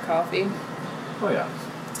packet of coffee. Oh yeah.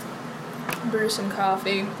 Brew some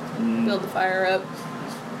coffee, build the fire up.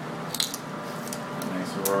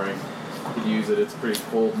 Nice roaring. Could use it. It's a pretty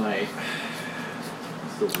cold night.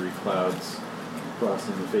 Silvery clouds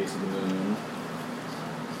crossing the face of the moon.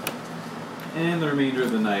 And the remainder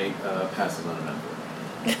of the night passes uneventfully.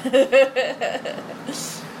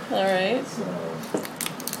 Alright. So,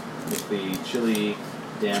 with the chilly,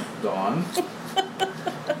 damp dawn.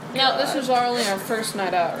 Now, this is only our first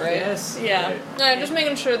night out, right? Yes. Yeah. Right. No, just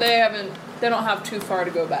making sure they don't have too far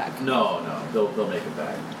to go back. No, they'll make it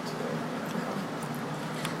back today.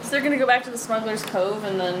 So they're gonna go back to the Smuggler's Cove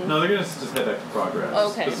and then. No, they're gonna just head back to Progress.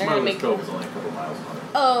 Okay, The they're gonna Smuggler's make- Cove is only a couple miles from it.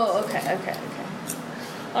 Oh, okay.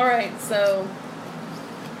 Alright, so.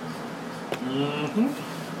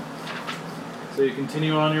 So you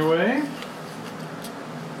continue on your way?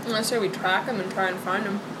 I say we track him and try and find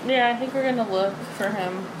him. Yeah, I think we're gonna look for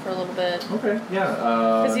him for a little bit. Okay, yeah.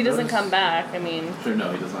 Because he doesn't notice- come back, I mean. Sure,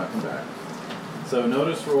 no, he does not come back. So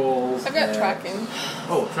notice rolls. I've got at- tracking.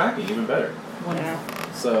 Oh, tracking, even better. Yeah.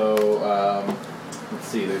 So, let's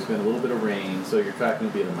see, there's been a little bit of rain, so your tracking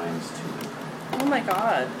will be at a -2. Oh my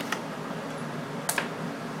god.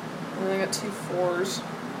 And then I got 2 4s.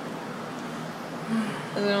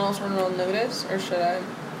 Is anyone else running on notice, or should I?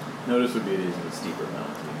 Notice would be an even steeper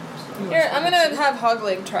mountain. So. Here, I'm gonna have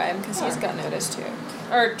Hogleg try him because he's got notice too,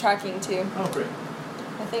 or tracking too. Oh, great.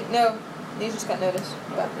 I think no, he's just got notice.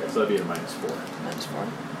 But Okay, so that'd be at a -4. -4.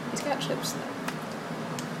 He's got chips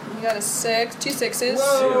though. You got a 6. 2 6s.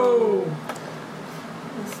 Whoa!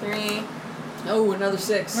 3. Oh, another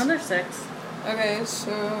 6. Another 6. Okay,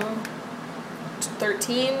 so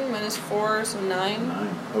 13 minus 4, so 9.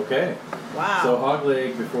 9. Okay. Wow. So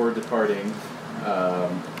Hogleg, before departing,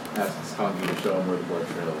 asks Kongi to show him where the blood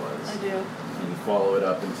trail was. I do. And you follow it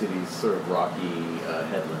up into these sort of rocky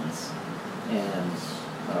headlands, and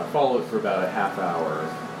follow it for about a half hour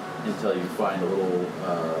until you find a little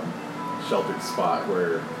sheltered spot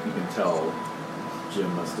where you can tell Jim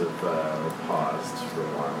must have paused for a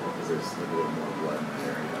while because there's like a little more blood in that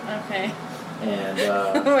area. Okay. And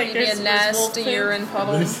Maybe a nasty urine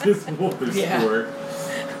puddle. this is wolf Yeah. spore.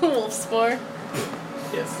 Wolf spore.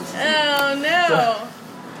 Yes, this is Oh no!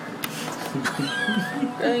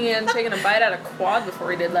 I think he had taken a bite out of quad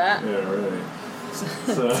before he did that. Yeah, right.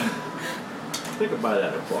 So, take a bite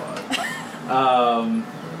out of quad.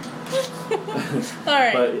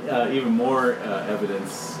 Alright. But even more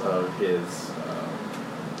evidence of his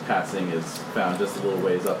passing is found just a little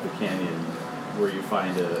ways up the canyon, where you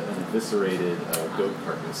find an eviscerated goat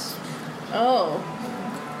carcass. Oh.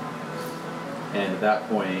 And at that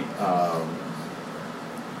point,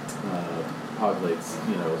 Hogleg's,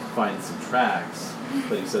 finds some tracks,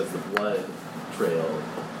 but he says the blood trail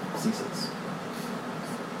ceases.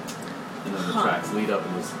 And then the tracks lead up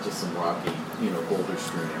into just some rocky, boulder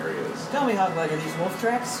strewn areas. Tell me, Hogleg, are these wolf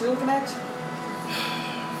tracks you're looking at?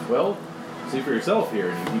 Well, see for yourself here,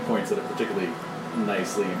 and he points at a particularly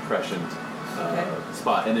nicely impressioned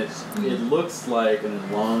spot, and it looks like an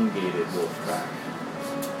elongated wolf track,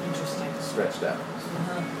 Interesting. stretched out.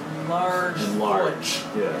 Large. And large, porch.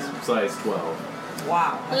 yes, size 12.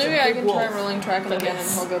 Wow. That's Maybe a I big can wolf. try rolling tracking again and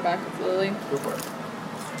he'll go back with Lily. Go for it.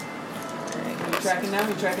 You tracking now?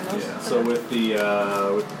 You tracking those? Yeah. So with the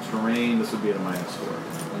terrain, this would be at a -4.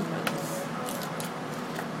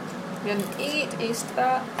 You got an 8, aced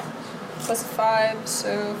that. Plus 5,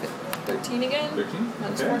 so 13 again? 13.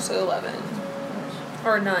 Minus Okay. 4, so 11.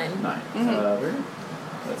 Or 9. 9. Very good.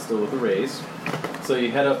 That's still with the raise. So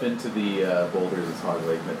you head up into the boulders as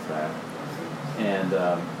Hogleg admits that, and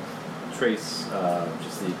trace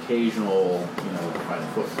just the occasional, find a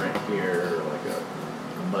footprint here, or like a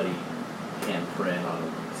muddy handprint on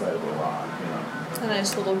the side of a rock, A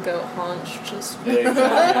nice little goat haunch, just.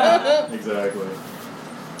 Exactly. Exactly.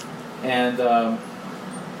 And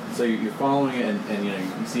so you're following it, and you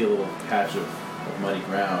see a little patch of muddy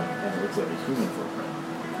ground, and it looks like a human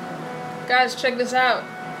footprint. Guys, check this out.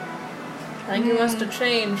 I think he must have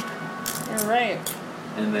changed. You're right.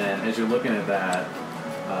 And then as you're looking at that,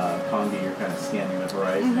 Kongi, you're kind of scanning the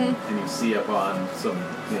horizon, and you see up on some,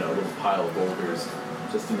 little pile of boulders,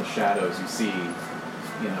 just in the shadows, you see,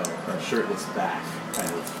 a shirtless back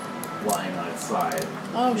kind of lying on its side.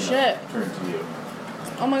 Oh, shit. Turned to you.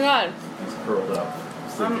 Oh my god. He's curled up, I'm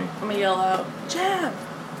sleeping. gonna yell out, Jam!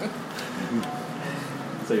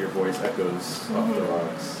 So your voice echoes off the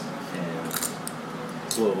rocks,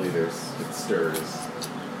 and slowly it stirs,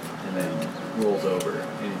 and then rolls over,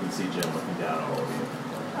 and you can see Jim looking down at all of you.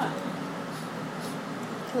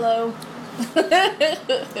 Hello.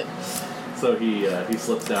 So he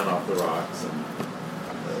slips down off the rocks and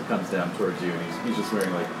comes down towards you, and he's just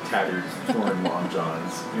wearing like tattered, torn long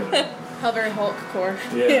johns. How very Hulk core.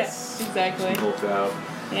 Yes. Yeah, exactly. Hulked out.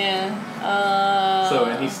 Yeah.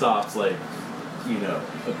 And he stops like,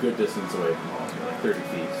 a good distance away from all of you, like 30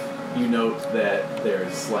 feet. You note that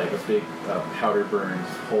there's like a big powder burned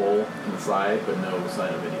hole in the side, but no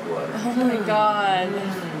sign of any blood. Oh my god.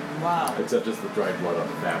 Wow. Except just the dried blood on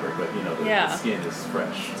the fabric, but the skin is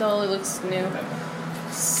fresh. It totally looks new.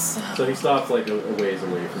 So he stops like a ways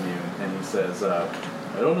away from you, and he says, I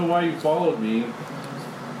don't know why you followed me.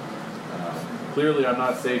 Clearly I'm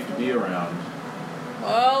not safe to be around.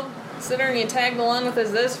 Well, considering he tagged along with us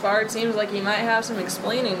this far, it seems like he might have some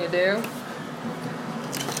explaining to do.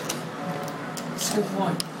 That's a good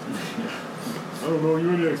point. I don't know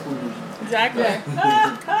you any explanation. Exactly.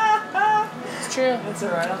 It's true. That's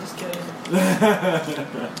alright, I'm just kidding.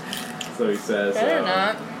 So he says, Better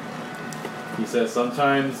not. he says,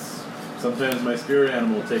 sometimes my spirit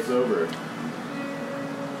animal takes over.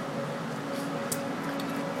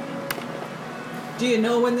 Do you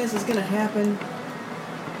know when this is gonna happen?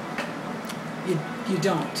 You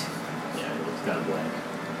don't. Yeah, he looks kind of blank.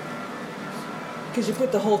 Because you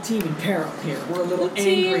put the whole team in peril here. We're a little The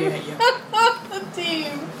team. angry at you. The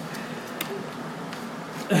team.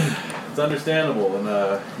 It's understandable, and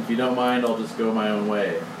if you don't mind, I'll just go my own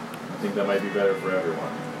way. I think that might be better for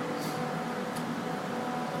everyone.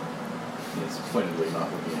 He's pointedly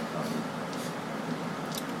not looking at Connie.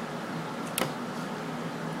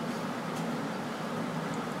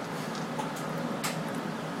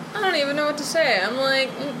 don't even know what to say. I'm like,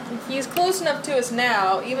 he's close enough to us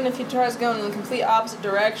now, even if he tries going in the complete opposite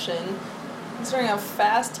direction, considering how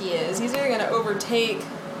fast he is, he's either going to overtake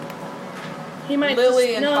He might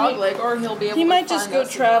Lily just, and Hogleg, or he'll be able to He might just find go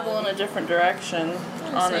us travel again. in a different direction,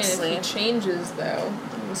 I'm honestly. saying if he changes, though.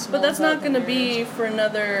 But that's not going to be for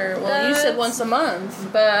another, well, you said once a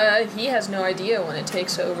month. But he has no idea when it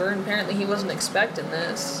takes over, and apparently he wasn't expecting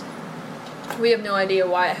this. We have no idea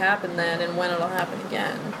why it happened then and when it'll happen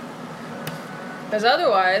again. Because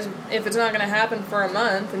otherwise, if it's not going to happen for a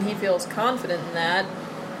month and he feels confident in that,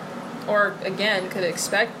 or again could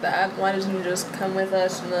expect that, why doesn't he just come with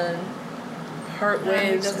us and then part He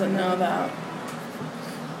ways? doesn't know that.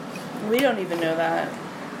 We don't even know that.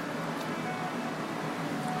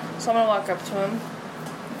 So I'm going to walk up to him.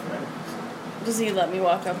 Does he let me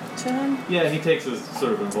walk up to him? Yeah, he takes a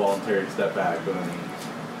sort of involuntary step back, but then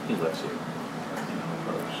he lets you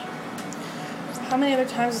approach. How many other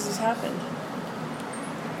times has this happened?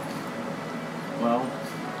 Well,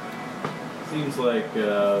 seems like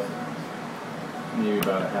maybe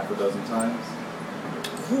about a half a dozen times.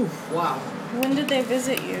 Whew, wow. When did they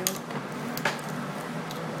visit you?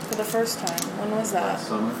 For the first time? When was that? Last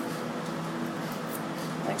summer.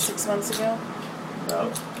 Like 6 months ago?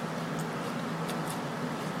 No.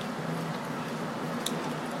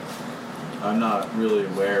 I'm not really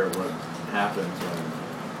aware of what happens when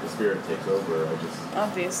the spirit takes over. I just...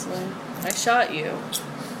 Obviously. I shot you.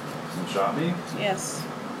 You shot me? Yes.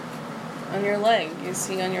 On your leg. You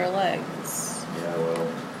see on your leg. Yeah, well,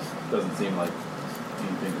 doesn't seem like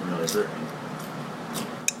anything can really hurt me.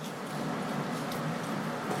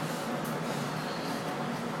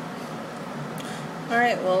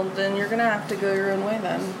 Alright, well then you're gonna have to go your own way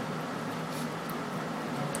then.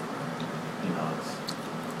 He nods.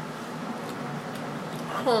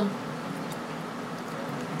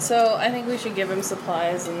 So I think we should give him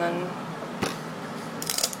supplies and then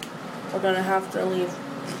we're gonna have to leave.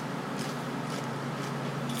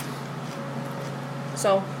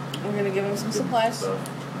 So we're gonna give him some supplies. So,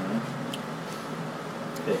 alright.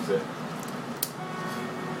 Takes it.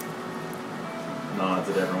 Nods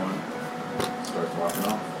at everyone. Starts walking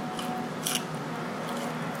off.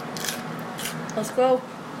 Let's go.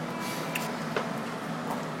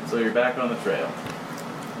 So you're back on the trail.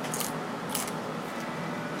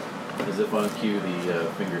 As if on cue, the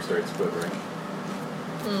finger starts quivering.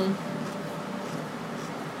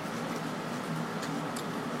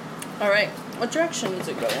 Alright, what direction is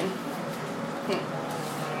it going?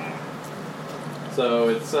 So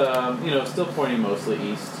it's still pointing mostly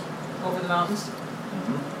east. Over the mountains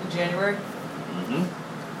Mm-hmm. in January.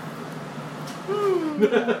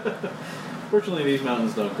 Fortunately, these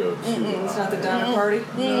mountains don't go too It's not the high. Donner Party.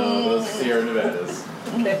 No, those Sierra Nevadas.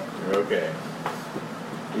 Okay. You're okay.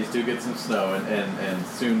 These do get some snow, and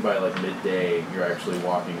soon by like midday, you're actually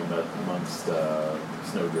walking amongst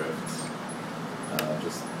snow drifts.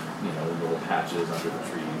 Just little patches under the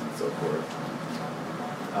trees and so forth.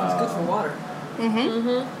 It's good for water.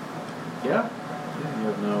 Yeah, you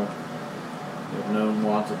have no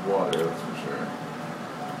want of water, that's for sure.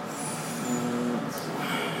 Let's see.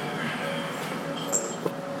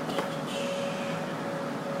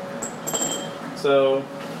 So,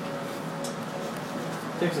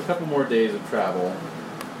 it takes a couple more days of travel,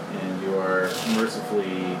 and you are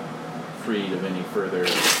mercifully freed of any further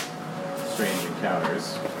strange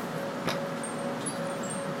encounters.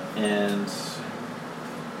 And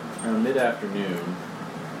around mid-afternoon,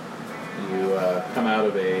 you come out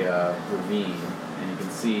of a ravine, and you can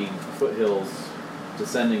see foothills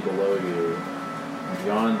descending below you, and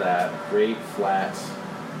beyond that, great flat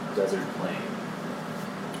desert plain.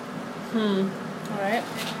 Alright.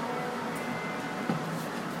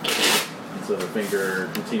 And so the finger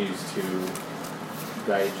continues to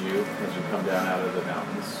guide you as you come down out of the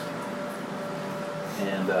mountains.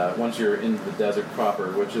 And once you're into the desert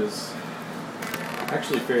proper, which is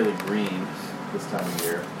actually fairly green this time of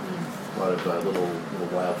year, a lot of little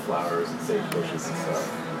wildflowers and sage bushes and stuff.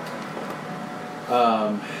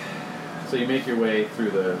 So you make your way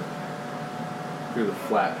through the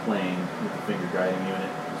flat plain with the finger guiding you, and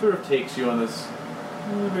it sort of takes you on this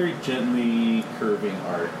very gently curving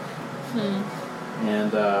arc.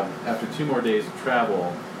 And after 2 more days of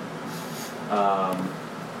travel,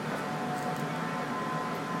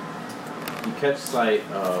 you catch sight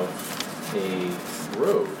of a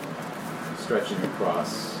road stretching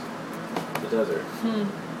across the desert.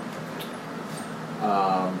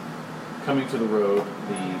 Coming to the road,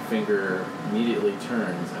 the finger immediately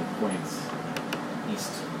turns and points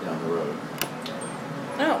east down the road.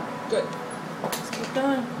 Oh, Good. let's keep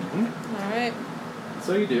going. Alright.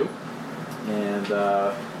 So you do, and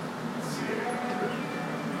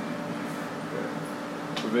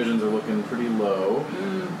provisions are looking pretty low.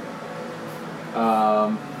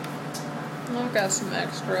 I've got some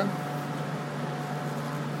extra.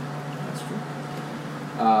 That's true.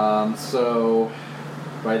 So,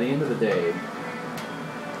 by the end of the day,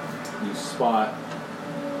 you spot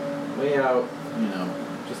way out,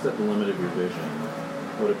 just at the limit of your vision,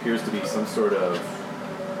 what appears to be some sort of,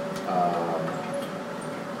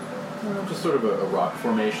 just sort of a rock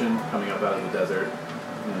formation coming up out of the desert.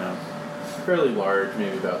 Fairly large,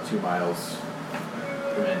 maybe about 2 miles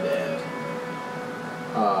from end to end.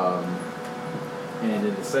 And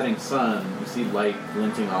in the setting sun, you see light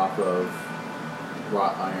glinting off of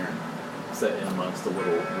wrought iron set in amongst a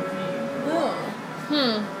little ravine. Oh.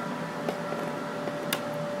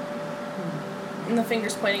 And the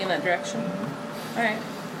finger's pointing in that direction. Alright.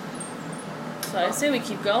 So I say we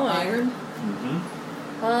keep going. Iron? Mm-hmm.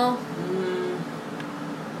 Well,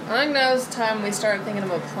 I think now's the time we start thinking of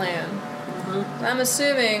a plan. I'm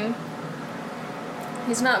assuming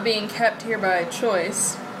he's not being kept here by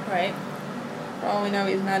choice. Right. For all we know,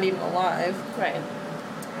 he's not even alive. Right.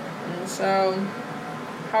 And so,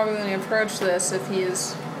 how are we going to approach this if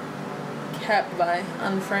he's kept by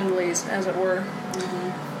unfriendlies, as it were?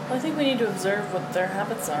 Well, I think we need to observe what their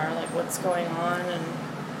habits are, like what's going on, and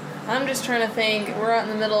I'm just trying to think, we're out in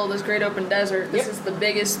the middle of this great open desert. This is the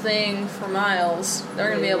biggest thing for miles. They're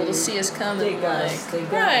going to be able to see us coming.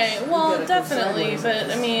 right. Well, definitely,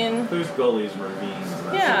 but I mean, There's gullies and ravines.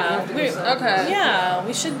 And yeah, okay. yeah,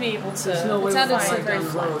 we should be able to. There's no way It we'll sounded find very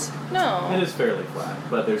down the road. No. It is fairly flat,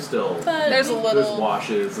 but there's still But There's a little. there's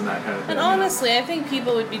washes and that kind of thing. And honestly, I think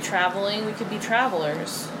people would be traveling. We could be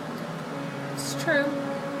travelers. It's true.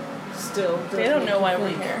 Still. They don't know why we're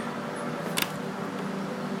here.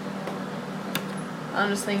 I'm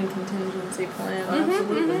just thinking contingency plan.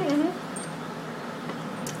 Absolutely.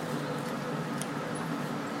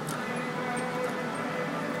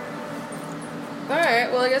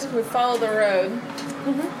 Alright, well, I guess if we follow the road.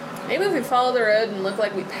 Maybe if we follow the road and look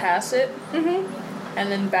like we pass it. And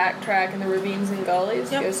then backtrack in the ravines and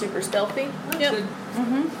gullies. Yep. Go super stealthy. Yep. Good.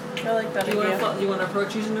 I like that Do you idea. want to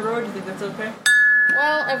approach using the road? Do you think that's okay?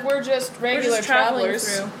 Well, if we're just We're regular just traveling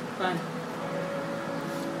travelers. through. Fine.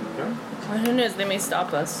 Okay. Well, who knows? They may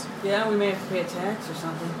stop us. Yeah, we may have to pay a tax or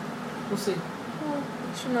something. We'll see.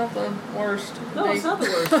 It's not the worst. No, it's not the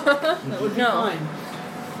worst. That would be No. fine.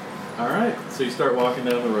 All right, so you start walking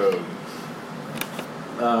down the road.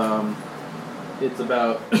 It's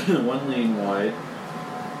about 1 lane wide.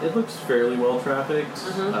 It looks fairly well trafficked,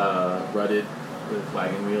 rutted with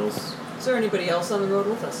wagon wheels. Is there anybody else on the road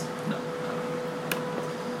with us? No.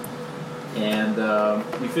 And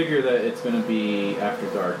you figure that it's going to be after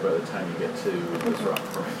dark by the time you get to this rock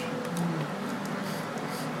formation.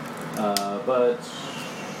 But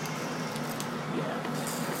yeah,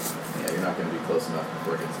 you're not going to be close enough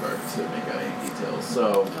before it gets dark to make out any details.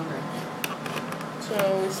 So, Okay. So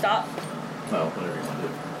we stop. well, whatever you want to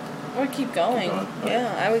do. Or keep going. Keep going? Okay.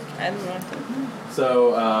 Yeah, I would. I don't know.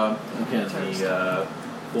 So again, the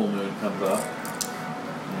full moon comes up,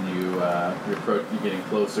 and you're getting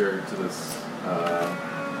closer to this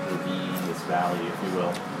ravine, this valley, if you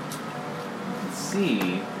will. You can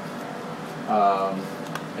see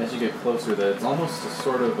as you get closer that it's almost a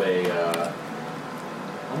sort of a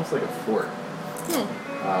almost like a fort.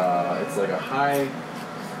 It's like a high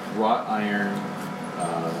wrought iron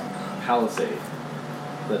palisade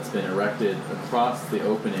that's been erected across the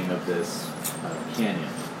opening of this canyon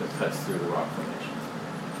that cuts through the rock formation.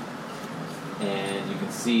 And you can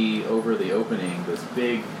see over the opening this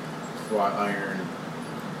big wrought iron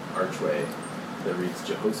archway that reads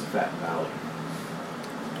Jehosaphat Valley.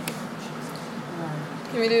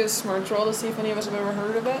 Can we do a smarts roll to see if any of us have ever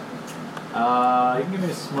heard of it? You can give me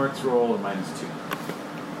a smarts roll at -2.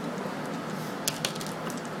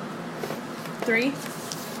 3?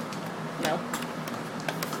 No.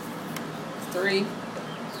 3.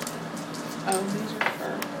 Oh, these are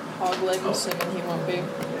for Hogleg, assuming he won't be. Yeah.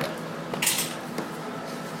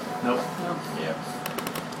 Nope. Yeah.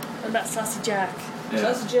 What about Saucy Jack? Yeah.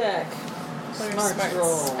 That's Jack. What are Smarts smarts?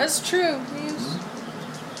 roll. That's true. He's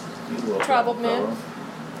He's a little Troubled fat man. fellow.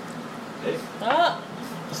 Hey. Ah,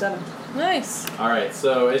 7. nice. All right.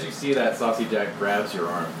 So as you see that, Saucy Jack grabs your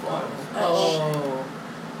arm, Oh.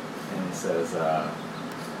 and he says,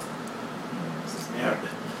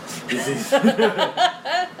 This is this is the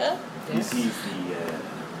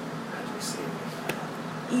how do you say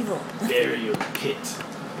Evil. burial pit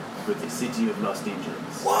for the city of Lost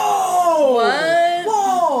Angels. Whoa! What?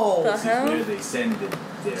 Whoa! The This is hell? where they send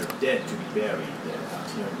their dead to be buried out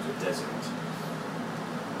here in the desert.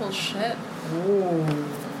 well shit. Ooh.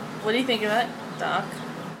 What do you think of that, Doc?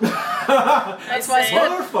 That's why I said,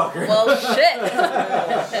 Motherfucker. well, shit.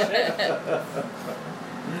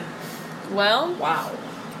 Well, Wow.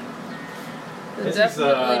 it This is,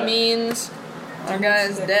 definitely means our guy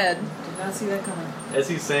is dead. Did not see that coming. As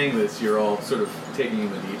he's saying this, you're all sort of taking in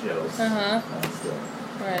the details. Uh-huh. Still.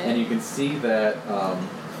 Right. And you can see that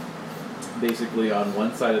basically on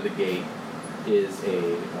one side of the gate is a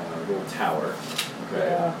little tower. Okay.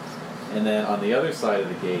 Yeah. And then on the other side of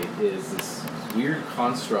the gate is this weird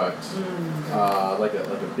construct, like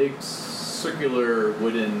a big circular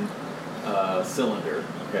wooden cylinder.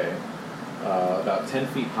 Okay. About 10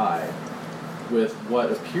 feet high, with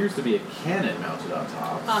what appears to be a cannon mounted on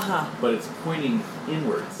top. Uh-huh. But it's pointing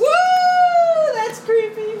inwards. Woo! That's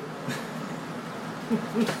creepy.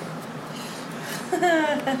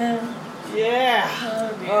 Yeah. Oh,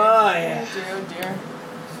 dear. Oh, yeah. Oh, dear, oh, dear.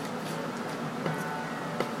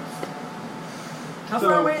 How So-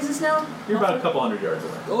 far away is this now? You're about a couple hundred yards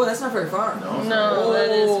away. Oh, that's not very far. No, it's No. not very Oh, that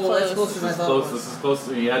is that's close. closer This than I is thought close. it This is close.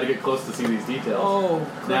 You had to get close to see these details. Oh,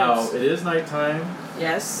 Now crap. it is nighttime.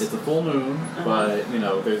 Yes. It's a full moon, Uh-huh.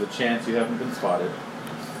 but there's a chance you haven't been spotted.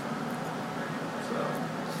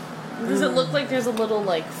 So Does it look like there's a little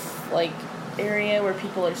like area where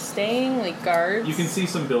people are staying, like guards? you can see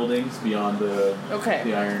some buildings beyond the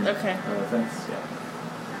Okay. iron Okay. fence. Yeah.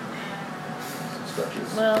 Some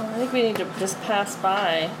structures. Well, I think we need to just pass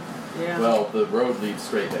by. Yeah. Well, the road leads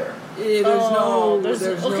straight there. There's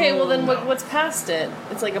there's okay. no, Well, then no. what's past it?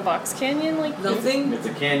 It's like a box canyon, like Nothing? It's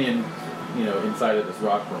a canyon, inside of this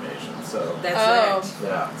rock formation. So That's Oh. right.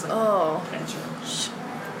 yeah. It's like Oh, adventure.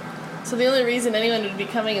 so the only reason anyone would be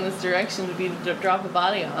coming in this direction would be to drop a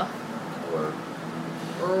body off. Or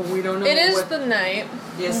Or we don't know It is what... the night.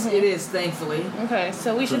 Yes, it is, thankfully. Okay,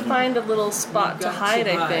 so we should find a little spot to Got to hide.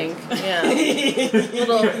 I hide. think. Yeah.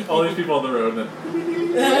 little. all these people on the road, and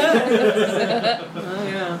Oh,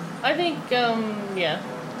 yeah. I think. Yeah.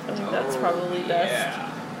 I think that's probably best. yeah.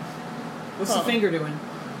 What's Huh. the finger doing?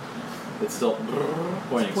 It's still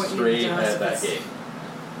pointing Pointing straight to at that Jehosaphat's gate.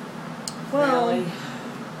 Well, Valley.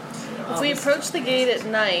 if we approach the gate at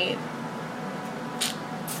night,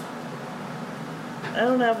 I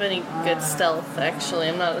don't have any good stealth. Actually,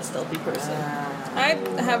 I'm not a stealthy person. I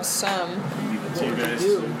have some. Leave it to you What would guys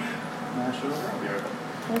you to do? mash over. I'll be right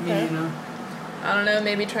back. Okay. I don't know,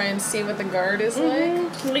 maybe try and see what the guard is like.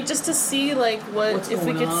 Mhm. Like just to see like What's if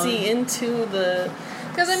we going could on? see into the.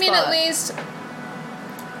 Because, I mean, spot. at least.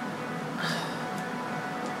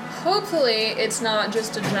 Hopefully, it's not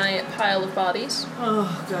just a giant pile of bodies.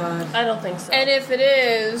 Oh, God. I don't think so. And if it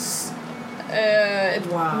is, it's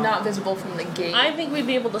Wow. not visible from the gate. I think we'd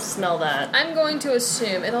be able to smell that. I'm going to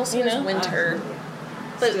assume it also You is know? winter. Absolutely.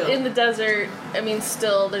 But Still. in the desert, I mean,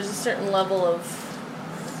 still, there's a certain level of.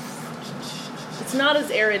 It's not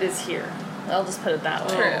as arid as here. I'll just put it that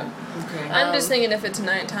way. True. Okay. I'm just Um, thinking if it's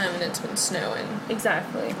nighttime and it's been snowing,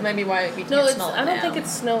 Exactly. maybe why we can't No, it's. smell it I don't now. think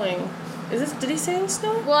it's snowing. Is this? Did he say it was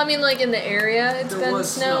snowing? Well, I mean, like in the area, it's There been was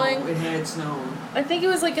snowing. snow. It had snow. I think it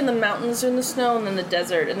was like in the mountains in the snow, and then the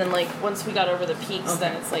desert, and then like once we got over the peaks,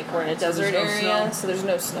 then Okay. it's like we're in a So there's desert no area, snow? so there's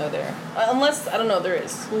no snow there. Unless I don't know, there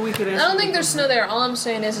is. Well, we could I ask don't them think to there's come- snow there. All I'm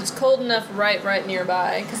saying is it's cold enough right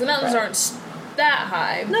nearby because the mountains Right. aren't that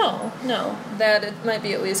high. No, no, That it might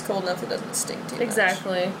be at least cold enough it doesn't stink too much.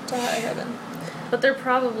 exactly. To high heaven. But they're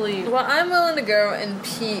probably Well, I'm willing to go and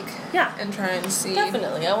peek yeah, and try and see.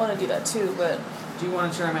 definitely. I want to do that too, but Do you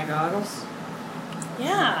want to try my goggles?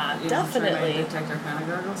 yeah, You want to try my definitely, detector kind of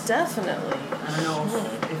goggles? definitely. I don't know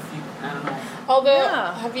if you... I don't know. Although,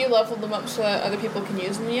 Yeah. have you leveled them up so that other people can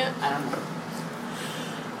use them yet? I don't know.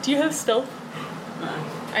 Do you have stealth?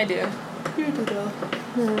 I do. You do though.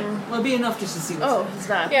 Well, it'd be enough just to see what's Oh, there. is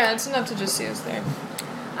that? Yeah, it's enough to just see us there.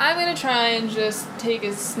 I'm gonna try and just take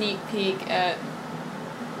a sneak peek at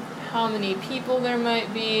how many people there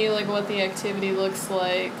might be, like what the activity looks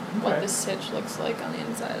like, what Okay. the sitch looks like on the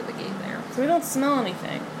inside of the gate there. So we don't smell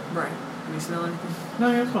anything. Right. Can you smell anything? No,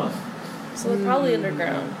 it's fine. So they're probably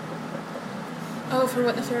underground. Oh, for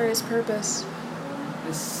what nefarious purpose?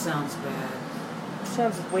 This sounds bad.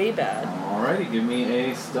 Sounds way bad. Alrighty, give me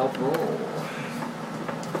a stealth roll.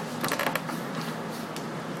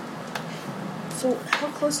 So how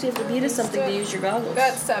close do you have to be to something to use your goggles?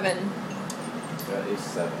 Got 7. That is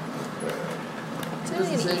 7. Okay. Is anyone Doesn't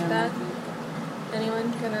gonna say eat that? anything.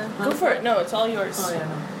 Anyone gonna? Go for it. No, it's all yours. Oh, yeah,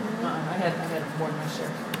 no. I had more than my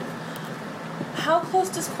share. How close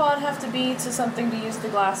does Quad have to be to something to use the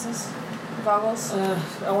glasses? Goggles?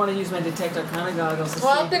 I want to use my detector kind of goggles to Well,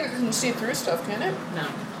 I see. don't think it can see through stuff, can it? No.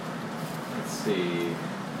 Let's see.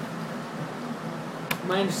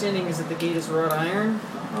 My understanding is that the gate is wrought iron.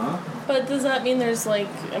 Uh-huh. But does that mean there's like?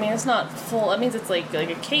 I mean, it's not full. That means it's like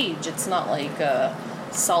a cage. It's not like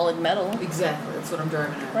solid metal, Exactly. That's what I'm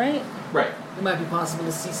driving at. right? Right. It might be possible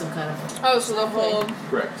to see some kind of Oh, so the whole.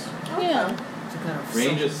 Correct. Yeah. some kind of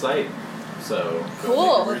Range of sight. So Cool.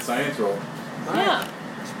 go make a weird science roll. Yeah.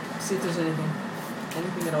 See if there's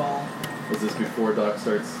anything at all. Was this before Doc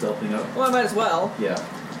starts stealthing up? Well, I might as well. Yeah.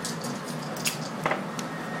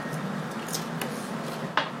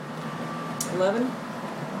 11.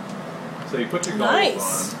 So you put your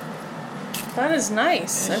Nice. goggles That is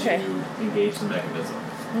nice. on and Okay. you engage the mechanism.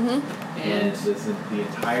 Mhm. And the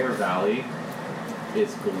entire valley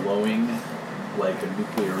is glowing like a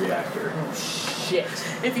nuclear reactor. Oh shit.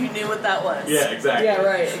 If you knew what that was. Yeah, exactly. Yeah,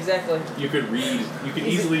 right. Exactly. You could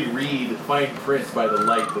easily read fine print by the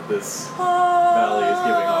light that this Oh, valley is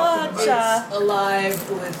giving off in the night. It's alive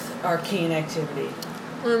with arcane activity.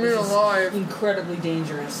 What do you mean This is alive? incredibly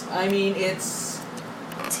dangerous. I mean, it's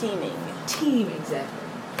teaming. team exactly.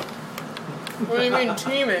 What do you mean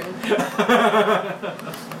teaming?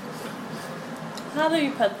 How do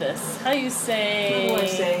you put this? How do you say? How do I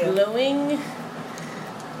say it? Glowing.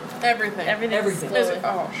 Everything. Everything's Everything. glowing.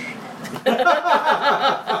 Oh,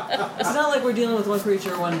 It's not like we're dealing with one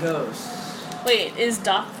creature, one ghost. Wait, is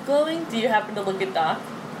Doc glowing? Do you happen to look at Doc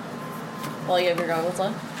while you have your goggles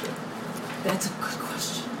on? That's a good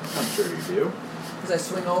question. I'm sure you do. As I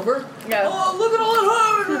swing over. Yeah. Oh, look at all that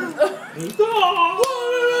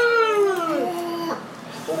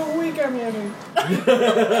What a week I'm having.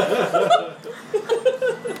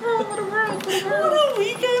 What a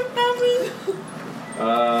weekend having.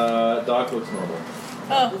 Doc looks normal.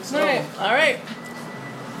 Oh, Looks alright. Alright.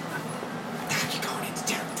 You're going into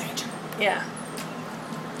terrible danger. Yeah.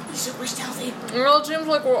 He's super stealthy. well, it seems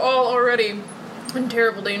like we're all already in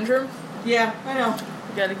terrible danger. Yeah, I know.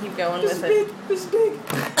 You gotta keep going This with is it. big. This is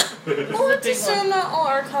big. Well, let's big assume that all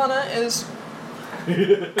Arcana is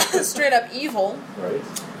straight up evil. Right?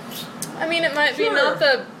 I mean, it might be Sure. not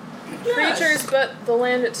the Yes. creatures, but the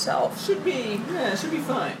land itself. Should be. Yeah, it should be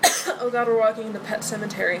fine. Oh god, we're walking into Pet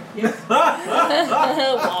Cemetery. Yeah.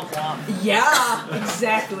 Womp womp. Yeah.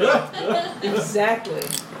 Exactly. Exactly.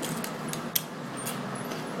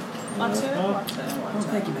 Watch it. Uh-huh. Watch it. Watch Oh, it.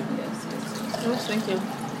 thank you, man. Yes, yes, yes. Oh, thank you.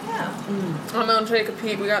 Yeah. I'm gonna take a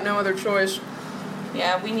peek. We got no other choice.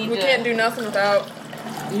 Yeah, we need We to. can't do nothing without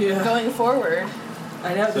Yeah. Going forward.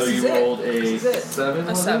 I know. So This is you it. rolled a This is it. 7? a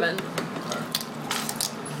was it? 7.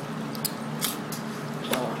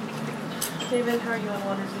 David, how are you on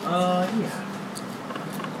water? Yeah.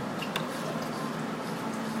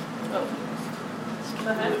 Oh. Go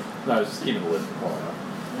ahead. No, I was just keeping the lid from falling off.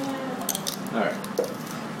 Alright.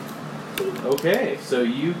 Okay, so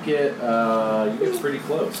you get pretty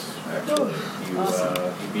close, actually. You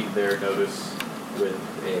you beat their notice with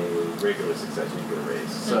a regular success, you get a raise.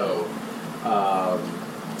 So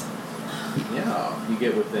yeah, you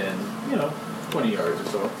get within, 20 yards or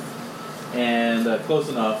so. And close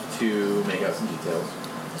enough to make out some details.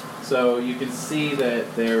 So you can see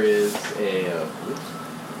that there is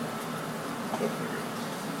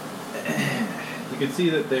you can see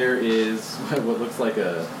that there is what looks like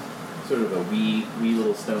a sort of a wee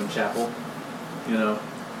little stone chapel,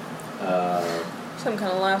 Some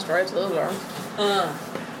kind of last rites those are.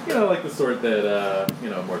 like the sort that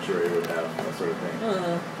mortuary would have, that sort of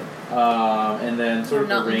thing. And then sort I'm of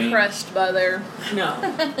not arranged, impressed by their. No.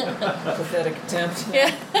 Pathetic attempt.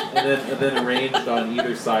 Yeah. and then arranged on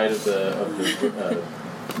either side of the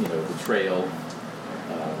the trail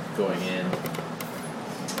going in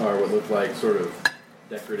are what look like sort of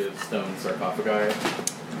decorative stone sarcophagi.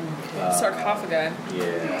 Sarcophagi.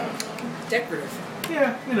 Yeah. Decorative.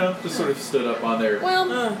 Yeah, just sort of stood up on their.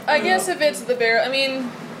 Well, I guess if it's the burial, I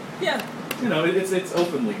mean, Yeah. It's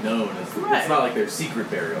openly known as. Right. It's not like their secret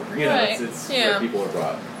burial. Right. It's Yeah. where people are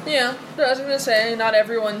brought. yeah. But I was gonna say, not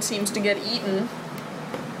everyone seems to get eaten.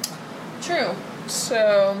 True.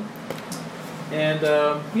 So, And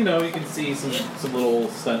you can see some little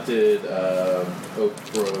stunted oak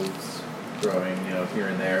groves growing, here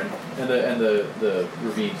and there, and the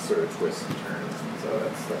ravine sort of twists and turns, and so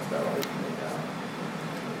that's about all you can make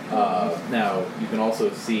out. Now you can also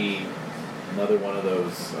see another one of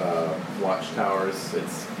those watchtowers.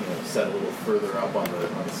 It's set a little further up on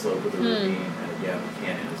the slope of the ravine, and again the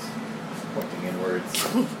canyon is pointing inwards.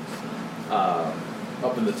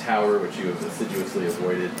 Up in the tower, which you have assiduously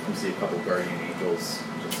avoided, you see a couple guardian angels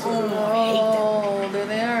just sort of Oh, there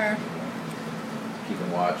they are.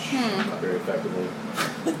 keeping watch, not very effectively.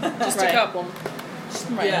 just Right. a couple.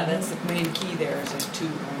 Right. Yeah, that's the main key there. Is there's two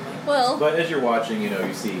only. Well, But as you're watching, you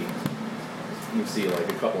see like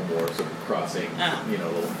a couple more sort of crossing, Ah. a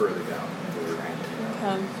little further down into the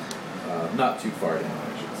ravine. Not too far down,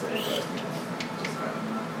 I should say, but just kind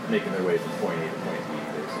of making their way from point A to point B,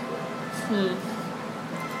 basically.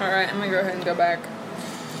 Alright, I'm gonna go ahead and go back.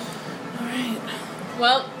 Alright.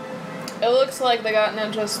 Well, it looks like they got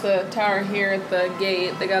not just the tower here at the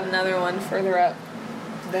gate, they got another one further up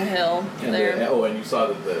the hill And there. and you saw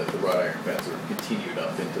that the wrought iron fence sort of continued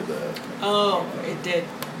up into the... Oh, it did.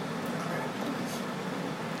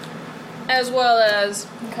 As well as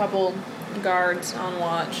a couple guards on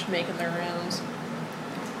watch making their rounds.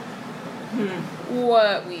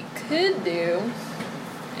 What we could do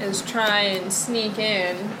is try and sneak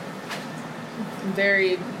in,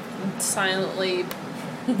 very silently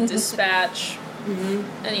dispatch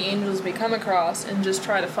any angels we come across, and just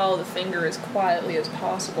try to follow the finger as quietly as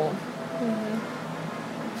possible.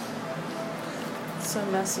 So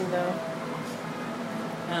messy though.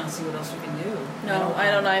 I don't see what else we can do. No, I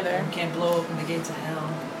don't either. We can't blow open the gates of hell.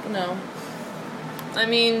 No. I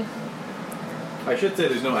mean, I should say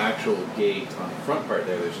there's no actual gate on the front part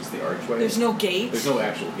there, there's just the archway. There's no gate? There's no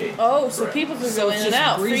actual gate. Oh, so Correct. people can So go it's in and just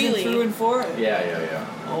out breezing freely. through and for it. Yeah.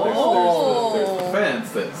 Oh. There's the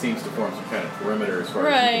fence that seems to form some kind of perimeter as far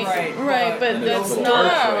as Right, you can see. right, but And there's that's a little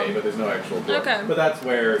not. archway, but there's no actual door. Okay. But that's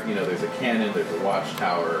where, there's a cannon, there's a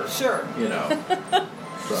watchtower, Sure.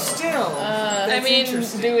 So. Still. I that's mean,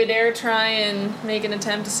 interesting. do we dare try and make an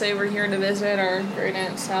attempt to say we're here to visit our great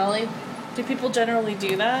Aunt Sally? Do people generally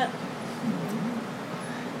do that?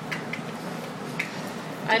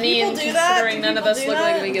 I mean, people do that? considering Do none of people us do look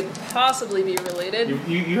that? like we could possibly be related.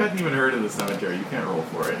 You hadn't even heard of the cemetery, you can't roll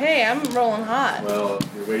for it. Hey, I'm rolling hot. Well,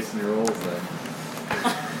 you're wasting your rolls then.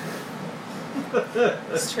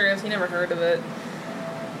 It's true, if you never heard of it.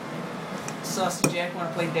 Saucy Jack want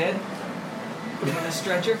to play dead? Put him on a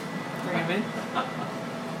stretcher? Bring him in?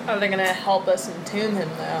 Are they gonna help us entomb him,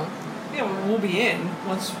 though? Yeah, we'll be in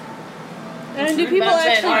once. And do people But I'm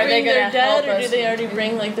saying, actually are they bring their gonna dead, help or do us they already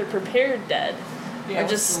bring like their prepared dead, Yeah, or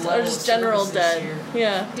what's just the level of general services dead? here?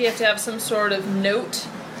 Yeah. Do you have to have some sort of note?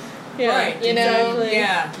 Yeah. Right. You know, exactly.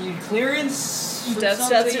 Yeah. You clearance. from Death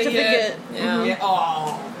somebody? certificate. Yeah. Yeah.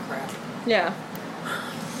 Oh crap. Yeah.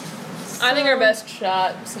 I think our best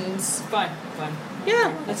shot, since Fine.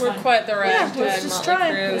 Yeah. That's we're fine. quite the Yeah, ragtag let's just Motley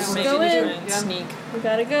try. Crue, Let's maybe go just in. try and Yeah. sneak. We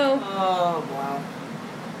gotta go. Oh wow.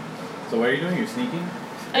 So what are you doing? You're sneaking?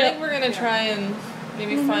 I think we're gonna try and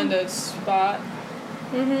maybe find a spot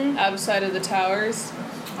outside of the towers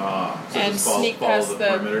So and just sneak follow past the the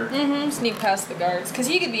perimeter? sneak past the guards, because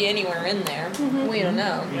he could be anywhere in there. We don't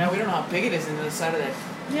know. Yeah, we don't know how big it is into the side of that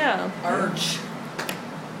Yeah. arch.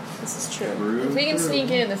 This is true. True, If we can true.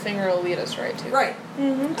 sneak in, the finger will lead us right to it. Right.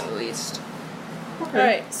 At least.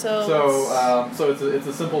 Alright, so. So it's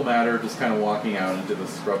a simple matter of just kind of walking out into the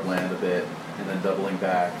scrubland a bit, and then doubling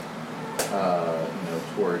back,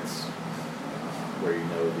 towards where you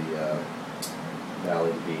know the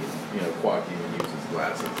valley to be. Joaquin uses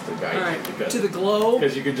glasses to guide All right. you because To the glow.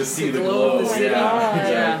 because you can just see The the glow glow. of the city. Yeah, Yeah.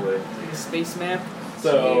 exactly. Like a space map.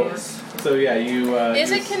 So yeah, you.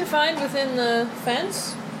 Is you it confined within the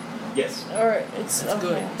fence? Yes. Or it's That's okay.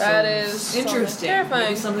 good. That So, is interesting. terrifying.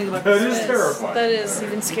 Maybe something about That the is space. terrifying. That is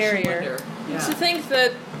even scarier. Wonder. Yeah. To think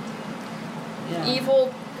that Yeah.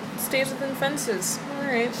 evil stays within fences.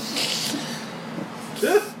 Alright.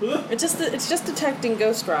 It's just detecting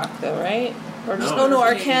ghost rock, though, right? Or just No,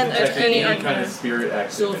 arcane. Detecting any kind Arcane. of spirit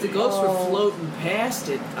activity. So if the ghosts Oh. were floating past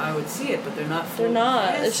it, I would see it, but they're not They're floating not.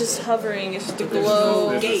 past It's just it. hovering. It's just a But there's glow. no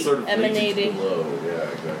There's gate this sort of emanating. glow. Yeah,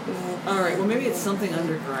 exactly. Alright, well maybe it's something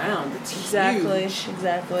underground. It's Exactly. huge.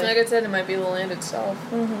 Exactly. Like I said, it might be the land itself.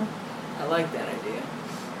 I like that idea.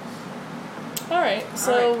 Alright,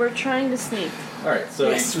 so Alright. we're trying to sneak. All right, so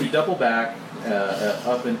Yes. you double back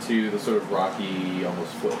up into the sort of rocky,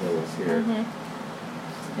 almost foothills here,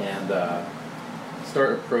 and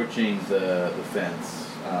start approaching the fence.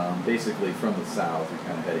 Basically, from the south, you're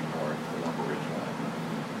kind of heading north along the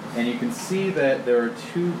ridgeline, and you can see that there are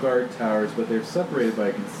two guard towers, but they're separated by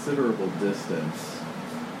a considerable distance.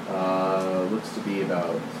 Looks to be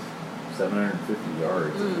about 750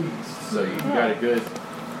 yards at least. So you've got a good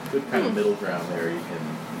kind of middle ground there. You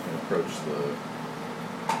can approach the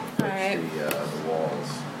Alright. the walls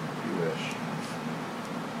if you wish.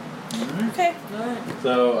 Okay. Alright.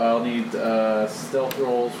 So I'll need stealth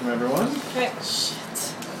rolls from everyone. Okay.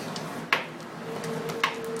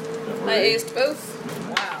 Don't I worry. aced both,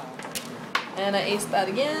 Wow. and I aced that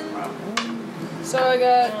again. So I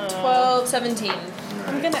got 12, 17. All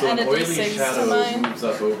right, gonna so add an a oily D6 to shadow mine. moves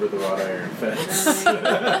up over the wrought iron fence.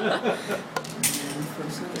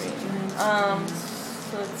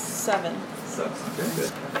 So it's 7. So, okay, good.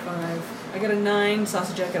 5. I got a 9,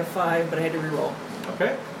 Sausage Jack got a 5, but I had to reroll.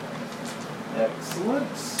 Okay.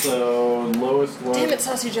 Excellent. So lowest one. Damn it,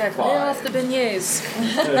 Saucy Jack. Lay off the beignets.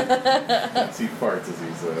 Yes, he farts as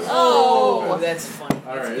he says. Oh, that's funny.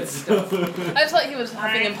 All right. That's good stuff. I just thought he was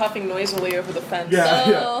huffing and puffing noisily over the fence.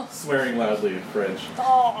 Yeah. Swearing loudly in French.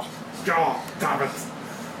 Oh. Oh, damn it.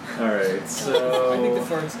 All right. So. I think the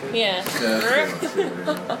fart's good. Yeah. That's good.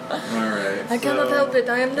 All right. I cannot help it.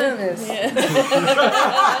 I am nervous.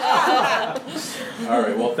 All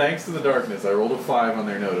right. Well, thanks to the darkness, I rolled a 5 on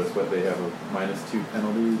their notice, but they have a -2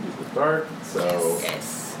 penalty due to dark. So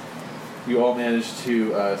Yes. you all managed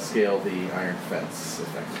to scale the iron fence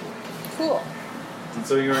effectively. Cool. And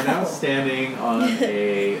so you are now standing on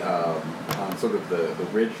a on sort of the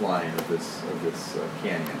ridge line of this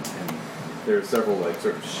canyon, and there are several like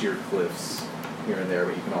sort of sheer cliffs here and there,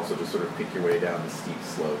 but you can also just sort of pick your way down the steep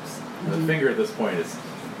slopes. And the finger at this point is,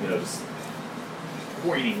 just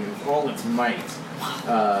pointing with all its might,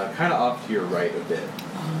 kind of off to your right a bit,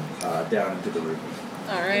 down into the ravine.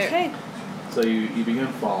 All right. Okay. So you begin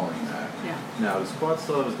following that. Yeah. Now does Quad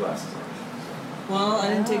still have his glasses on? Well, I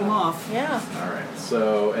didn't take them off. Yeah. All right.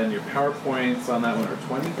 So and your power points on that one are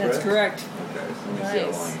 20. That's correct. Okay. So let me see how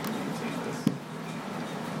Nice. long you can maintain this.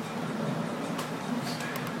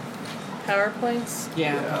 PowerPoints.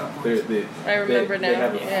 Yeah. I remember they now,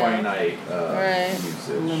 have a yeah. finite Right.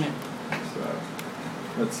 usage. Limit. So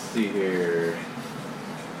let's see here.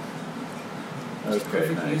 Okay,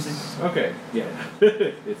 perfect nice. music. Okay, yeah.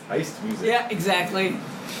 It's heist music. Yeah, exactly.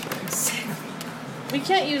 We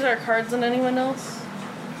can't use our cards on anyone else,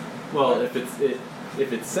 Well, if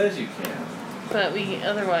it says you can, but we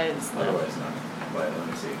otherwise. No. otherwise not. But let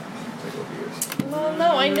me see. Take over yours. Well,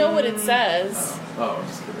 no, I know what it says. Oh, I'm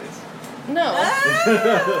just curious. No.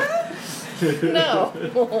 No.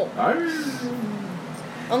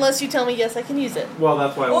 Unless you tell me yes, I can use it. Well,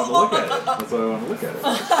 that's why I wanted to look at it. That's why I want to look at it.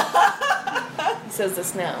 It says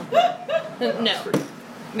this now. No.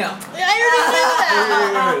 No. I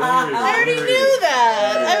already knew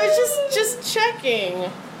that. I was just checking.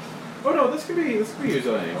 Oh no, this could be used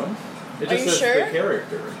on anyone. It Are just you says sure? the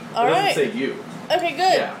character. All It doesn't right. say you. Okay,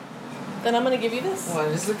 good. Yeah. Then I'm gonna give you this. What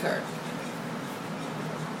is the card?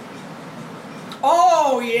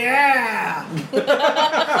 Oh yeah!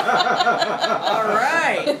 All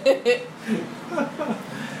right.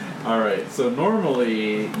 All right. So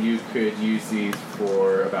normally you could use these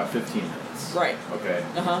for about 15 minutes. Right. Okay.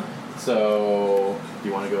 Uh huh. So do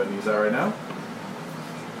you want to go ahead and use that right now?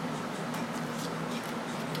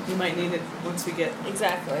 You might need it once we get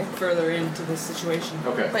Exactly. further into this situation.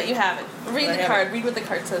 Okay. But you have it. Read I the have card. Read what the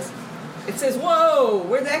card says. It says, "Whoa!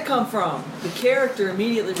 Where'd that come from?" The character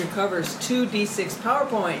immediately recovers 2d6 power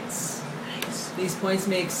points. These points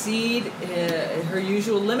may exceed her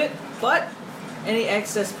usual limit, but any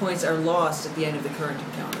excess points are lost at the end of the current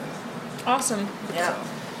encounter. Awesome. Yeah.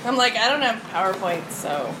 I'm like, I don't have PowerPoint,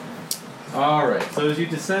 so. All right. So as you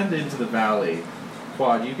descend into the valley,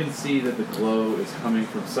 Quad, you can see that the glow is coming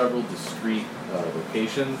from several discrete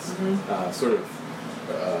locations, sort of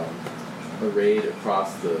arrayed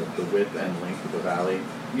across the width and length of the valley,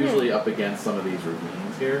 usually up against some of these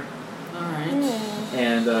ravines here. All right.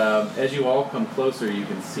 And as you all come closer, you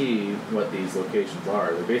can see what these locations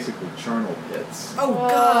are. They're basically charnel pits. Oh Whoa.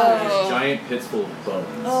 God! These giant pits full of bones.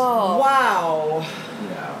 Oh. Wow.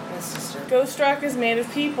 Yeah. That's disturbing. Ghost Rock is made of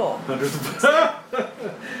people. Hundreds of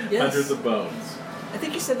Yes. hundreds of bones. I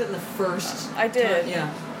think you said that in the first. I did. Yeah. I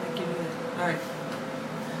think you did. All right.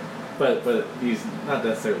 But he's not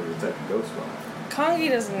necessarily the type of ghost rock. Kongi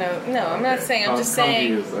doesn't know. No, I'm not Okay. saying. I'm just Kongi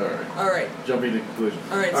saying. is, all right. All right. Jumping to conclusions.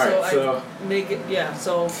 All right. So I make it. Yeah.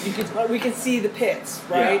 So you can. We can see the pits,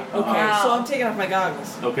 right? Yeah, Okay. uh-huh. So I'm taking off my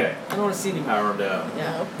goggles. Okay. I don't want to see anymore. Power him down.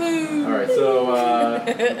 Yeah. Boo. All right. So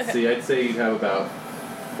let's see. I'd say you have about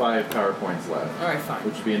 5 power points left, All right. Fine.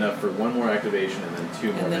 which would be enough for 1 more activation and then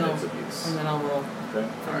 2 more And then minutes of use. And then I'll roll. Okay.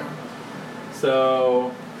 All right.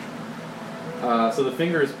 So the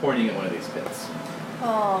finger is pointing at one of these pits.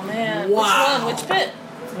 Oh man. Wow. Which one? Which pit?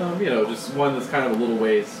 Just one that's kind of a little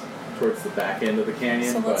ways towards the back end of the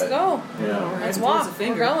canyon. So let's but, go. Yeah. All right, Let's towards walk. the We're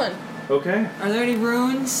finger. going. Okay. Are there any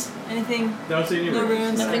runes? Anything? Don't see any No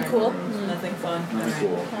runes. Nothing No. cool? Nothing fun. Nothing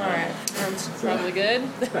cool. All right. That's probably good.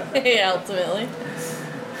 Yeah, ultimately.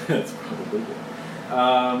 That's probably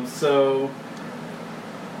good. So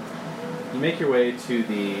you make your way to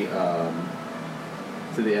the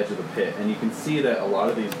edge of the pit, and you can see that a lot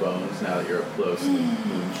of these bones, now that you're up close and the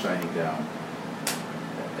moon's shining down,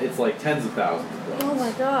 it's like tens of thousands of bones. Oh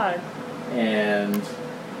my god. And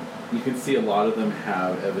you can see a lot of them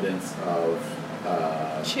have evidence of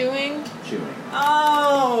Chewing. chewing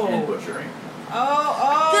Oh. and butchering.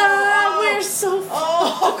 Oh. We're so.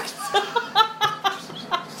 Oh.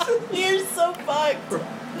 You're so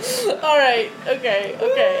fucked. All right. Okay.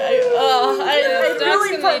 I Doc's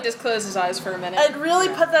really gonna put just close his eyes for a minute. I'd really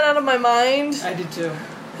put that out of my mind I did too.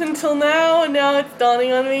 until now, and now it's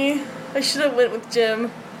dawning on me. I should have went with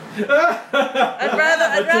Jim.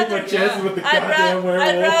 I'd take my chances with the goddamn werewolf.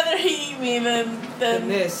 I'd rather he eat me than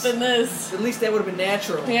this. this. At least that would have been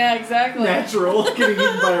natural. Yeah, exactly. Natural. Getting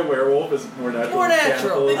eaten by a werewolf is more natural. More than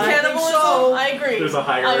natural. cannibalism. I think Cannibalism. so. I agree. There's a I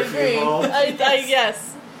hierarchy agree. involved. Yes.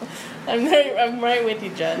 I'm right with you,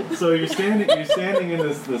 Jen. So you're standing in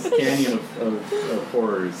this canyon of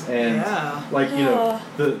horrors, and Yeah. like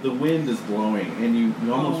the wind is blowing, and you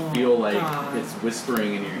almost feel like God. it's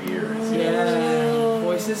whispering in your ears. Yeah.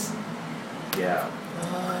 Voices. Yeah.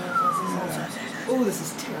 Oh, this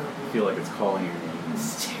is terrible. You feel like it's calling your name.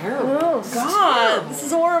 This is terrible. Oh This is God, terrible. this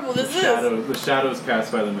is horrible. This is. The shadows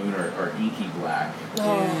cast by the moon are inky black.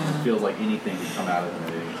 Oh. It feels like anything could come out of them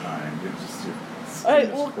at any time. Your skin Alright,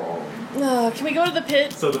 is well- crawling. Can we go to the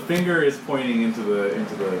pit? So the finger is pointing into the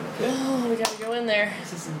pit. Oh, we gotta go in there.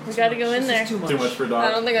 This is We too gotta much. go in This there. is too much. Too much for I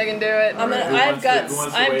Doc. don't think I can do it. I'm gonna. Alright, who I have wants to- guts. who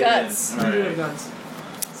wants to I have weigh guts. in? You do Alright. have guns.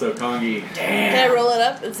 So Kongi, Can I roll it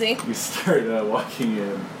up and see? you start walking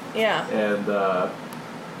in, Yeah. and The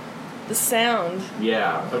sound.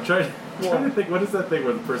 yeah, I'm trying to think. What is that thing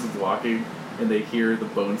where the person's walking and they hear the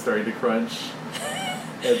bone starting to crunch,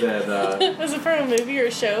 and then Was it from a movie or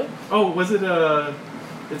a show? oh, was it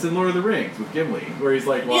It's in Lord of the Rings with Gimli, where he's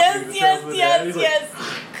like walking the trails of the dead. He's like, yes.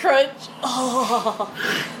 Crunch.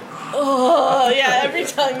 Oh, yeah. Every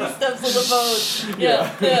time he steps on the bone. Yeah.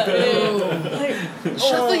 Like,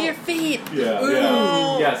 Shuffle your feet. Yeah,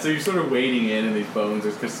 Ooh. yeah. So you're sort of wading in these bones.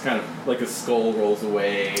 There's just kind of like a skull rolls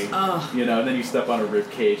away, and then you step on a rib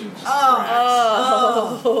cage and it just cracks.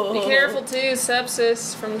 Oh. Be careful too,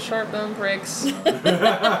 sepsis from the sharp bone pricks.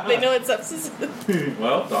 They know what sepsis is.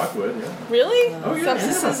 Well, Doc would, yeah. Really? Oh yeah,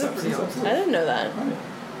 Sepsis yeah, is. sepsis. I didn't know that. Right.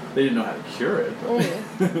 They didn't know how to cure it, but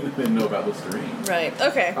they didn't know about Listerine. Right.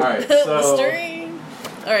 Okay. All right, so- Listerine.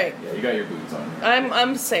 All right. Yeah, you got your boots on.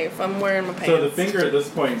 I'm safe. I'm wearing my pants. So the finger at this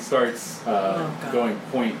point starts God. going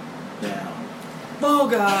point down Oh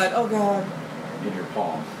God. Oh God. in your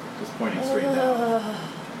palm, just pointing straight down.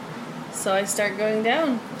 So I start going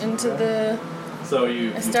down into the. So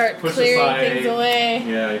you I start push clearing aside, things away.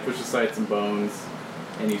 Yeah, you push aside some bones,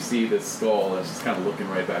 and you see this skull that's just kind of looking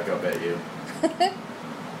right back up at you.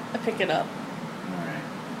 I pick it up. Alright.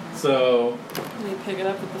 So, And you pick it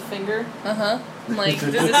up with the finger. I'm like,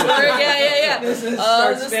 does this work? Yeah. This is Is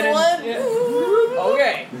start this spinning. the one? Yeah.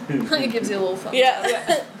 Okay. It gives you a little thumb. Yeah.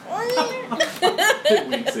 it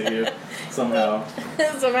winks at you somehow.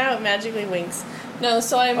 Somehow it magically winks. No,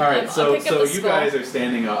 so I'm. Alright, I so pick up the you skull. guys are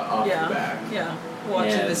standing off Yeah. the back. Yeah.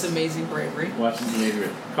 Watching And- this amazing bravery. Watching the maybe.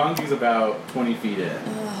 Kongi's about 20 feet in.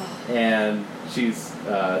 And she's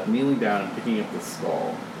kneeling down and picking up the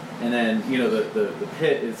skull. And then, the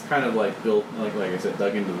pit is kind of like built, like I said,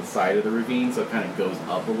 dug into the side of the ravine, so it kind of goes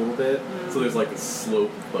up a little bit. So there's like a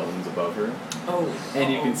slope of bones above her. Oh.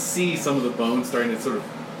 And you can see some of the bones starting to sort of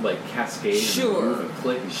like cascade Sure. and move and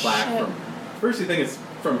click and clack Shit. from. First you think it's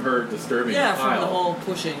from her disturbing Yeah, the from pile. the whole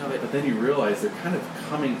pushing of it. But then you realize they're kind of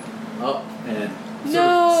coming up and sort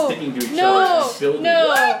No. of sticking to each other and building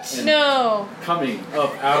and No. coming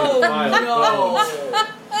up out of the pile of bones.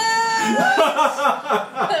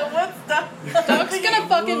 What's that? Doc's gonna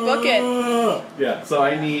fucking book it. Yeah, so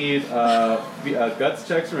I need guts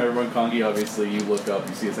checks from everyone. Kongi, obviously, you look up,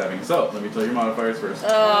 you see us having. So, let me tell you your modifiers first.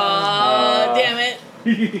 Damn it.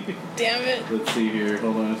 Damn it. Let's see here.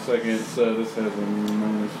 Hold on a second. So, this has a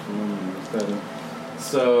 -1, -7.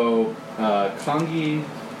 So, Kongi,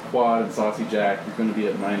 Quad, and Saucy Jack, you're going to be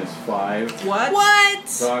at -5. What? What?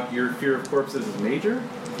 Doc, your fear of corpses is major,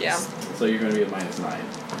 Yeah. so you're going to be at -9.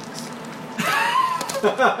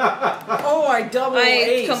 Oh, I double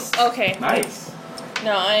ace. Okay. Nice.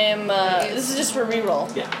 No, I am. This is just for reroll.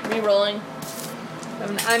 Yeah. Rerolling.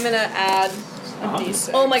 I'm gonna add a Uh-huh. d6.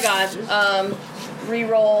 Oh my god.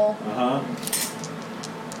 Reroll. Uh-huh.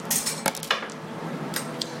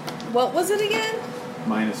 What was it again?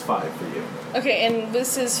 -5 for you. Okay, and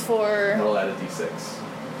this is for. That'll add a d6.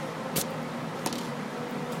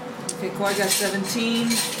 Okay, Quad got 17.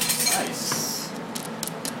 Nice.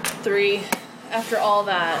 3. After all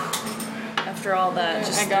that.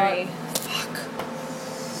 Just I got- 3.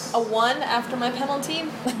 A 1 after my penalty.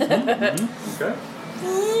 Okay.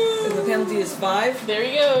 And the penalty is 5. There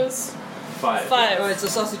he goes. 5. 5. Alright, so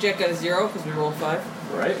Saucy Jack got a 0 because we rolled 5.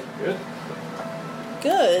 Right. Good.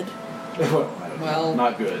 Good. Well,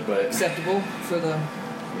 not good, but acceptable for the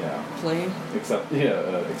yeah, play.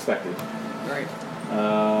 expected. Right.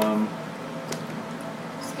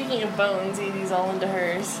 Speaking of bones, Edie's all into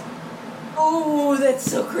hers. Oh, that's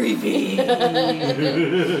so creepy.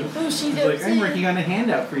 Oh, she She's like, I'm working on a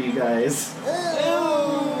handout for you guys.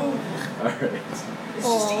 Oh. Alright. It's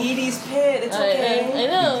just Edie's pit. It's okay. I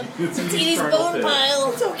know. It's Edie's carnal bone pit.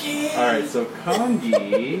 pile. It's okay. Alright, so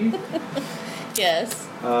Kongi. Yes.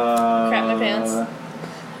 Crap my pants.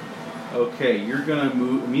 Okay, you're gonna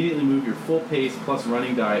immediately move your full pace plus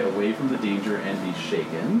running die away from the danger and be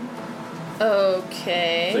shaken.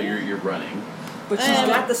 Okay. So you're running. But she's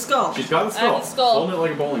got the skull. She's got the I skull. have the skull. Holding it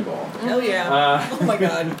like a bowling ball. Hell yeah. Oh my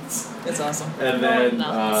god. And That's awesome. then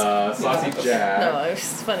No. Saucy Jack. No,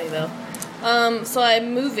 it's funny though. So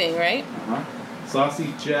I'm moving, right? Uh-huh.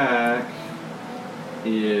 Saucy Jack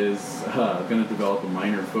is gonna develop a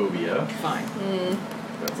minor phobia. Fine.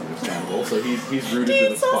 That's understandable. So he's rooted to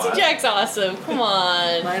Dude, the spot. Saucy Jack's awesome. Come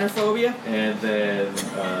on. Minor phobia? And then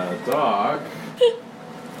Doc.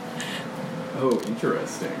 Oh,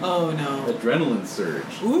 interesting. Oh no. Adrenaline surge.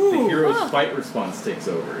 Ooh. The hero's fight response takes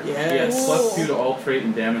over. Yes. He has Ooh. +2 to all trait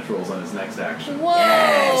and damage rolls on his next action.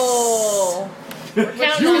 Whoa. We're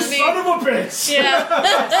counting You on me. son of a bitch! Yeah.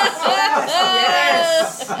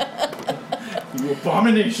 Yes. You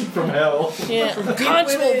abomination from hell. Yeah. From deep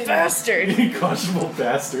Constable within. bastard. Unconscionable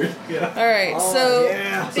bastard. Yeah. All right. Oh, so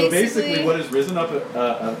yeah. So basically, what has risen up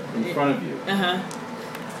in front of you Uh-huh.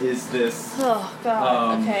 is this Oh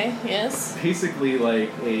God. Um, Okay. Yes. basically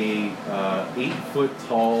like a 8-foot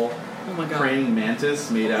tall Oh my god. praying mantis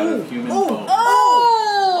made out of human Oh. bone.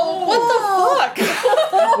 Oh. What the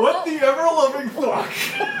fuck? What the ever loving fuck?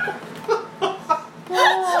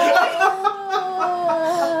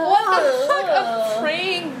 What the fuck? A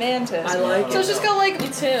praying mantis. I like it. So it's just got like Me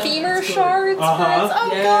too. femur It's good. shards for Uh-huh. its.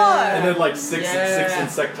 Oh Yeah. god. And then like six Yeah.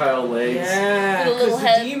 insectile legs. Yeah, With a little because the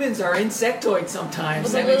head. demons are insectoid sometimes.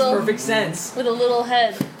 With That a makes little- perfect sense. With a little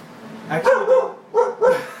head. Actually,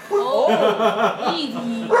 Oh.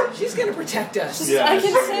 Evie. She's gonna protect us. Yeah, I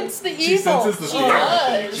can she- sense the evil. she senses the She fear.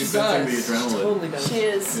 does. She's sensing the She adrenaline. totally does. She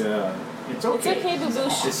is. Yeah. It's It's okay. okay, boo boo.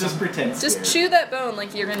 It's just pretend Just scared. chew that bone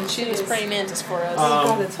like you're gonna chew this Jeez. praying mantis for us. Oh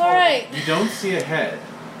god, it's All right. You don't see a head,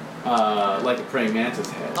 like a praying mantis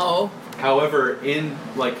head. Oh. However, in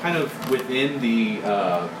like kind of within the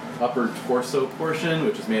upper torso portion,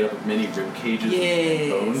 which is made up of many rib cages Yes. and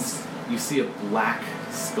bones, you see a black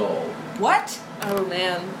skull What? Oh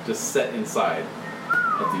man. just set inside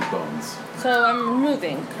of these bones. So I'm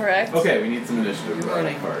moving, correct? Okay, we need some initiative You're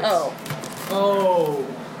running. cards. Oh. Oh.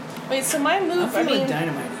 Wait. So my I'm move. I feeling mean,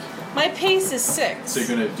 dynamite. my pace is 6. So you're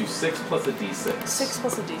gonna do 6 plus a d6 6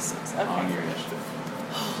 plus a d6. on Okay. your initiative.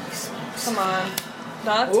 Holy smokes. Come on.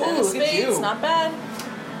 Not Ooh, 10 of look at spades. you. Not bad.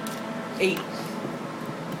 8.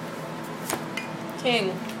 King.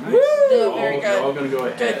 Nice. Oh, very You're good. all gonna go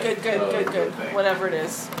ahead. Good. thing. Whatever it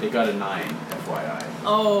is. They got a 9, FYI.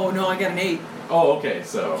 Oh no, I got an 8. Oh, okay.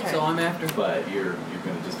 So, Okay. So I'm after. but you're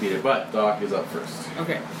gonna just beat it. But Doc is up first.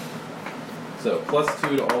 Okay. So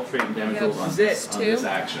 +2 to all trait and damage Yeah, rolls on this this, is on it. this 2.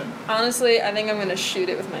 action. Honestly, I think I'm gonna shoot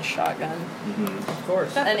it with my shotgun Mm-hmm. Of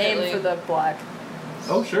course. and aim Definitely. for the black.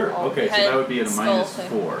 Oh, sure. Oh, Okay, so head that would be at a skull minus thing.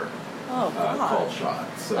 4 Oh God. called shot.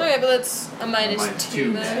 So Okay, but that's a minus minus 2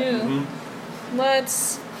 2 then. Two. Mhm.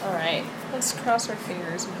 Let's All right. let's cross our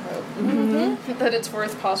fingers and hope Mm-hmm. that it's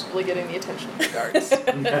worth possibly getting the attention of the guards.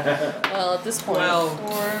 Well, at this point, Well.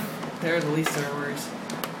 4. They're the least of our worries.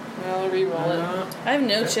 I'll re-roll it. I have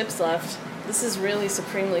no chips left. This is really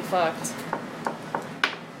supremely fucked.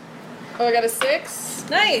 Oh, I got a 6.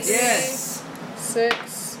 Nice. Yes.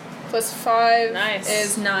 6 plus 5 Nice.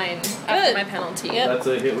 is 9 after Good. my penalty. Yep. That's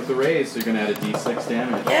a hit with the raise, so you're gonna add a d6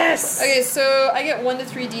 damage. Yes. Okay, so I get 1 to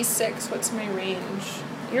 3 d6. What's my range?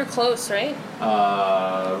 You're close, right?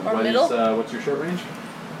 What is, middle? what's your short range?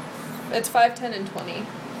 It's 5, 10, and 20.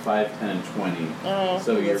 5, 10, and 20. Oh.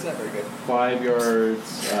 So you're That's not very good. 5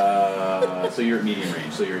 yards. So you're at medium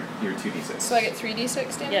range. So you're 2d6. So I get 3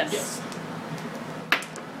 d6 damage? Yes. Yes.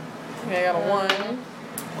 Okay, I got a 1.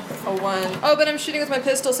 A 1. Oh, but I'm shooting with my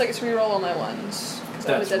pistol, so I get to reroll all my 1s. 'Cause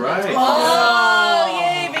I have a That's Deadlands right. Oh,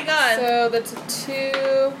 yay, big God. So that's a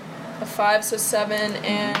 2, a 5, so 7,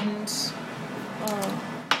 and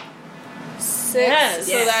 6. Yes.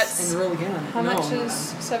 So that's And roll again. how No, much no.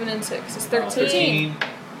 is 7 and 6? It's 13. 13.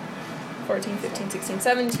 14, 15, 16,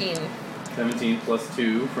 17. 17 plus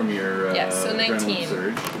 2 from your Yeah, so 19. adrenaline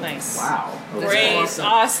surge. Nice. Wow. Okay. Great. Awesome.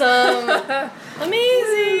 Awesome.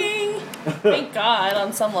 Amazing. Thank God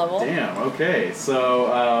on some level. Damn, okay. So,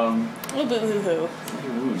 Oh, boo hoo hoo.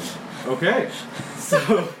 wound. Okay.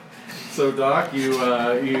 So Doc, you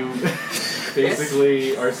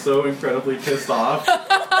basically are so incredibly pissed off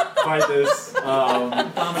by this,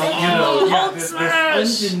 this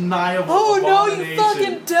undeniable Oh no, you abomination.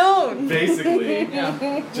 fucking don't! Basically,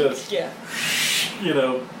 Yeah. just Yeah.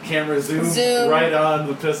 camera zoom Zoom. right on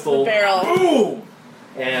the pistol, The barrel. boom,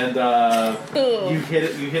 and Ooh. you hit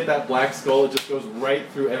it. You hit that black skull. It just goes right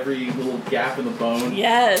through every little gap in the bone.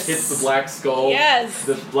 Yes. Hits the black skull. Yes.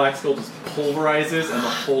 The black skull just pulverizes, and the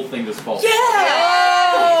whole thing just falls. Yeah!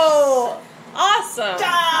 Oh! Awesome.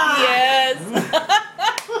 Yes.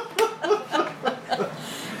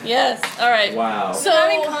 Yes. All right. Wow. So-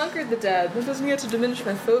 having conquered the dead, that doesn't get to diminish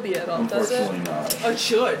my phobia at all, does it? Unfortunately not. Oh, it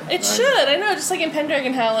should. It should. I know. Just like in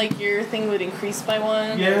Pendragon, how like your thing would increase by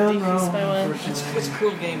one Yeah, or decrease by one. unfortunately. It's a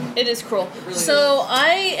cruel game. It is cruel. really So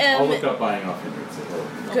I I'll look am up buying off hindrance.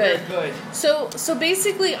 It'll- good. Good. So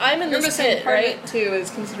basically, I'm in You're this missing pit, part of right? it too, is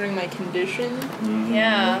considering my condition.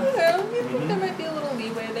 Yeah. Yeah, I think there might be a little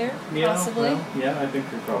leeway there. Yeah, Possibly. well, yeah, I think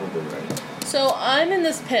you're probably right. So I'm in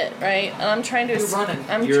this pit, right? And I'm trying to. You're running.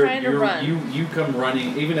 I'm You're- trying to you're- run. You come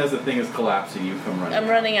running, even as the thing is collapsing. You come running. I'm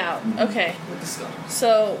running out. Mhm. Okay. With the skull.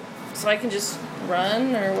 So I can just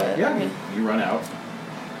run or what? Yeah, I mean, you run out.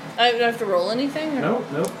 I don't have to roll anything. Or?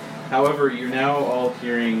 Nope. However, you're now all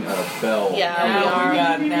hearing a bell.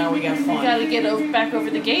 Yeah, Now we got We fun. gotta get back over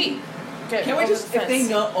the gate. Get Can't we over just, the if they fence.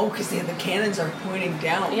 know, oh, because the cannons are pointing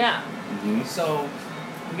down. Yeah, Mhm. So,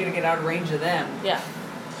 we gotta get out of range of them. yeah.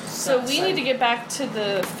 So we need to get back to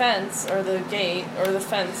the fence or the gate or the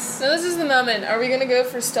fence. So this is the moment. Are we gonna go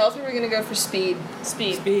for stealth or are we gonna go for speed?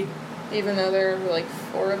 Speed. Speed. Even though there are like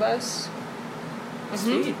 4 of us?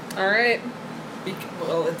 Speed. Alright.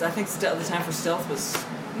 Well, I think the time for stealth was.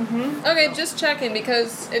 Mm-hmm. Okay, just checking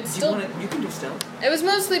because it's Do you still. want to? You can do stealth. It was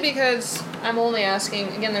mostly because I'm only asking.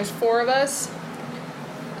 Again, there's 4 of us,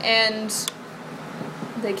 and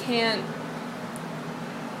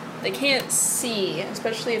they can't see,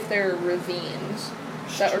 especially if there are ravines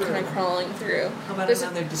that we're True. kind of crawling through. How about There's-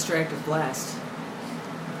 another distractive blast?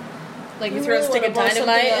 Like We you throw a really stick wanna of blow dynamite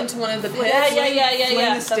something up. into one of the pits. Yeah. Fling Yeah. the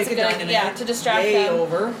That's stick a of good idea. dynamite Yeah, to distract way them,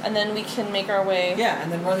 over. and then we can make our way. Yeah,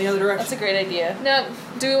 and then run the other direction. That's a great idea. No,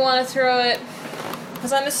 do we want to throw it?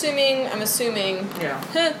 Because I'm assuming.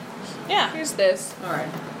 Yeah. Yeah. Here's this All right.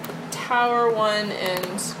 tower 1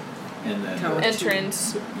 and And then Tower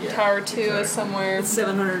entrance. Yeah, Tower 2 exactly. is somewhere. It's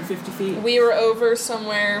 750 feet. We were over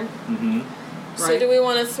somewhere. Mm-hmm. So Right. do we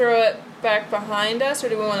want to throw it back behind us, or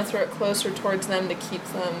do we want to throw it closer towards them to keep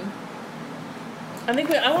them? I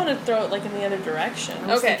think I want to throw it like in the other direction.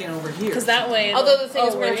 I was Okay. thinking over here. Because that way. Although the thing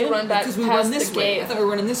is, oh, we're going to have to run back because we past run this the way. I gate. thought we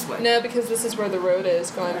were running this way. No, because this is where the road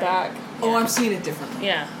is going back. Oh, I'm seeing it differently.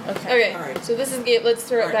 Yeah. Okay. Okay, All right. so this is the gate. Let's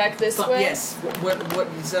throw All it right. back this Fu- way. Yes. What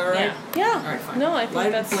is that all right? Yeah. Yeah. All right, fine. No, I think Light it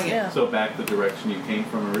and that's fling it. yeah. So back the direction you came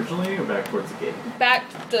from originally, or back towards the gate? Back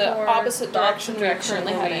the Or opposite the direction opposite we're direction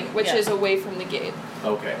currently where we- heading, which yeah. is away from the gate.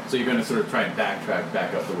 Okay, so you're going to sort of try and backtrack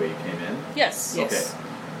back up the way you came in. Yes. Yes. Okay.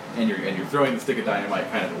 And you're throwing the stick of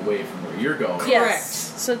dynamite kind of away from where you're going.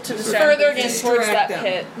 Yes. So to Just distract Further them. again Distract towards that them.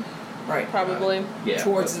 pit, Right. probably. Yeah.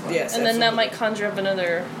 Towards that's it, fine. yes. And then that absolutely. might conjure up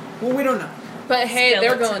another. Well, we don't know. But hey,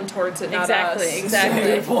 they're Skeleton. going towards it, not Exactly, us. exactly.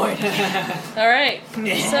 Good point. All right. So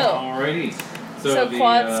Alrighty. so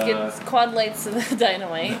the, quad lights of the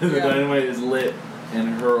dynamite. the Yeah. dynamite is lit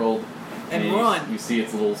and hurled, And you- run. You see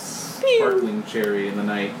its little sparkling cherry in the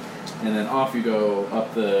night, and then off you go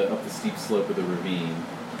up the steep slope of the ravine,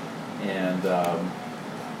 and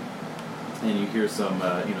you hear some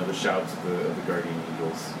the shouts of the guardian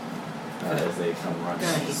eagles as they come running.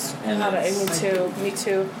 Nice. And God, then me too. Me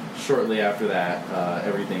too. shortly after that,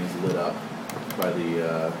 everything's lit up by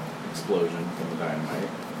the explosion from the dynamite.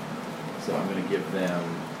 So I'm going to give them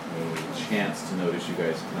a chance to notice you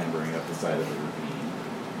guys clambering up the side of the ravine.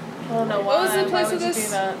 Oh no! What was why? the place Why of would you this?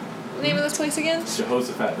 do that? The name of this place again?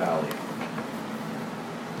 Jehosaphat Valley.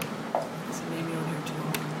 It's a name you don't hear too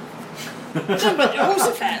often.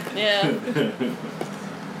 Jehosaphat. Yeah.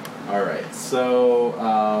 Alright, so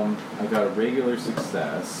I got a regular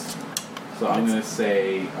success. So I'm going to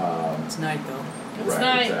say. It's night though. It's Right,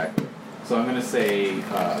 night. exactly. So I'm going to say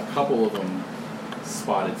a couple of them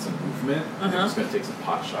spotted some movement. And Uh-huh. they're just going to take some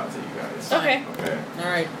pot shots at you guys. Okay. Okay. All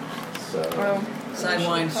right. So. Well,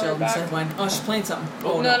 Sidewind, Should we Sheldon. back? Sidewind. Oh, she's playing something.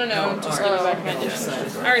 Oh No, no, all just right. go back Oh, my okay. dishes.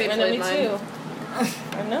 Yes, I already I know, played me mine. too.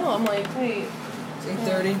 I know. I'm like, wait. It's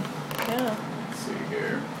 8:30. Yeah. Let's see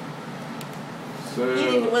here. He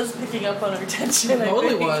So. was picking up on her tension. I Totally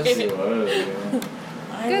think. was. It was,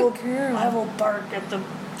 yeah. I will bark at the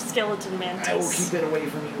skeleton mantis. I will keep it away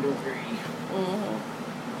from you. Don't worry. Mm-hmm.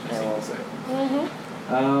 Just need to say.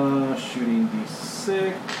 Mm-hmm. Shooting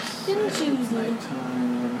D6. Didn't and you?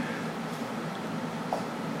 Nighttime.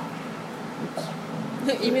 Oops.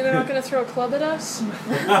 You mean they're not going to throw a club at us? Son of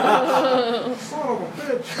a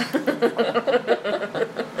bitch!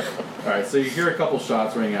 Alright, so you hear a couple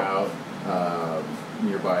shots ring out.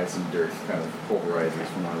 Nearby, some dirt kind of pulverizes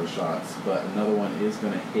from one of the shots, but another one is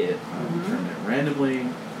going to hit. Determine it randomly.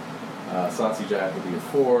 Satsi Jack will be a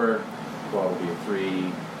 4, Claw will be a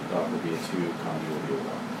 3, Doc will be a 2, Comedy will be a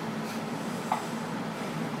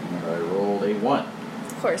 1. And I rolled a 1.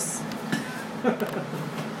 Of course.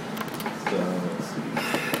 So let's see.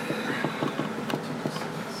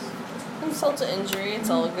 Insult to injury, it's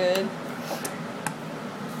all good.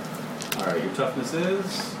 Alright, your toughness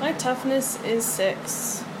is? My toughness is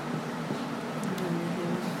 6.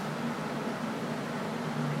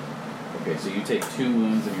 Okay, so you take 2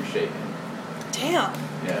 wounds and you're shaken. Damn.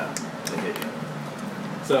 Yeah, they hit you.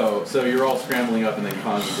 So you're all scrambling up and then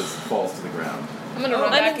Kongi just falls to the ground. I'm gonna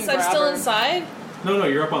run back and grab still her. inside? No,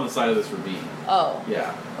 you're up on the side of this ravine. Oh.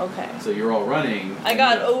 Yeah. Okay. So you're all running. I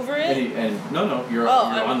got over it? And no, you're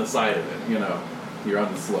on the side of it, You're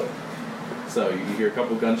on the slope. So you hear a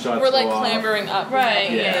couple gunshots We're like go off. clambering up.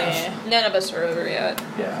 Right, Yeah. None of us are over yet.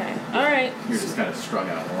 Yeah. Okay. Alright. You're just kind of strung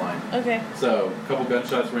out in the line. Okay. So a couple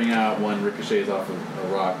gunshots ring out, one ricochets off of a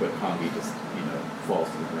rock, but Kongi just, falls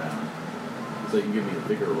to the ground. So you can give me a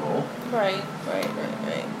bigger roll. Right.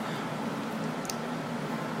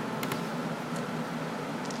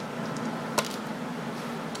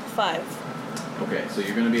 5. Okay, so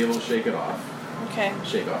you're going to be able to shake it off. Okay.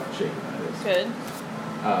 Shake off, that is. Good.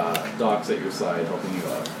 Doc's at your side, helping you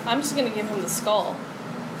up. I'm just gonna give him the skull.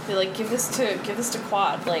 Be like, give this to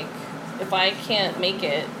Quad. Like, if I can't make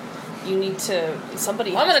it, you need to.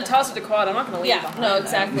 Somebody. Well, I'm gonna toss it to Quad. I'm not gonna leave it Yeah. behind. No.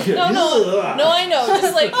 Exactly. Yeah. No. I know.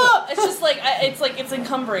 Just like it's like it's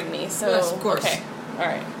encumbering me. So. Yes, of course. Okay. All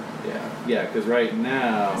right. Yeah, because right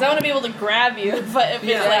now... Because I want to be able to grab you if it's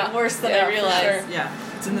like worse than I for realize. sure. Yeah,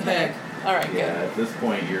 it's in the bag. All right. Yeah, Good. at this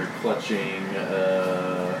point you're clutching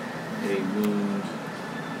a wound.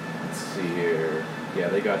 Let's see here. Yeah,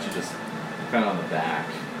 they got you just kind of on the back.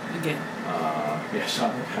 Again.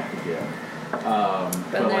 Shot in the back again. Been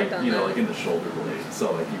But there, like, done that. like in the shoulder blade.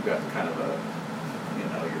 So like you've got kind of a,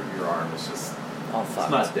 your arm is just, All it's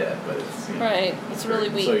fucked. not dead, but it's, Right. It's really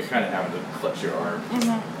weak. So you're kind of having to clutch your arm.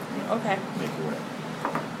 Okay. Make your way.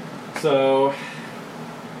 So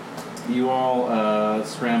you all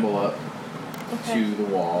scramble up to the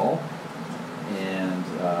wall and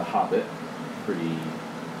hop it pretty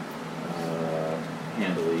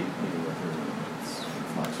handily. It's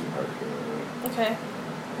not too hard to get over. Okay.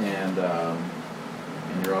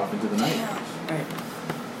 And you're off into the night. Right.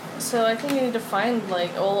 So I think we need to find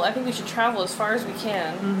I think we should travel as far as we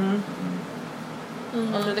can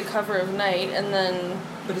under the cover of night, and then.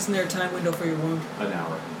 But isn't there a time window for your wound? An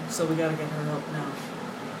hour. So we gotta get her help now.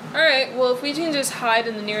 Alright, well, if we can just hide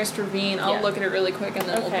in the nearest ravine, I'll Yeah. look at it really quick and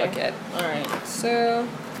then we'll book it. All right. So,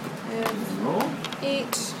 Roll.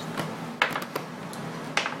 8.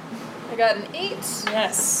 I got an 8.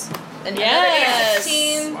 Yes. Another Yes.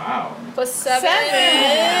 16. Wow. Plus 7.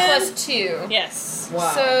 7. Plus 2. Yes.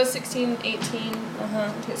 Wow. So 16, 18,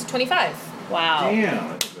 it's 25. Wow. Damn. I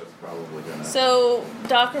think that's probably gonna. So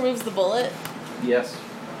Doc removes the bullet. Yes.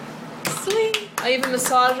 Sweet. I even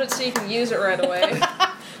massage it so you can use it right away.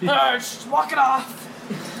 Just walk it off.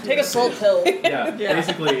 Take a salt pill. Yeah. Yeah.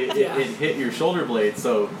 Basically, it hit your shoulder blade,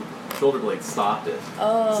 so the shoulder blade stopped it.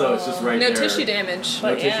 Oh. So it's just right No there. tissue damage. No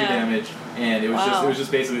But tissue yeah. damage, and it was Wow.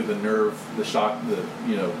 just basically the nerve shock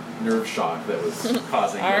that was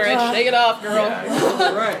causing. All those- right, shake it off, girl. Yeah, exactly.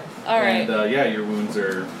 All right. All right. And your wounds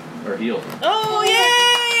are healed. Oh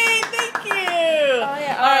yay! Thank you. Oh,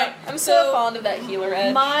 yeah. All right. I'm so fond of that healer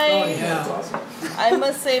edge. My. Oh, yeah. That's awesome. I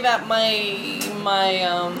must say that my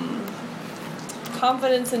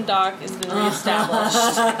confidence in Doc has been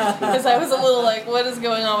reestablished because I was a little like, what is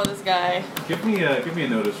going on with this guy? Give me a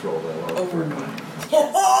notice roll though. While Oh. we're going.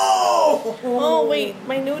 Oh wait,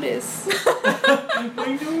 my notice.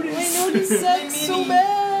 My notice. My notice sucks so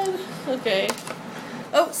bad. Okay.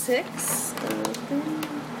 Oh, 6.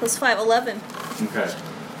 Plus 5, 11. Okay.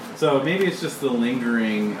 So maybe it's just the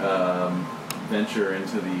lingering venture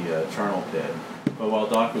into the charnel pit. But while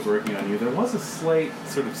Doc was working on you, there was a slight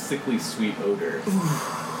sort of sickly sweet odor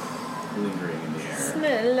lingering in the air.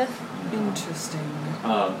 Smell. Interesting.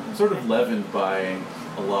 Sort of leavened by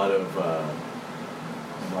a lot of liquor.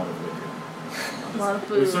 A lot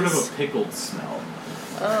of It was sort of booze. a pickled smell.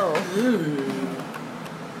 Oh.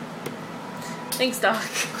 Thanks, Doc.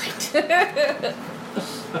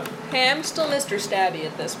 Hey, I'm still Mr. Stabby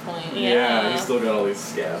at this point. Yeah. He's still got all these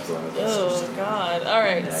scabs on it. Oh God! All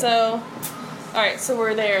right, so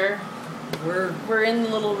we're there. We're in the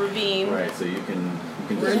little ravine. Right, so you can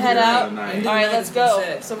We're just head hear out. the night. Into- Alright, let's go.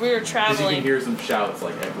 Said. So we were Because you traveling. can hear some shouts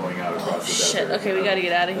like echoing out across the Shit, desert. okay, we gotta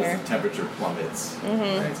get out of as here. the temperature plummets. Mhm.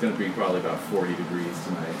 Right, it's going to be probably about 40 degrees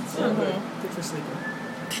tonight. So Good for sleeping.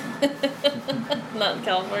 Not in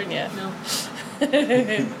California. No.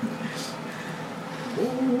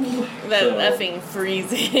 Ooh. That So, effing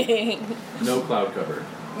freezing. no cloud cover.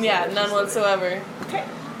 Yeah, So none it's just whatsoever. Okay.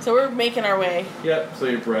 So we're making our way. Yep, so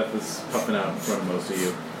your breath is puffing out in front of most of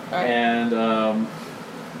you. Alright.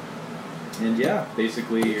 And yeah,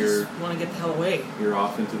 basically Just want to get the hell away. you're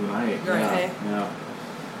off into the night. Right. Yeah, Okay. yeah.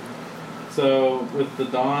 So with the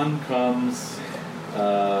dawn comes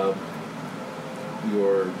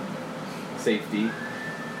your safety.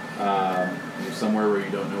 You're somewhere where you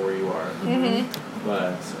don't know where you are, Mm-hmm.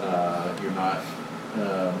 but you're not.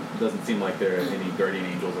 Doesn't seem like there are any guardian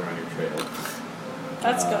angels are on your trail.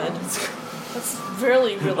 That's good. That's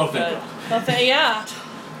really, really Oh, thank good. God. Yeah.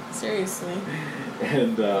 Seriously.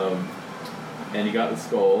 And you got the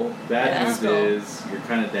skull. Bad Yeah. news Skull. is you're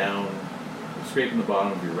kind of down, you're scraping the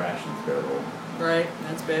bottom of your rations barrel. Right.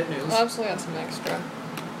 That's bad news. I've still got some extra.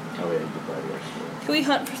 Oh yeah, you could buy the extra. Can we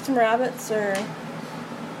hunt for some rabbits or?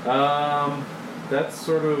 That's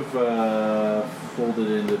sort of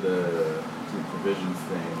folded into the provisions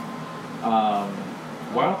thing.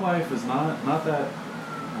 Wildlife is not that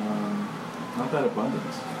abundant,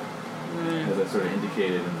 as I sort of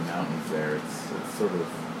indicated in the mountains there. It's sort of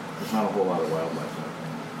there's not a whole lot of wildlife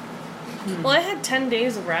left. Well, I had 10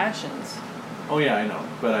 days of rations. Oh yeah, I know,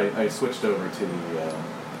 but I switched over to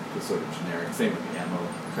the sort of generic. Same with the ammo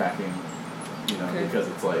tracking, Okay. because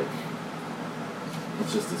it's like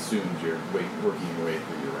it's just assumed you're working your way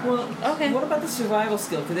through your Well, rations. Okay. what about the survival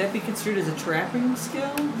skill? Could that be considered as a trapping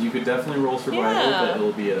skill? You could definitely roll survival, Yeah. but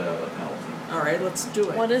it'll be at a penalty. All right, let's do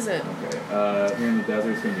it. What is it? Okay. Here in the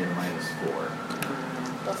desert, it's going to be a -4.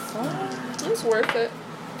 The fuck? It's worth it.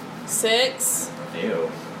 6. Ayo.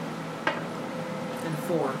 And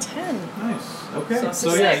 4. 10. Nice. Okay. So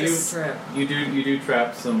So yeah, six. Trap. you do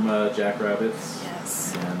trap some jackrabbits,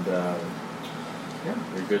 Yes. and yeah,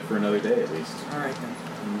 you're good for another day at least. All right then.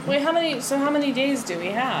 Wait, how many days do we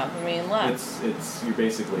have? I mean, left. It's you're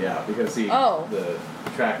basically out because see Oh. the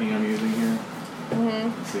tracking I'm using here.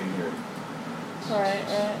 Mhm. See here. Alright,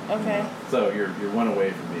 okay. So you're one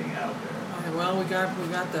away from being out there. All right. Well, we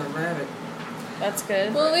got the rabbit. That's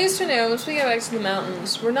good. Well, at least we know once we get back to the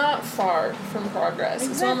mountains, we're not far from progress.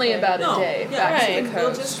 It's only Exactly. about a No, day yeah, back to right. the We'll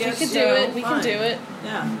coast. just We get could do so it. We can fine. do it.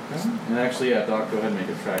 Yeah. Okay. And actually, yeah, Doc, go ahead and make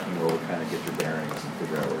a tracking roll to kind of get your bearings and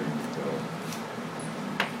figure out where you need to go.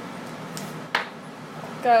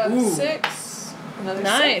 Got Ooh. 6, another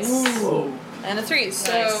Nice. 6, Whoa. and a 3,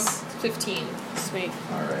 so Nice. 15. Sweet.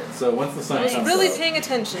 All right. So once the sun I was comes really up, paying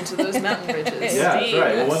attention to those mountain ridges. yeah, that's right.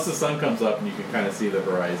 Well, Yes. once the sun comes up and you can kind of see the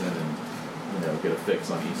horizon and get a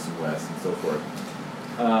fix on east and west and so forth,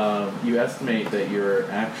 you estimate that you're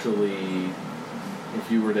actually,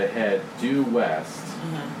 if you were to head due west,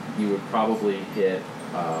 you would probably hit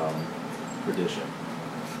perdition.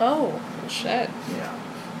 Oh. Shit. Yeah.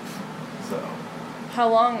 So How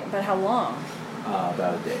long? But how long?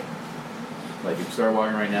 about a day. Like if you start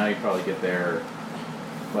walking right now, you probably get there.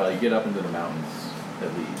 Well, you get up into the mountains at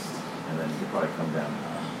least, and then you could probably come down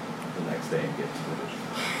the next day and get to perdition.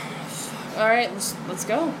 Alright, let's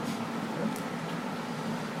go.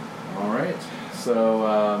 All right,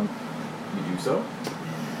 so you do so.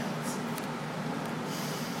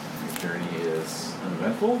 Your journey is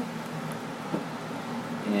uneventful,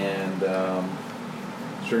 and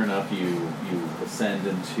sure enough, you ascend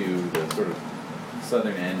into the sort of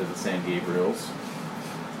southern end of the San Gabriels,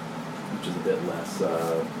 which is a bit less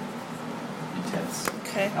intense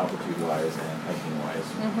Okay. altitude-wise and hiking-wise.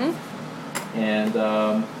 Mm-hmm.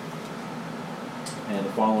 And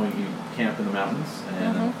the following, you camp in the mountains, and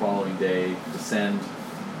then the following day descend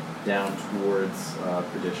down towards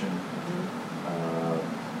Perdition.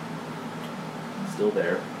 Still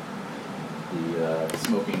there. The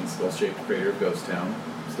smoking skull-shaped crater of Ghost Town,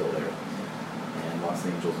 still there. And Los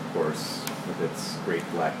Angeles, of course, with its great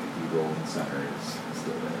black cathedral in the center, is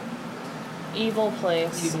still there. Evil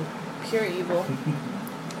place. Evil. Pure evil.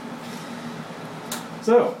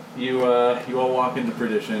 So you all walk into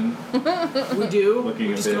Perdition, We do. looking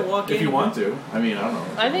We're a just bit. gonna walk if in. you want to, I mean, I don't know.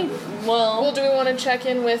 I think, Well, well, do we want to check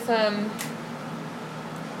in with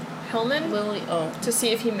Hellman Lily, oh. to see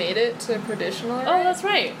if he made it to Perdition already? Oh, that's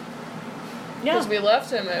right. Because Yeah. we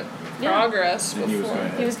left him at Yeah. Progress And he was before.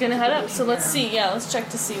 going He was gonna head up, so let's see. Yeah, let's check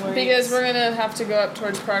to see where he Because is. we're gonna have to go up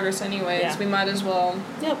towards Progress anyways. Yeah. We might as well.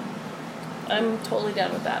 Yep. I'm totally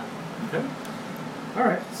down with that. Okay. All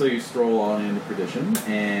right, so you stroll on into Perdition,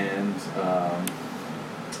 and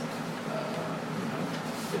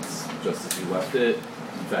it's just as you left it.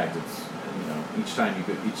 In fact, it's each time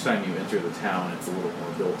you enter the town, it's a little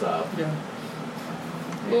more built up. Yeah.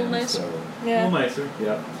 A little And nicer. So, Yeah. A little nicer,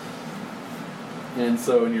 yeah. And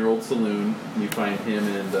so in your old saloon, you find him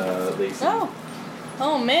and Lacey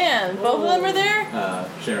Oh man, both of them are there?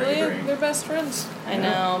 sharing a Well, drink. they're best friends. I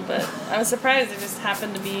know, but I was surprised they just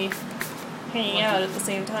happened to be hanging out at the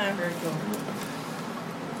same time. Very cool.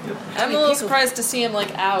 Yep. I'm a little surprised to see him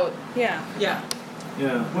like out. Yeah. Yeah.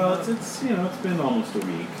 Yeah. Well, it's it's been almost a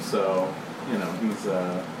week, so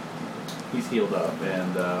he's healed up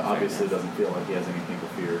and obviously doesn't feel like he has anything to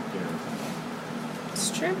fear here. It's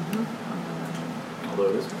true. Although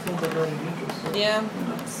it is controlled by guardian angels, so Yeah.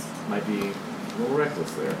 might be a little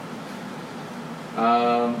reckless there.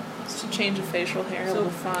 Just a change of facial hair, it'll be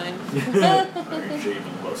fine. Are you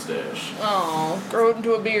shaving the mustache? Oh. Grow it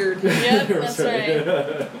into a beard. Yep, that's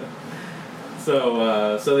right.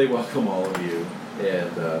 So they welcome all of you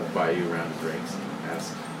and buy you a round of drinks and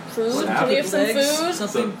ask Food? What Can we have some happened? food?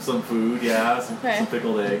 Something. some food, yeah, some Okay.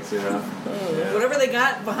 pickled eggs, yeah. Yeah. Whatever they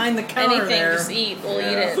got behind the counter Anything, there. just eat. We'll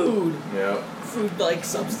eat Yeah. it. Food. Yep. Food-like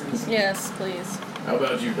substance. Yes, please. How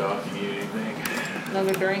about you, Doc? You need anything?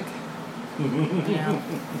 Another drink. Yeah.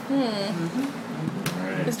 All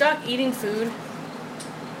right. Is Doc eating food?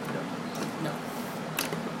 No.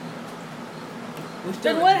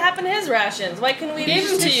 Then what happened to his rations? Why couldn't we Gave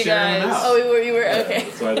them to you sharing them guys. out. Oh, you were okay.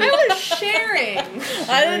 That's why they- I was sharing.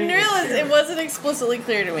 I didn't realize it wasn't explicitly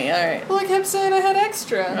clear to me. All right. Well, I kept saying I had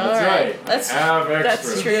extra. That's All right. right. That's- Have extra.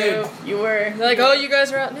 That's true. You were. They're like, oh, you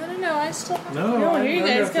guys are out. No, I still have. No, No, I- here you I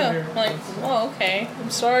guys got some go. here. I'm like, oh, okay.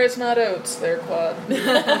 I'm sorry it's not oats there, Quad. No,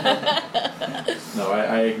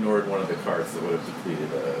 I ignored one of the carts that would have depleted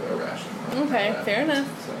a ration. Okay, fair enough.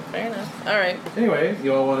 So. Fair enough. All right. Anyway,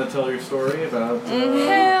 you all want to tell your story about?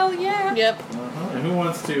 Hell yeah. Yep. And who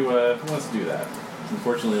wants to do that?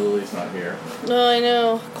 Unfortunately, Lily's not here. Oh, I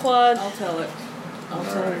know. Quad. I'll tell it. I'll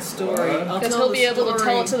tell Alright, the story. what? I'll Because tell he'll the be able to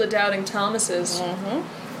tell it to story the doubting Thomases.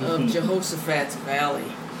 Mm-hmm. of Jehosaphat's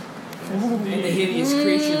Valley and the hideous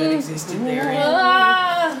creature that existed therein,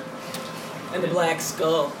 Ah! and the black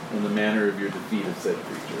skull, In the manner of your defeat of said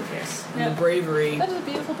creature. yes, and Yeah. the bravery That is a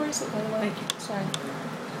beautiful bracelet, by the way. Thank you. Sorry.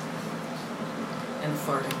 and the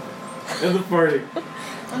farting. And the party.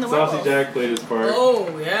 And the Saucy werewolf. Jack played his part.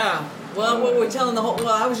 Oh yeah. Well, what we're telling the whole. Well,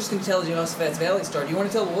 I was just going to tell Jehosaphat's Valley story. Do you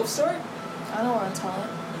want to tell the wolf story? I don't want to tell it.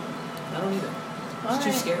 I don't either. All It's too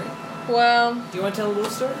right. scary. Well, Do you want to tell the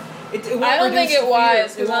wolf story? It won't I don't think reduce it the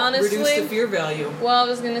wise, fear. 'cause It won't reduce honestly- the fear value. well, I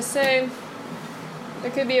was gonna say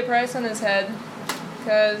there could be a price on his head,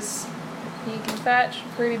 because he can fetch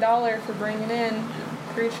a pretty dollar for bringing in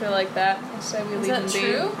a creature like that. I say we Is leave that him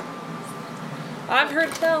true? be. I've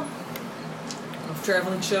heard tell, Of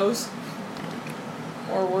traveling shows.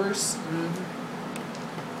 or worse.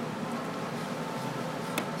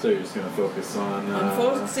 So you're just going to focus on... I'm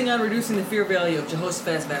focusing on reducing the fear value of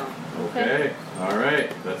Jehosaphat's Valley. Okay. All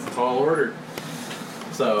right. That's a tall order.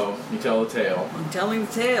 So, you tell the tale. I'm telling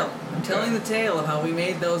the tale. I'm telling the tale of how we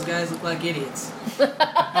made those guys look like idiots. And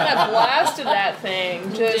I blasted that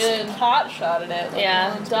thing, just did. hot shotted it. Like Yeah,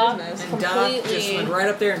 no one's Doc- business. And Doc just Completely. went right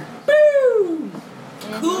up there and boom!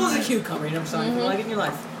 Cool as a cucumber. You never saw anything like it in your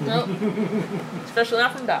life. Nope. Especially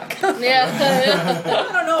not from Doc. Yeah.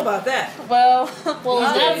 I don't know about that. well, Well,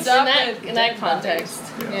 Doc- that's Doc in that did context.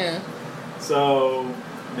 Yeah. Yeah. So,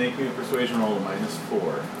 make me a persuasion roll of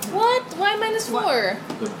 -4. What? Why -4?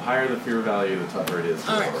 The higher the fear value, the tougher it is.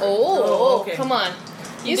 to All right. lower it. Oh, okay. come on.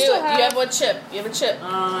 You You do still it. have- You have what chip? You have a chip.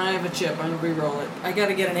 I have a chip. I'm gonna re-roll it. I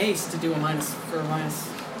gotta get an ace to do a -4.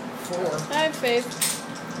 I have faith.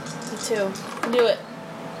 Me too. Do it.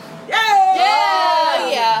 Yay! Yeah!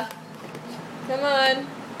 Yeah. Come on.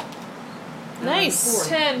 Nice.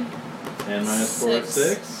 10. And -4 is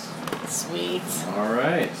 6. Sweet. All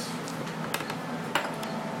right.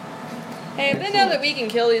 Hey, they know that we can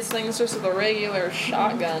kill these things just with a regular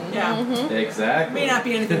shotgun. Yeah. Mm-hmm. Exactly. May not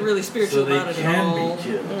be anything really spiritual so they about it at can all. be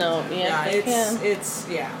killed. No, yeah, they can. it's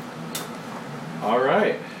yeah. All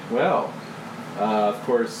right. Well, of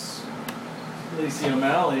course, Lacey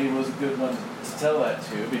O'Malley was a good one to tell that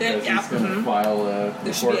to because Yeah. he's going to file a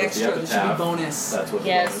There should be report with the extra. There should be epitaph. bonus. That's what the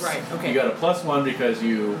Yes. bonus. Right, okay. You got a +1 because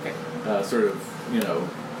you Okay. sort of,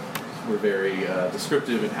 were very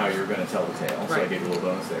descriptive in how you were going to tell the tale. So I Right. gave you a little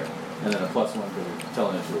bonus there. And then a +1 for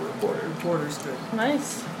telling it to a reporter. Reporter's good.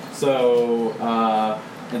 Nice. So,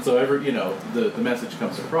 and so the message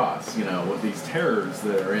comes across, with these terrors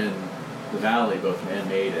that are in the valley, both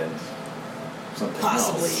man-made and something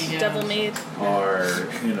Possibly, else yeah. Devil Maid. are,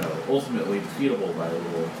 ultimately defeatable by a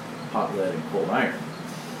little hot lead and cold iron.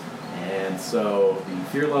 And so the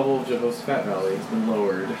fear level of Jehosaphat Valley has been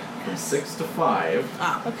lowered from 6 to 5.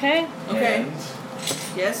 Ah, Okay. okay. And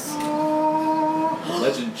Yes.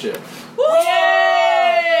 legend chip is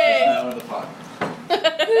Yay! now in the pot.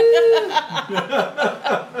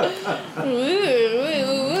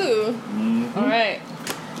 Woo. Mhm. All right.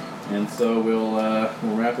 And so we'll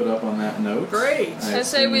wrap it up on that note. Great. I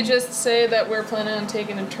say we just say that we're planning on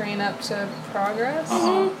taking a train up to Progress.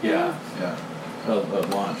 Yeah. A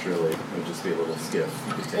launch really. It would just be a little skiff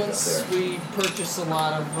you could take Once up there. we purchase a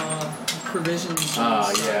lot of provisions. Yeah.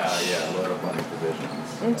 Load up on the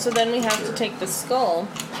provisions. And so then we have Sure. to take the skull.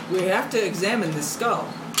 We have to examine the skull,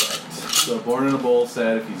 So Born in a Bowl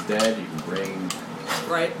said if he's dead, you can bring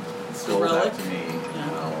right? the skull relic. back to me,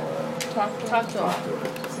 and I'll Talk to talk him. to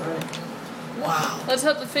it. Right. Wow. Let's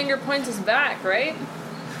hope the finger points us back, right?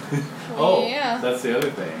 Oh, Yeah. that's the other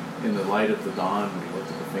thing. In the light of the dawn, when you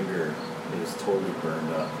looked at the finger, it was totally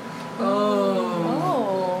burned up,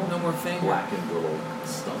 Oh. No more finger. blackened little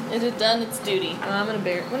stump. It had done its duty. I'm gonna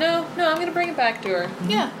bury. Well, no, I'm gonna bring it back to her.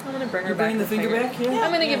 Yeah. I'm gonna bring her You're back. bringing the finger back here?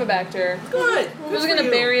 I'm gonna give it back to her. Good. I was gonna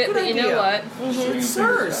bury it, but you know what? Just bring the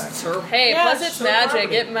Sir, fingers back. sir. Hey, Yeah, plus it's so magic.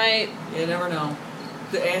 property. It might. You never know.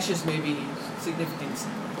 The ashes may be significant.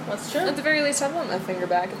 That's true. At the very least, I want my finger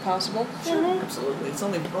back if possible. Absolutely. It's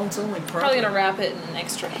only property. Probably gonna wrap it in an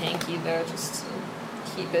extra hanky though, just to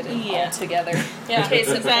keep it Yeah. all together. Yeah, In case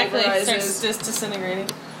it exactly. vaporizes. Starts just disintegrating.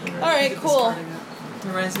 Alright. All right, cool.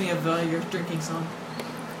 Reminds me of your drinking song.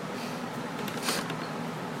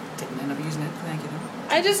 Didn't end up using it. Thank you.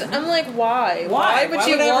 I'm like, why? Why? would Why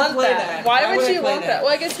you would I ever want play that? that? Why, Why would would I you play want that? that?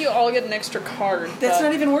 Well, I guess you all get an extra card. That's but-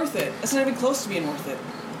 not even worth it. That's not even close to being worth it.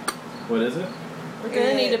 What is it? We're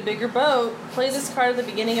gonna need a bigger boat. Play this card at the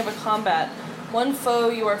beginning of a combat. One foe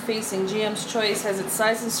you are facing, GM's choice, has its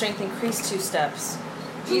size and strength increased 2 steps.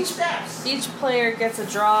 Each player gets to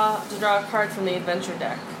draw a card from the adventure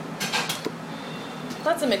deck.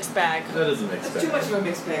 That's a mixed bag. That is a mixed That's too bag. much of a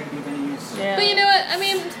mixed bag to be going to use. Yeah. But you know what? I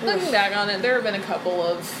mean, looking back on it, there have been a couple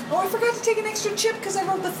of. Oh, I forgot to take an extra chip because I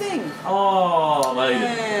wrote the thing. Oh, well, you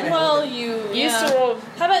didn't. Well, you Used yeah. to roll.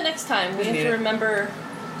 How about next time? We Didn't have need to it. remember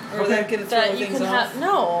Or that get to throw that you things can off. have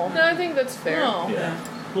no. No, I think that's fair. No. Yeah.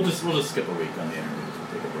 We'll just skip a week on the interviews. We'll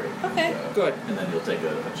take a break. Okay. And, Good. And then you'll take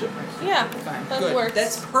a chip next week. Yeah, Fine. that Good. works.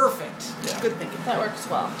 That's perfect. Yeah. Good thinking. That works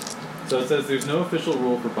well. So it says there's no official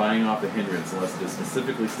rule for buying off a hindrance unless it is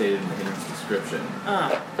specifically stated in the hindrance description.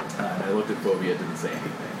 Ah, And I looked at phobia, it didn't say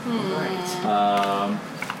anything. right.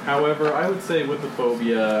 However, I would say with the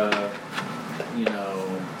phobia,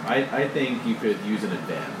 I think you could use an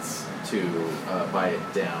advance to buy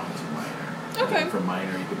it down to minor. Okay. And from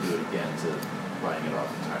minor, you could do it again to buying it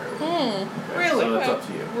off entirely. Okay, Really? So that's Okay. up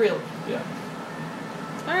to you. Really? Yeah.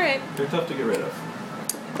 All right, They're tough to get rid of.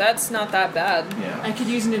 that's not that bad. Yeah. I could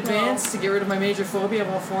use an advance to get rid of my major phobia of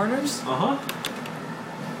all foreigners. Uh-huh.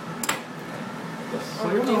 Or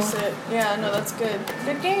reduce it. Yeah, no, that's good.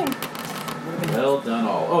 Good game. Well done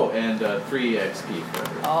all. Oh, and 3 XP for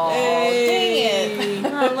everyone. Oh, Hey. dang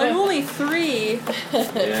it. Oh, I'm only 3.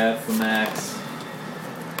 Yeah, it's the max.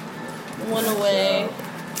 One away.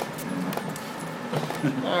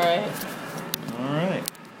 Alright. Alright.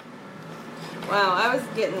 Wow, I was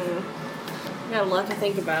getting. Got a lot to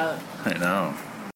think about. I know.